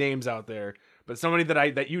to say any names out there, but somebody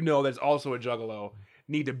that you know that's also a Juggalo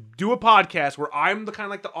need to do a podcast where I'm the kind of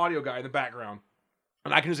like the audio guy in the background,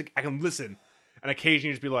 and I can listen, and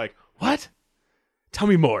occasionally just be like, "What? Tell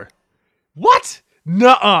me more. What?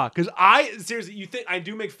 Nuh-uh." Because seriously, you think I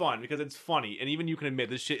do make fun because it's funny, and even you can admit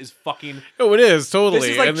this shit is fucking. Oh, it is totally. This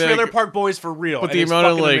is like And, Trailer Park Boys for real. But and the it's amount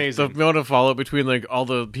of fucking like amazing. the amount of follow between like all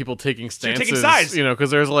the people taking you're stances, taking sides. you know,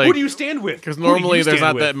 because there's like who do you stand with? because Who do you normally there's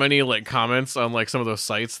stand not that with? many like comments on like some of those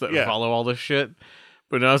sites that Yeah. follow all this shit.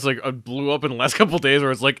 But now it's like it blew up in the last couple of days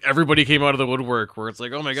where it's like everybody came out of the woodwork where it's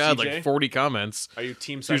like, oh my god, CJ? like 40 comments. Are you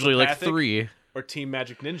team It's usually like Psychopathic 3. or team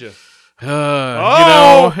Magic Ninja? You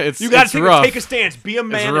know, it's you gotta it's take, rough. take a stance. Be a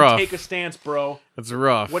man and rough. take a stance, bro. It's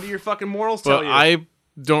rough. What do your fucking morals tell But you? I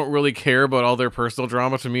don't really care about all their personal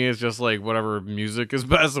drama. To me, it's just like whatever music is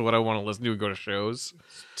best and what I want to listen to and go to shows.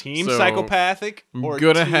 team so, Psychopathic or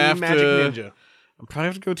gonna team have Magic to- Ninja? I'm probably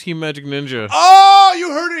have to go Team Magic Ninja. Oh,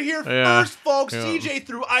 you heard it here Yeah, first, folks. yeah. CJ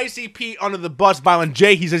threw ICP under the bus. Violent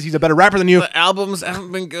J. He says he's a better rapper than you. The albums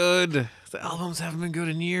haven't been good. The albums haven't been good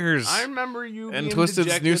in years. I remember you. and being Twisted's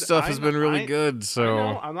dejected. new stuff has I- been really I- good. I know.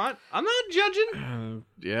 So I'm not judging.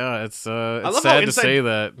 yeah, it's love it's how sad to inside- say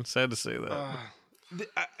that. It's sad to say that.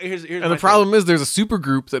 Here's and my the problem is there's a super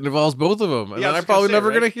group that involves both of them, and Yeah, I then was I'm gonna probably say, never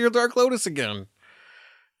right? gonna hear Dark Lotus again.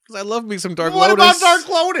 Because I love me some Dark thing. What Lotus. about Dark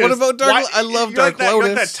Lotus? What about Dark? Why- I love you're Dark like that, you're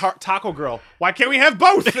like Lotus. that taco girl. Why can't we have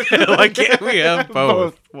both? Why can't we have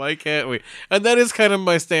both? Why can't we? And that is kind of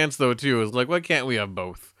my stance, though, too. Is like, why can't we have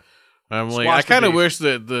both? I'm like, Squash I the kind of beef. wish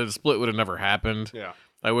that the split would have never happened. Yeah.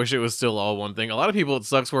 I wish it was still all one thing. A lot of people, it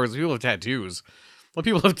sucks for is people have tattoos. A lot of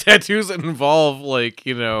people have tattoos that involve, like,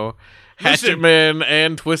 you know, Hatchet Listen. Man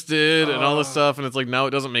and Twisted and all this stuff, and it's like, now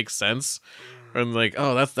it doesn't make sense. And like,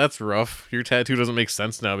 oh, that's rough. Your tattoo doesn't make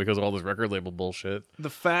sense now because of all this record label bullshit. The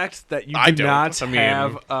fact that you I do don't. not I mean,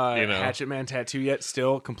 have a you know. Hatchet Man tattoo yet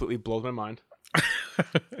still completely blows my mind. I'm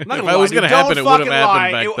If not it lie, was dude. gonna Don't happen, it would have fucking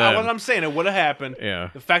happened lie. back then. What I'm saying, it would have happened. Yeah.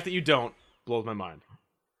 The fact that you don't blows my mind.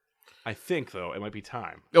 I think though it might be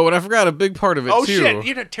time. Oh, and I forgot a big part of it Oh too. shit!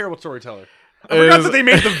 You're a terrible storyteller. I forgot Is- that they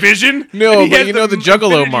made the Vision. No, and he but has you know the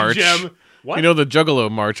Juggalo Infinity March. Gem. What? You know the Juggalo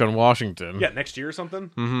March on Washington. Yeah, next year or something.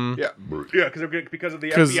 Mm-hmm. Yeah, yeah, because of the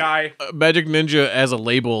 'Cause, FBI. Magic Ninja as a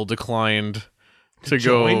label declined to go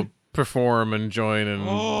join? perform and join and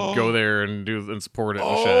go there and do and support it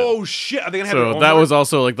and shit. Oh shit! Are they gonna have their So own that march? was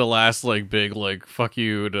also like the last like big like fuck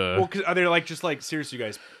you to. Well, 'cause are they like just like seriously,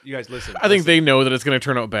 you guys listen. I think they know that it's going to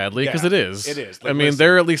turn out badly because Yeah, it is. it is. I Like, mean, listen.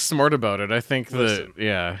 they're at least smart about it. I think Listen. that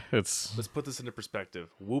yeah, it's Let's put this into perspective.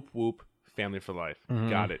 Whoop whoop, family for life. Mm-hmm.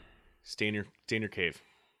 Got it. Stay in your cave.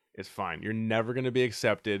 It's fine. You're never going to be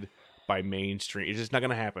accepted by mainstream. It's just not going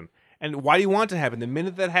to happen. And why do you want it to happen? The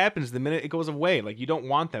minute that happens, the minute it goes away, like you don't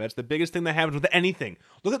want that. That's the biggest thing that happens with anything.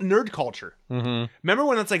 Look at nerd culture. Remember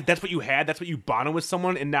when it's like that's what you had, that's what you bonded with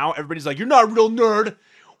someone, and now everybody's like, you're not a real nerd.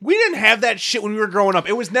 We didn't have that shit when we were growing up.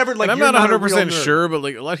 It was never like. And I'm not 100% sure, but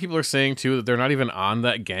like a lot of people are saying too that they're not even on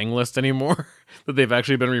that gang list anymore. That they've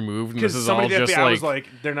actually been removed. And this is all just FBI like, was like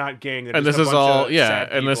they're not gang. They're and just this a is bunch all of yeah,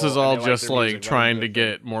 sad and this people, is all and they just their like music. trying to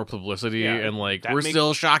get more publicity Yeah, and like that we're makes-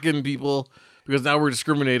 still shocking people because now we're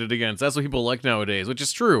discriminated against. That's what people like nowadays, which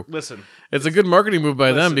is true. Listen, It's a good marketing move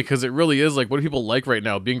by them Listen. because it really is like what do people like right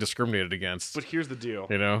now being discriminated against. but here's the deal.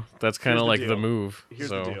 You know, that's kind Here's of the like deal. the move. Here's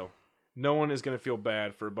so. the deal. No one is gonna feel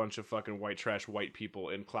bad for a bunch of fucking white trash white people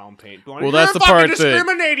in clown paint. Going, Well, that's "You're the part fucking that-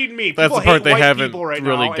 discriminating me. That's People the part hate they white haven't people right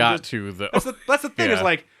really now, and got just- to though. That's the thing is Yeah.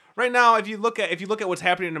 like right now if you look at what's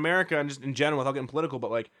happening in America and just in general without getting political,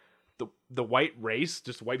 but like the white race,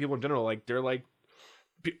 just white people in general, like they're like,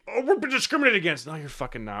 oh, we're being discriminated against. No, you're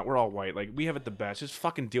fucking not. We're all white. Like we have it the best. Just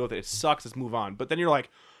fucking deal with it. It sucks. Let's move on. But then you're like,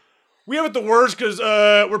 we have it the worst because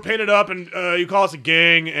we're painted up and you call us a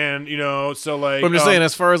gang and you know so like. But I'm just saying,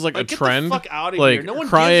 as far as like a get the trend, fuck outta like here. No one gives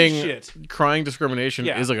a crying, shit. crying discrimination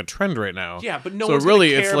Yeah. is like a trend right now. Yeah, but no so one's really,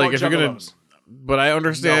 gonna it's care like about if you're gonna. juggalos. But I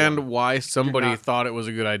understand No one. why somebody not. thought it was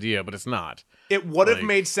a good idea, but it's not. It would have Like-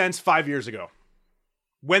 made sense 5 years ago.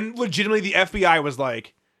 When legitimately the FBI was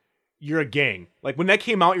like, you're a gang. Like when that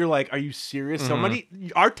came out, you're like, are you serious? Somebody,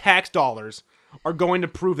 our tax dollars are going to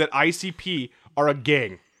prove that ICP are a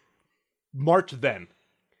gang. March then.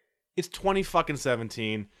 It's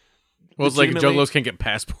 2017. Well, it's like Legitimately- juggalos can't get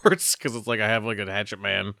passports because it's like I have like a hatchet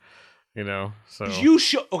man, you know. So You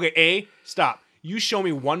show stop. You show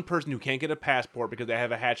me one person who can't get a passport because they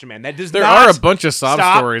have a hatchet man. That does there not. are a bunch of sob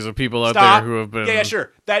Stop. stories of people out Stop. there who have been. Yeah,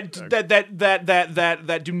 sure. That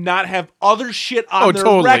do not have other shit on Oh, their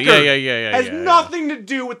totally. record. Yeah, Has yeah. nothing to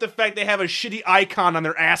do with the fact they have a shitty icon on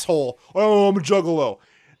their asshole. Oh, I'm a juggalo.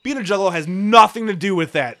 Being a juggalo has nothing to do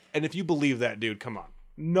with that. And if you believe that, dude, come on.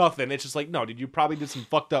 Nothing. It's just like, no, dude, you probably did some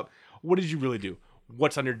fucked up. What did you really do?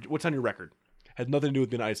 What's on your record? Has nothing to do with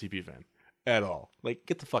being an ICP fan at all. Like,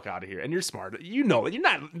 get the fuck out of here. And you're smart. You know it. You're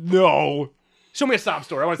not. No. Show me a sob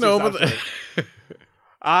story. I want to see No, a sob but story.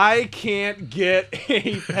 I can't get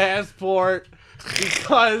a passport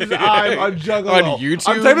because I'm a juggalo. On YouTube?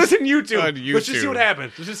 I'm typing this in YouTube. On Let's just see YouTube. what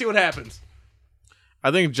happens. Let's just see what happens. I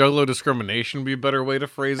think juggalo discrimination would be a better way to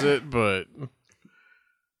phrase it, but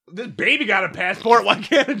This baby got a passport. Why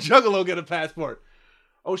can't a juggalo get a passport?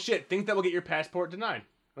 Oh shit! Think that will get your passport denied.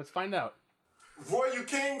 Let's find out. For you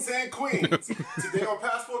kings and queens, today on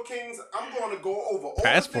Passport Kings, I'm going to go over all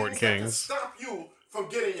Passport the things Kings. that can stop you from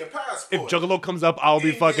getting your passport. If juggalo comes up, I'll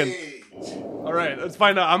be fucking. Engage. All right, let's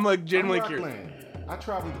find out. I'm like genuinely I'm curious. Rockland. I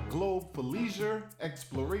travel the globe for leisure,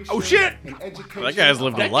 exploration, Oh, shit! and education. That guy's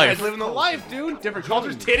living That the life. guy's living the life, dude. Different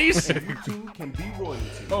cultures, titties. You too can be royalty.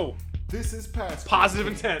 Oh, This is Passport. positive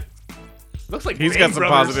intent. Looks like he's Bang got some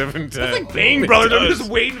Brothers. positive intent. Looks like Bang It Brothers. I'm does. just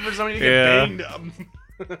waiting for somebody to get Yeah. banged.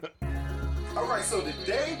 All right, so the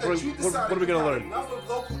day that What- you what- decide what are we gonna learn? enough of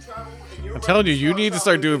local travel and you're I'm telling you, ready you need to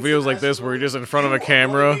start doing videos like this where you're just in front of a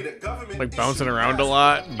camera, like bouncing around a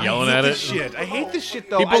lot, yelling I hate at this it. shit. I hate this shit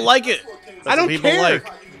though. People like it. That's I don't what people care. like.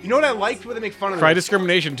 You know what I liked when they make fun of Cry this?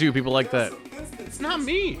 discrimination too. People like that. It's not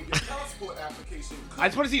me. passport application I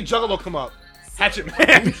just want to see Juggalo come up. Hatchet Man.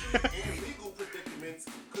 and legal predicaments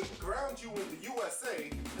could ground you in the USA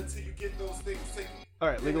until you get those things taken. All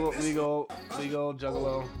right, legal, Juggalo.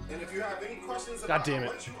 And if you have any questions God about damn it.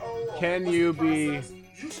 what you owe or Can what's you the be- process,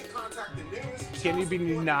 you should contact the nearest Can you be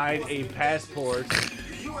denied a passport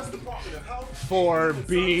the U.S. Department of Health for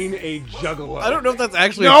being a Juggalo? I don't know if that's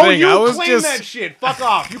actually a No, thing. you I was claim just that shit. Fuck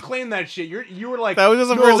off. You claim that shit. You were like that was just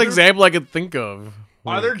the no, first there- example I could think of.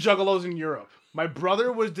 Are there Juggalos in Europe? My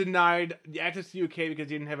brother was denied the access to UK because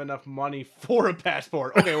he didn't have enough money for a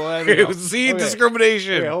passport. Okay, well, there we go. See, Okay.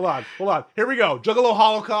 discrimination. Okay, hold on. Here we go.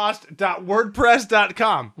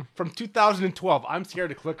 JuggaloHolocaust.wordpress.com from 2012. I'm scared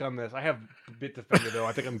to click on this. I have Bitdefender though.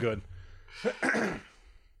 I think I'm good.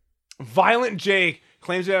 Violent Jake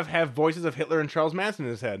claims to have voices of Hitler and Charles Manson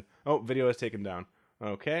in his head. Oh, video is taken down.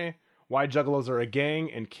 Okay. Why Juggalos are a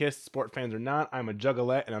gang and Kiss sport fans are not. I'm a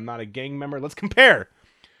Juggalette and I'm not a gang member. Let's compare.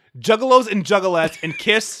 Juggalos and Juggalettes and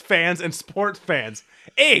Kiss fans and sports fans.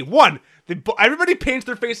 One, everybody paints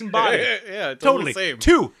their face and body. Yeah, Totally. the same.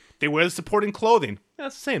 2, they wear the supporting clothing. Yeah,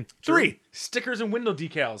 that's the same. 3, stickers and window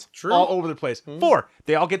decals. True. All over the place. 4,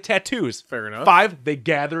 they all get tattoos. Fair enough. 5, they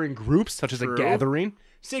gather in groups, such as a True. gathering.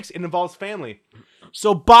 6, it involves family.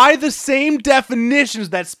 So by the same definitions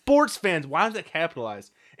that sports fans, why is that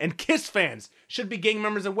capitalized? and Kiss fans should be gang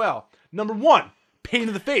members as well. Number 1, painting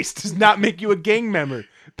to the face does not make you a gang member.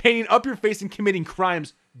 Painting up your face and committing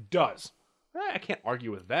crimes does. I can't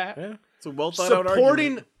argue with that. Yeah, it's a well thought out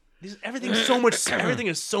Supporting argument. everything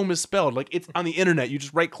is so misspelled. Like, it's on the internet. You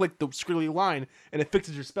just right click the squiggly line and it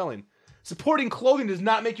fixes your spelling. Supporting clothing does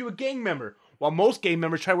not make you a gang member. While most gang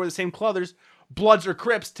members try to wear the same clothes, Bloods or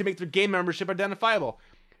Crips, to make their gang membership identifiable.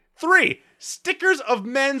 3, stickers of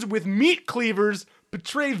men's with meat cleavers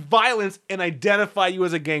portray violence and identify you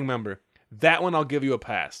as a gang member. That one I'll give you a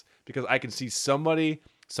pass, because I can see some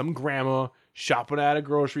grandma shopping at a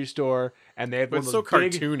grocery store and they have But one it's of so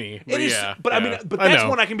those big, cartoony. It is, yeah, but yeah. I mean, but that's know.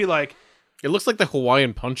 one I can be like, It looks like the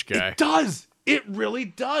Hawaiian Punch guy. it does. It really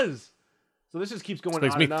does. So this just keeps going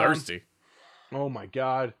Makes on me and on. thirsty. Oh my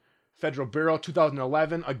god. Federal Bureau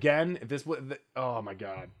 2011 again. Oh my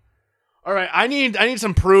god. All right, I need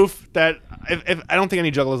some proof that if I don't think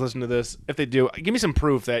any juggalos listen to this. If they do, give me some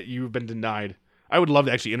proof that you've been denied. I would love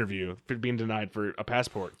to actually interview you for being denied for a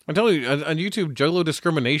passport. I'm telling you, on YouTube, juggalo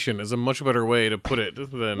discrimination is a much better way to put it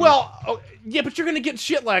than. Well, yeah, but you're gonna get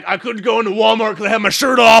shit like I couldn't go into Walmart because I had my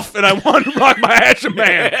shirt off and I wanted to rock my Hatchet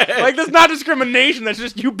Man. Like, that's not discrimination. That's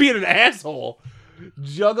just you being an asshole.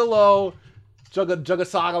 Juggalo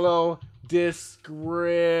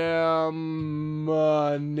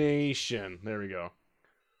discrimination. There we go.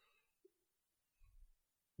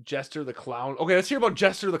 Jester the Clown. Okay, let's hear about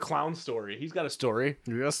Jester the Clown story. He's got a story.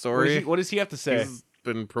 You got a story. What does he have to say? He's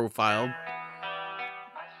been profiled.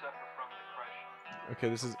 Okay,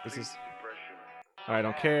 this is. I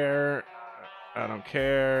don't care.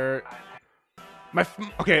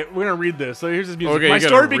 Okay, we're gonna read this. So here's his music. Okay, My you gotta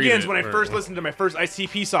story read begins it. when I first listened to my first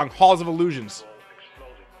ICP song, Halls of Illusions.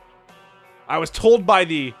 I was told by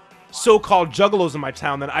the so-called juggalos in my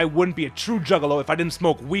town that I wouldn't be a true juggalo if I didn't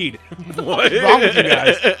smoke weed. What's wrong with you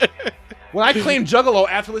guys? When I claimed juggalo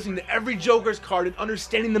after listening to every Joker's card and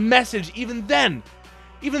understanding the message, even then,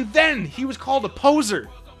 he was called a poser.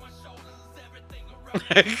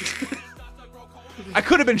 I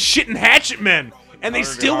could have been shitting Hatchet Men, and they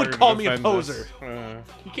still would call me a poser.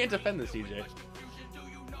 You can't defend this, CJ.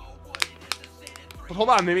 But hold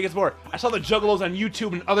on, maybe it gets more. I saw the juggalos on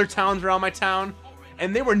YouTube in other towns around my town,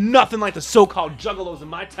 and they were nothing like the so-called juggalos in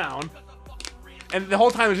my town. And the whole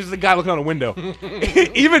time it was just a guy looking out a window.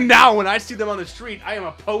 Even now, when I see them on the street, I am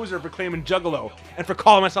a poser for claiming juggalo and for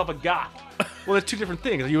calling myself a goth. Well, there's two different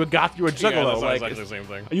things. Are you a goth? You're a juggalo. Yeah, that's like, exactly the same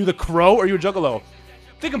thing. Are you the Crow or are you a juggalo?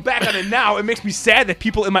 Thinking back on it now, it makes me sad that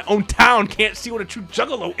people in my own town can't see what a true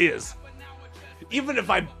juggalo is. Even if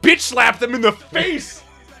I bitch slap them in the face.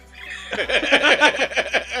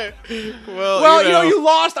 Well, you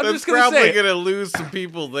lost. I'm just gonna say. Probably gonna lose some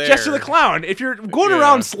people there. Jester the Clown. If you're going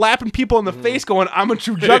around slapping people in the face, going, "I'm a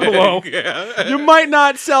true juggalo," you might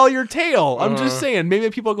not sell your tail. I'm just saying. Maybe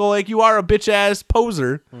people go like, "You are a bitch ass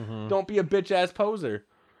poser. Don't be a bitch ass poser."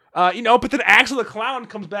 But then Axel the Clown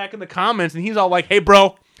comes back in the comments and he's all like, "Hey,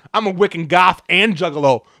 bro, I'm a Wiccan goth and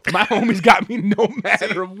juggalo. My homies got me no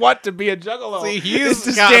matter what to be a juggalo. See, It's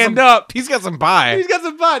to stand up. He's got some pie. He's got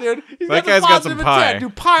some pie, dude. That guy's got some pie.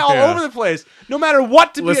 Dude, pie all Yeah. over the place. No matter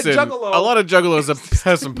what to Listen, be a juggalo. a lot of juggalos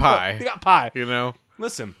have some pie. They got pie. You know?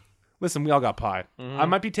 Listen, we all got pie. I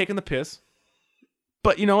might be taking the piss,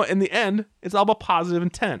 but in the end, it's all about positive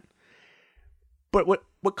intent. But what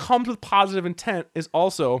comes with positive intent is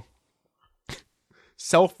also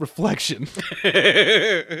self-reflection.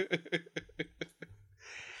 And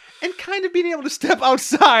kind of being able to step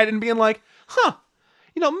outside and being like,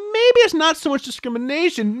 maybe it's not so much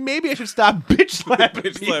discrimination. Maybe I should stop bitch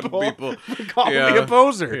slapping people. For calling me a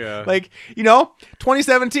poser. Yeah.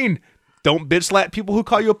 2017, don't bitch slap people who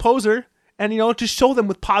call you a poser. And, just show them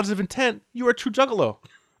with positive intent, you are a true juggalo.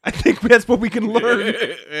 I think that's what we can learn.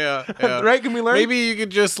 Yeah. Right? Can we learn? Maybe you could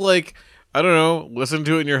just I don't know, listen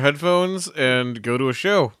to it in your headphones and go to a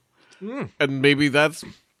show. And maybe that's,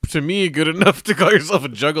 to me, good enough to call yourself a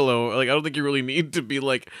juggalo. I don't think you really need to be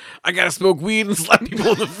I gotta smoke weed and slap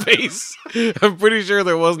people in the face. I'm pretty sure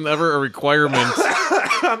there wasn't ever a requirement.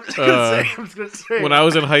 I'm just gonna say. When I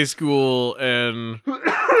was in high school and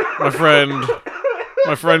my friend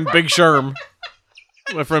Big Sherm,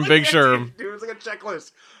 Dude, it's like a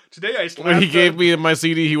checklist. Today I slapped when he gave me my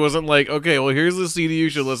CD, he wasn't like, okay, well, here's the CD you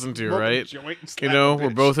should listen to, Smoke a right? joint and slap a We're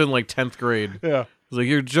bitch. both in 10th grade. Yeah. He's like,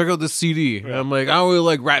 here, check out this CD. And I'm like, I don't really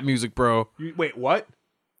like rap music, bro. Wait, what?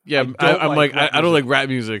 Yeah, don't I'm like like, rap I don't like rap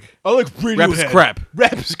music. I like Rap is crap.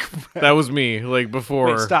 Rap is crap. That was me, before.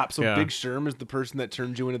 Wait, stop. So yeah. Big Sherm is the person that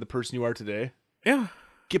turned you into the person you are today? Yeah.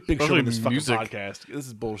 Get Big Sherm Especially on this fucking music. podcast. This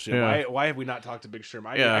is bullshit. Yeah. Why have we not talked to Big Sherm?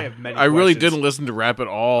 I Yeah, have many. I really questions. didn't listen to rap at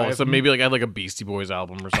all. have So maybe like I had like a Beastie Boys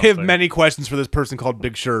album or I something. have many questions for this person called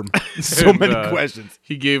Big Sherm. So And, many questions.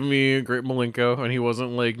 He gave me a great Malenko, and he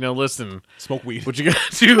wasn't like, "Now listen, Smoke weed. what you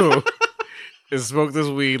gotta do is smoke this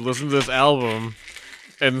weed, listen to this album,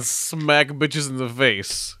 and smack bitches in the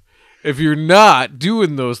face. If you're not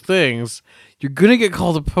doing those things, you're gonna get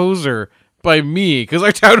called a poser by me, because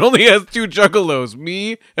our town only has 2 juggalos,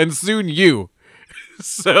 me and soon you.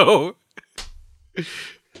 So,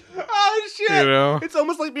 Oh shit! You know? It's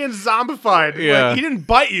almost like being zombified. Yeah. Like, he didn't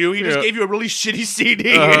bite you. He just Yeah. gave you a really shitty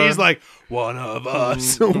CD, and he's like, "One of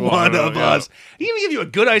us, one of yeah. us." He even give you a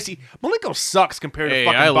good IC. Malenko sucks compared hey, to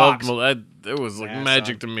fucking I Box. love that. It was like Yeah,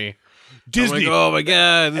 magic son. to me. Disney. I'm like, oh my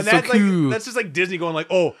god, this and is so that's like cool. that's just like Disney going like,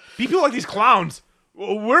 "Oh, people like these clowns.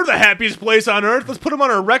 Well, we're the happiest place on earth. Let's put them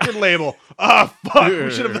on our record label." Ah, fuck. We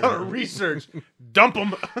should have done our research. Dump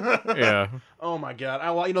them. Yeah. Oh my god.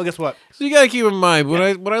 Guess what? So you gotta keep in mind when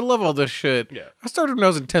I love all this shit. Yeah. I started when I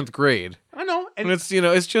was in 10th grade, I know, and and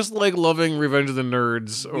it's just like loving Revenge of the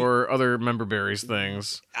Nerds or other Member Berries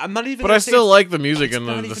things. I'm not even. But gonna I say still it's- like the music it's and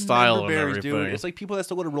not the even style and Member Berries, everything. dude. It's like people that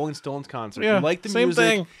still go to Rolling Stones concert. Yeah, You like the same music.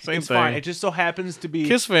 thing, same it's fine. thing. It just so happens to be.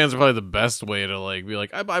 Kiss fans are probably the best way to like be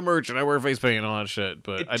like, I buy merch and I wear face paint and all that shit.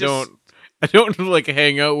 But It I just- don't like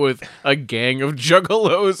hang out with a gang of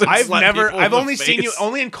juggalos. And I've slap never. people in I've the only seen you. face.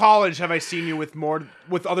 Only in college have I seen you with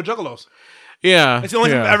other juggalos. Yeah, It's the only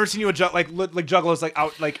time yeah. I've ever seen you with like juggalos like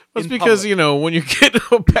out like. That's in because public. when you get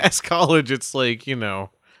past college, it's like I'm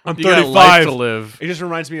I'm you got 35 life to live. It just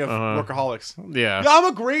reminds me of Uh-huh. Workaholics. Yeah. Yeah, I'm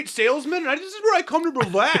a great salesman. And this is where I come to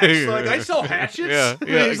relax. Like I sell hatchets. Yeah, He's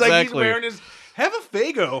yeah, like he's exactly. wearing his. Have a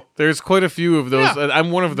Fago. There's quite a few of those. Yeah. I'm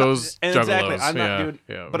one of those And juggalos. exactly. I'm not, yeah, dude.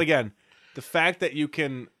 yeah. But again, the fact that you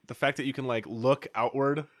can like look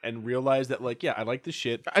outward and realize that like, yeah, I like this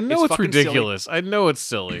shit. I know it's fucking silly. ridiculous. I know it's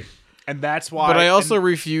silly. And that's why. But I also and,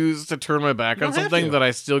 refuse to turn my back You on don't have something to. that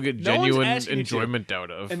I still get No one's genuine asking you to. enjoyment out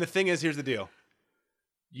of. and the thing is, here's the deal.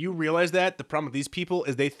 You realize that the problem with these people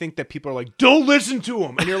is they think that people are like, don't listen to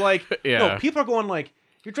them, and you're like, Yeah. no, people are going like,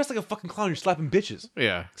 you're dressed like a fucking clown. You're slapping bitches.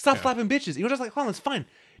 yeah. Stop yeah. slapping bitches. You're dressed like a clown. It's fine.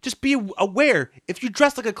 Just be aware. If you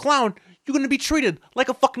dress like a clown, you're gonna be treated like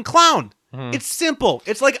a fucking clown. It's simple.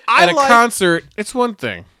 It's like At a concert, it's one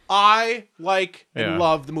thing. I like and Yeah.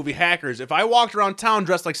 love the movie Hackers. If I walked around town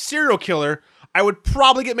dressed like serial killer, I would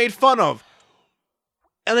probably get made fun of.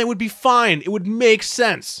 And it would be fine. It would make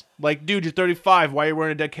sense. Like, dude, you're 35. Why are you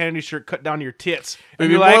wearing a Dead Kennedy shirt cut down to your tits? And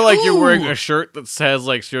Maybe you're more like you're wearing "Ooh." a shirt that says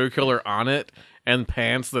like serial killer on it, and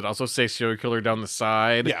pants that also say serial killer down the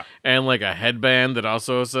side. Yeah. And like a headband that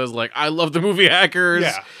also says like I love the movie Hackers.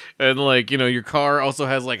 Yeah. And like your car also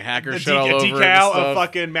has like hacker a shit all over it and decal of stuff.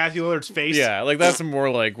 fucking Matthew Lillard's face. Yeah, like that's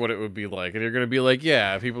more like what it would be like, and you're gonna be like,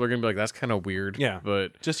 yeah, people are gonna be like, that's kind of weird. Yeah.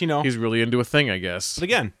 but Just, he's really into a thing, I guess. But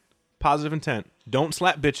again, positive intent. Don't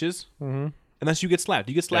slap bitches unless you get slapped.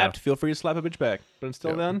 You get slapped, feel free to slap a bitch back. But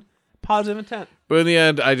until then, positive intent. But in the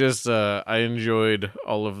end, I just I enjoyed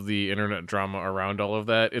all of the internet drama around all of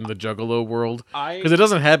that in the Juggalo world because it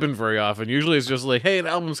doesn't happen very often. Usually, it's just like, hey, an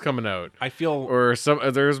album's coming out, I feel or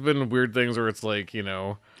there's been weird things where it's like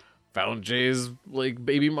found Jay's like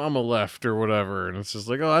baby mama left or whatever, and it's just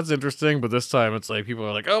like, oh, that's interesting. But this time, it's like people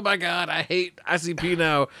are like, oh my god, I hate ICP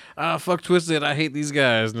now. Fuck Twisted, I hate these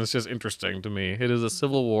guys, and it's just interesting to me. It is a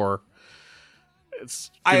civil war.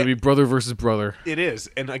 It's gonna be brother versus brother. it is.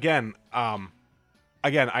 And again,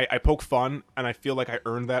 I poke fun, and I feel like I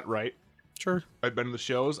earned that right. Sure. I've been to the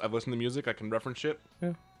shows. I've listened to music. I can reference shit.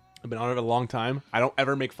 Yeah. I've been on it a long time. I don't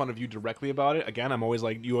ever make fun of you directly about it. Again, I'm always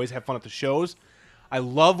like, you always have fun at the shows. I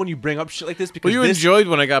love when you bring up shit like this because Well, you this, enjoyed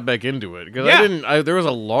when I got back into it because Yeah. there was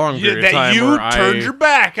a long period of that time you where turned your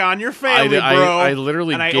back on your family, bro. I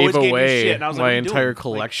literally and I gave always gave you away shit, and I was like, my what are you doing? entire Like,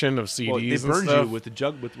 collection of CDs. well, they and burned stuff. you with the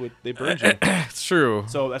jug. With they burned you. It's true.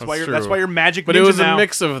 So that's why true. you're magic. But it ninja was now. a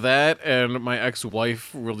mix of that, and my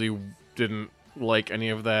ex-wife really didn't like any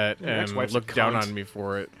of that, Your and ex-wife's a looked down cunt. on me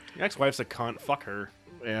for it. Your ex-wife's a cunt. Fuck her.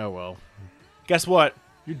 Yeah, well, Guess what?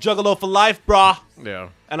 You're juggalo for life, brah. yeah.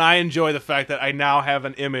 And I enjoy the fact that I now have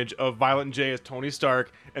an image of Violent J as Tony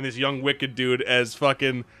Stark and this young wicked dude as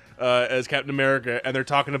fucking as Captain America, and they're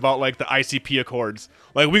talking about like the ICP Accords.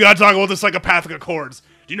 Like, we gotta talk about the psychopathic Accords.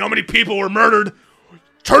 Do you know how many people were murdered?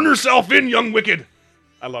 Turn yourself in, young wicked.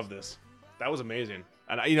 I love this. That was amazing.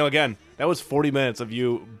 And again, that was 40 minutes of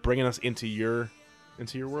you bringing us into your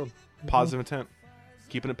world. Positive intent,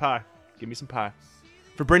 keeping it pie. Give me some pie.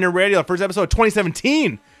 For Brainer Radio, first episode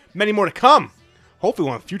 2017. Many more to come. Hopefully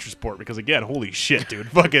we'll have Future Sport because, again, holy shit, dude.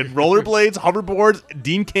 Fucking rollerblades, hoverboards,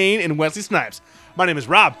 Dean Cain, and Wesley Snipes. My name is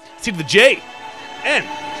Rob. C to the J. and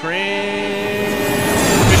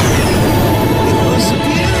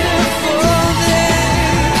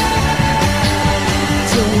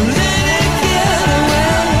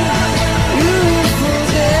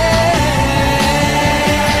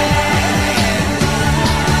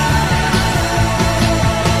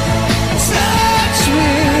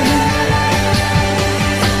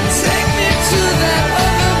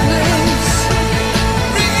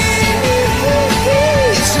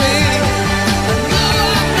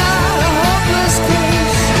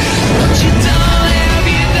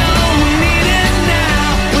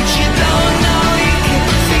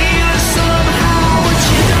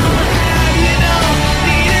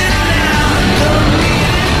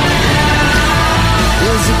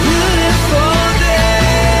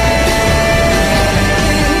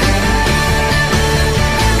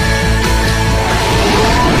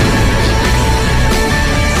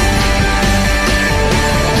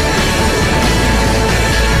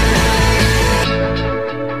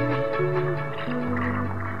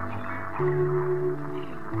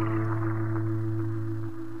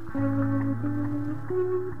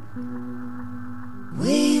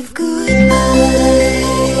Wave goodbye.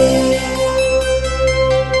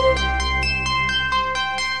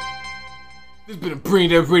 This has been a Brain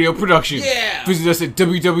Dead Radio production. Yeah. Visit us at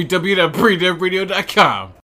www.braindeadradio.com.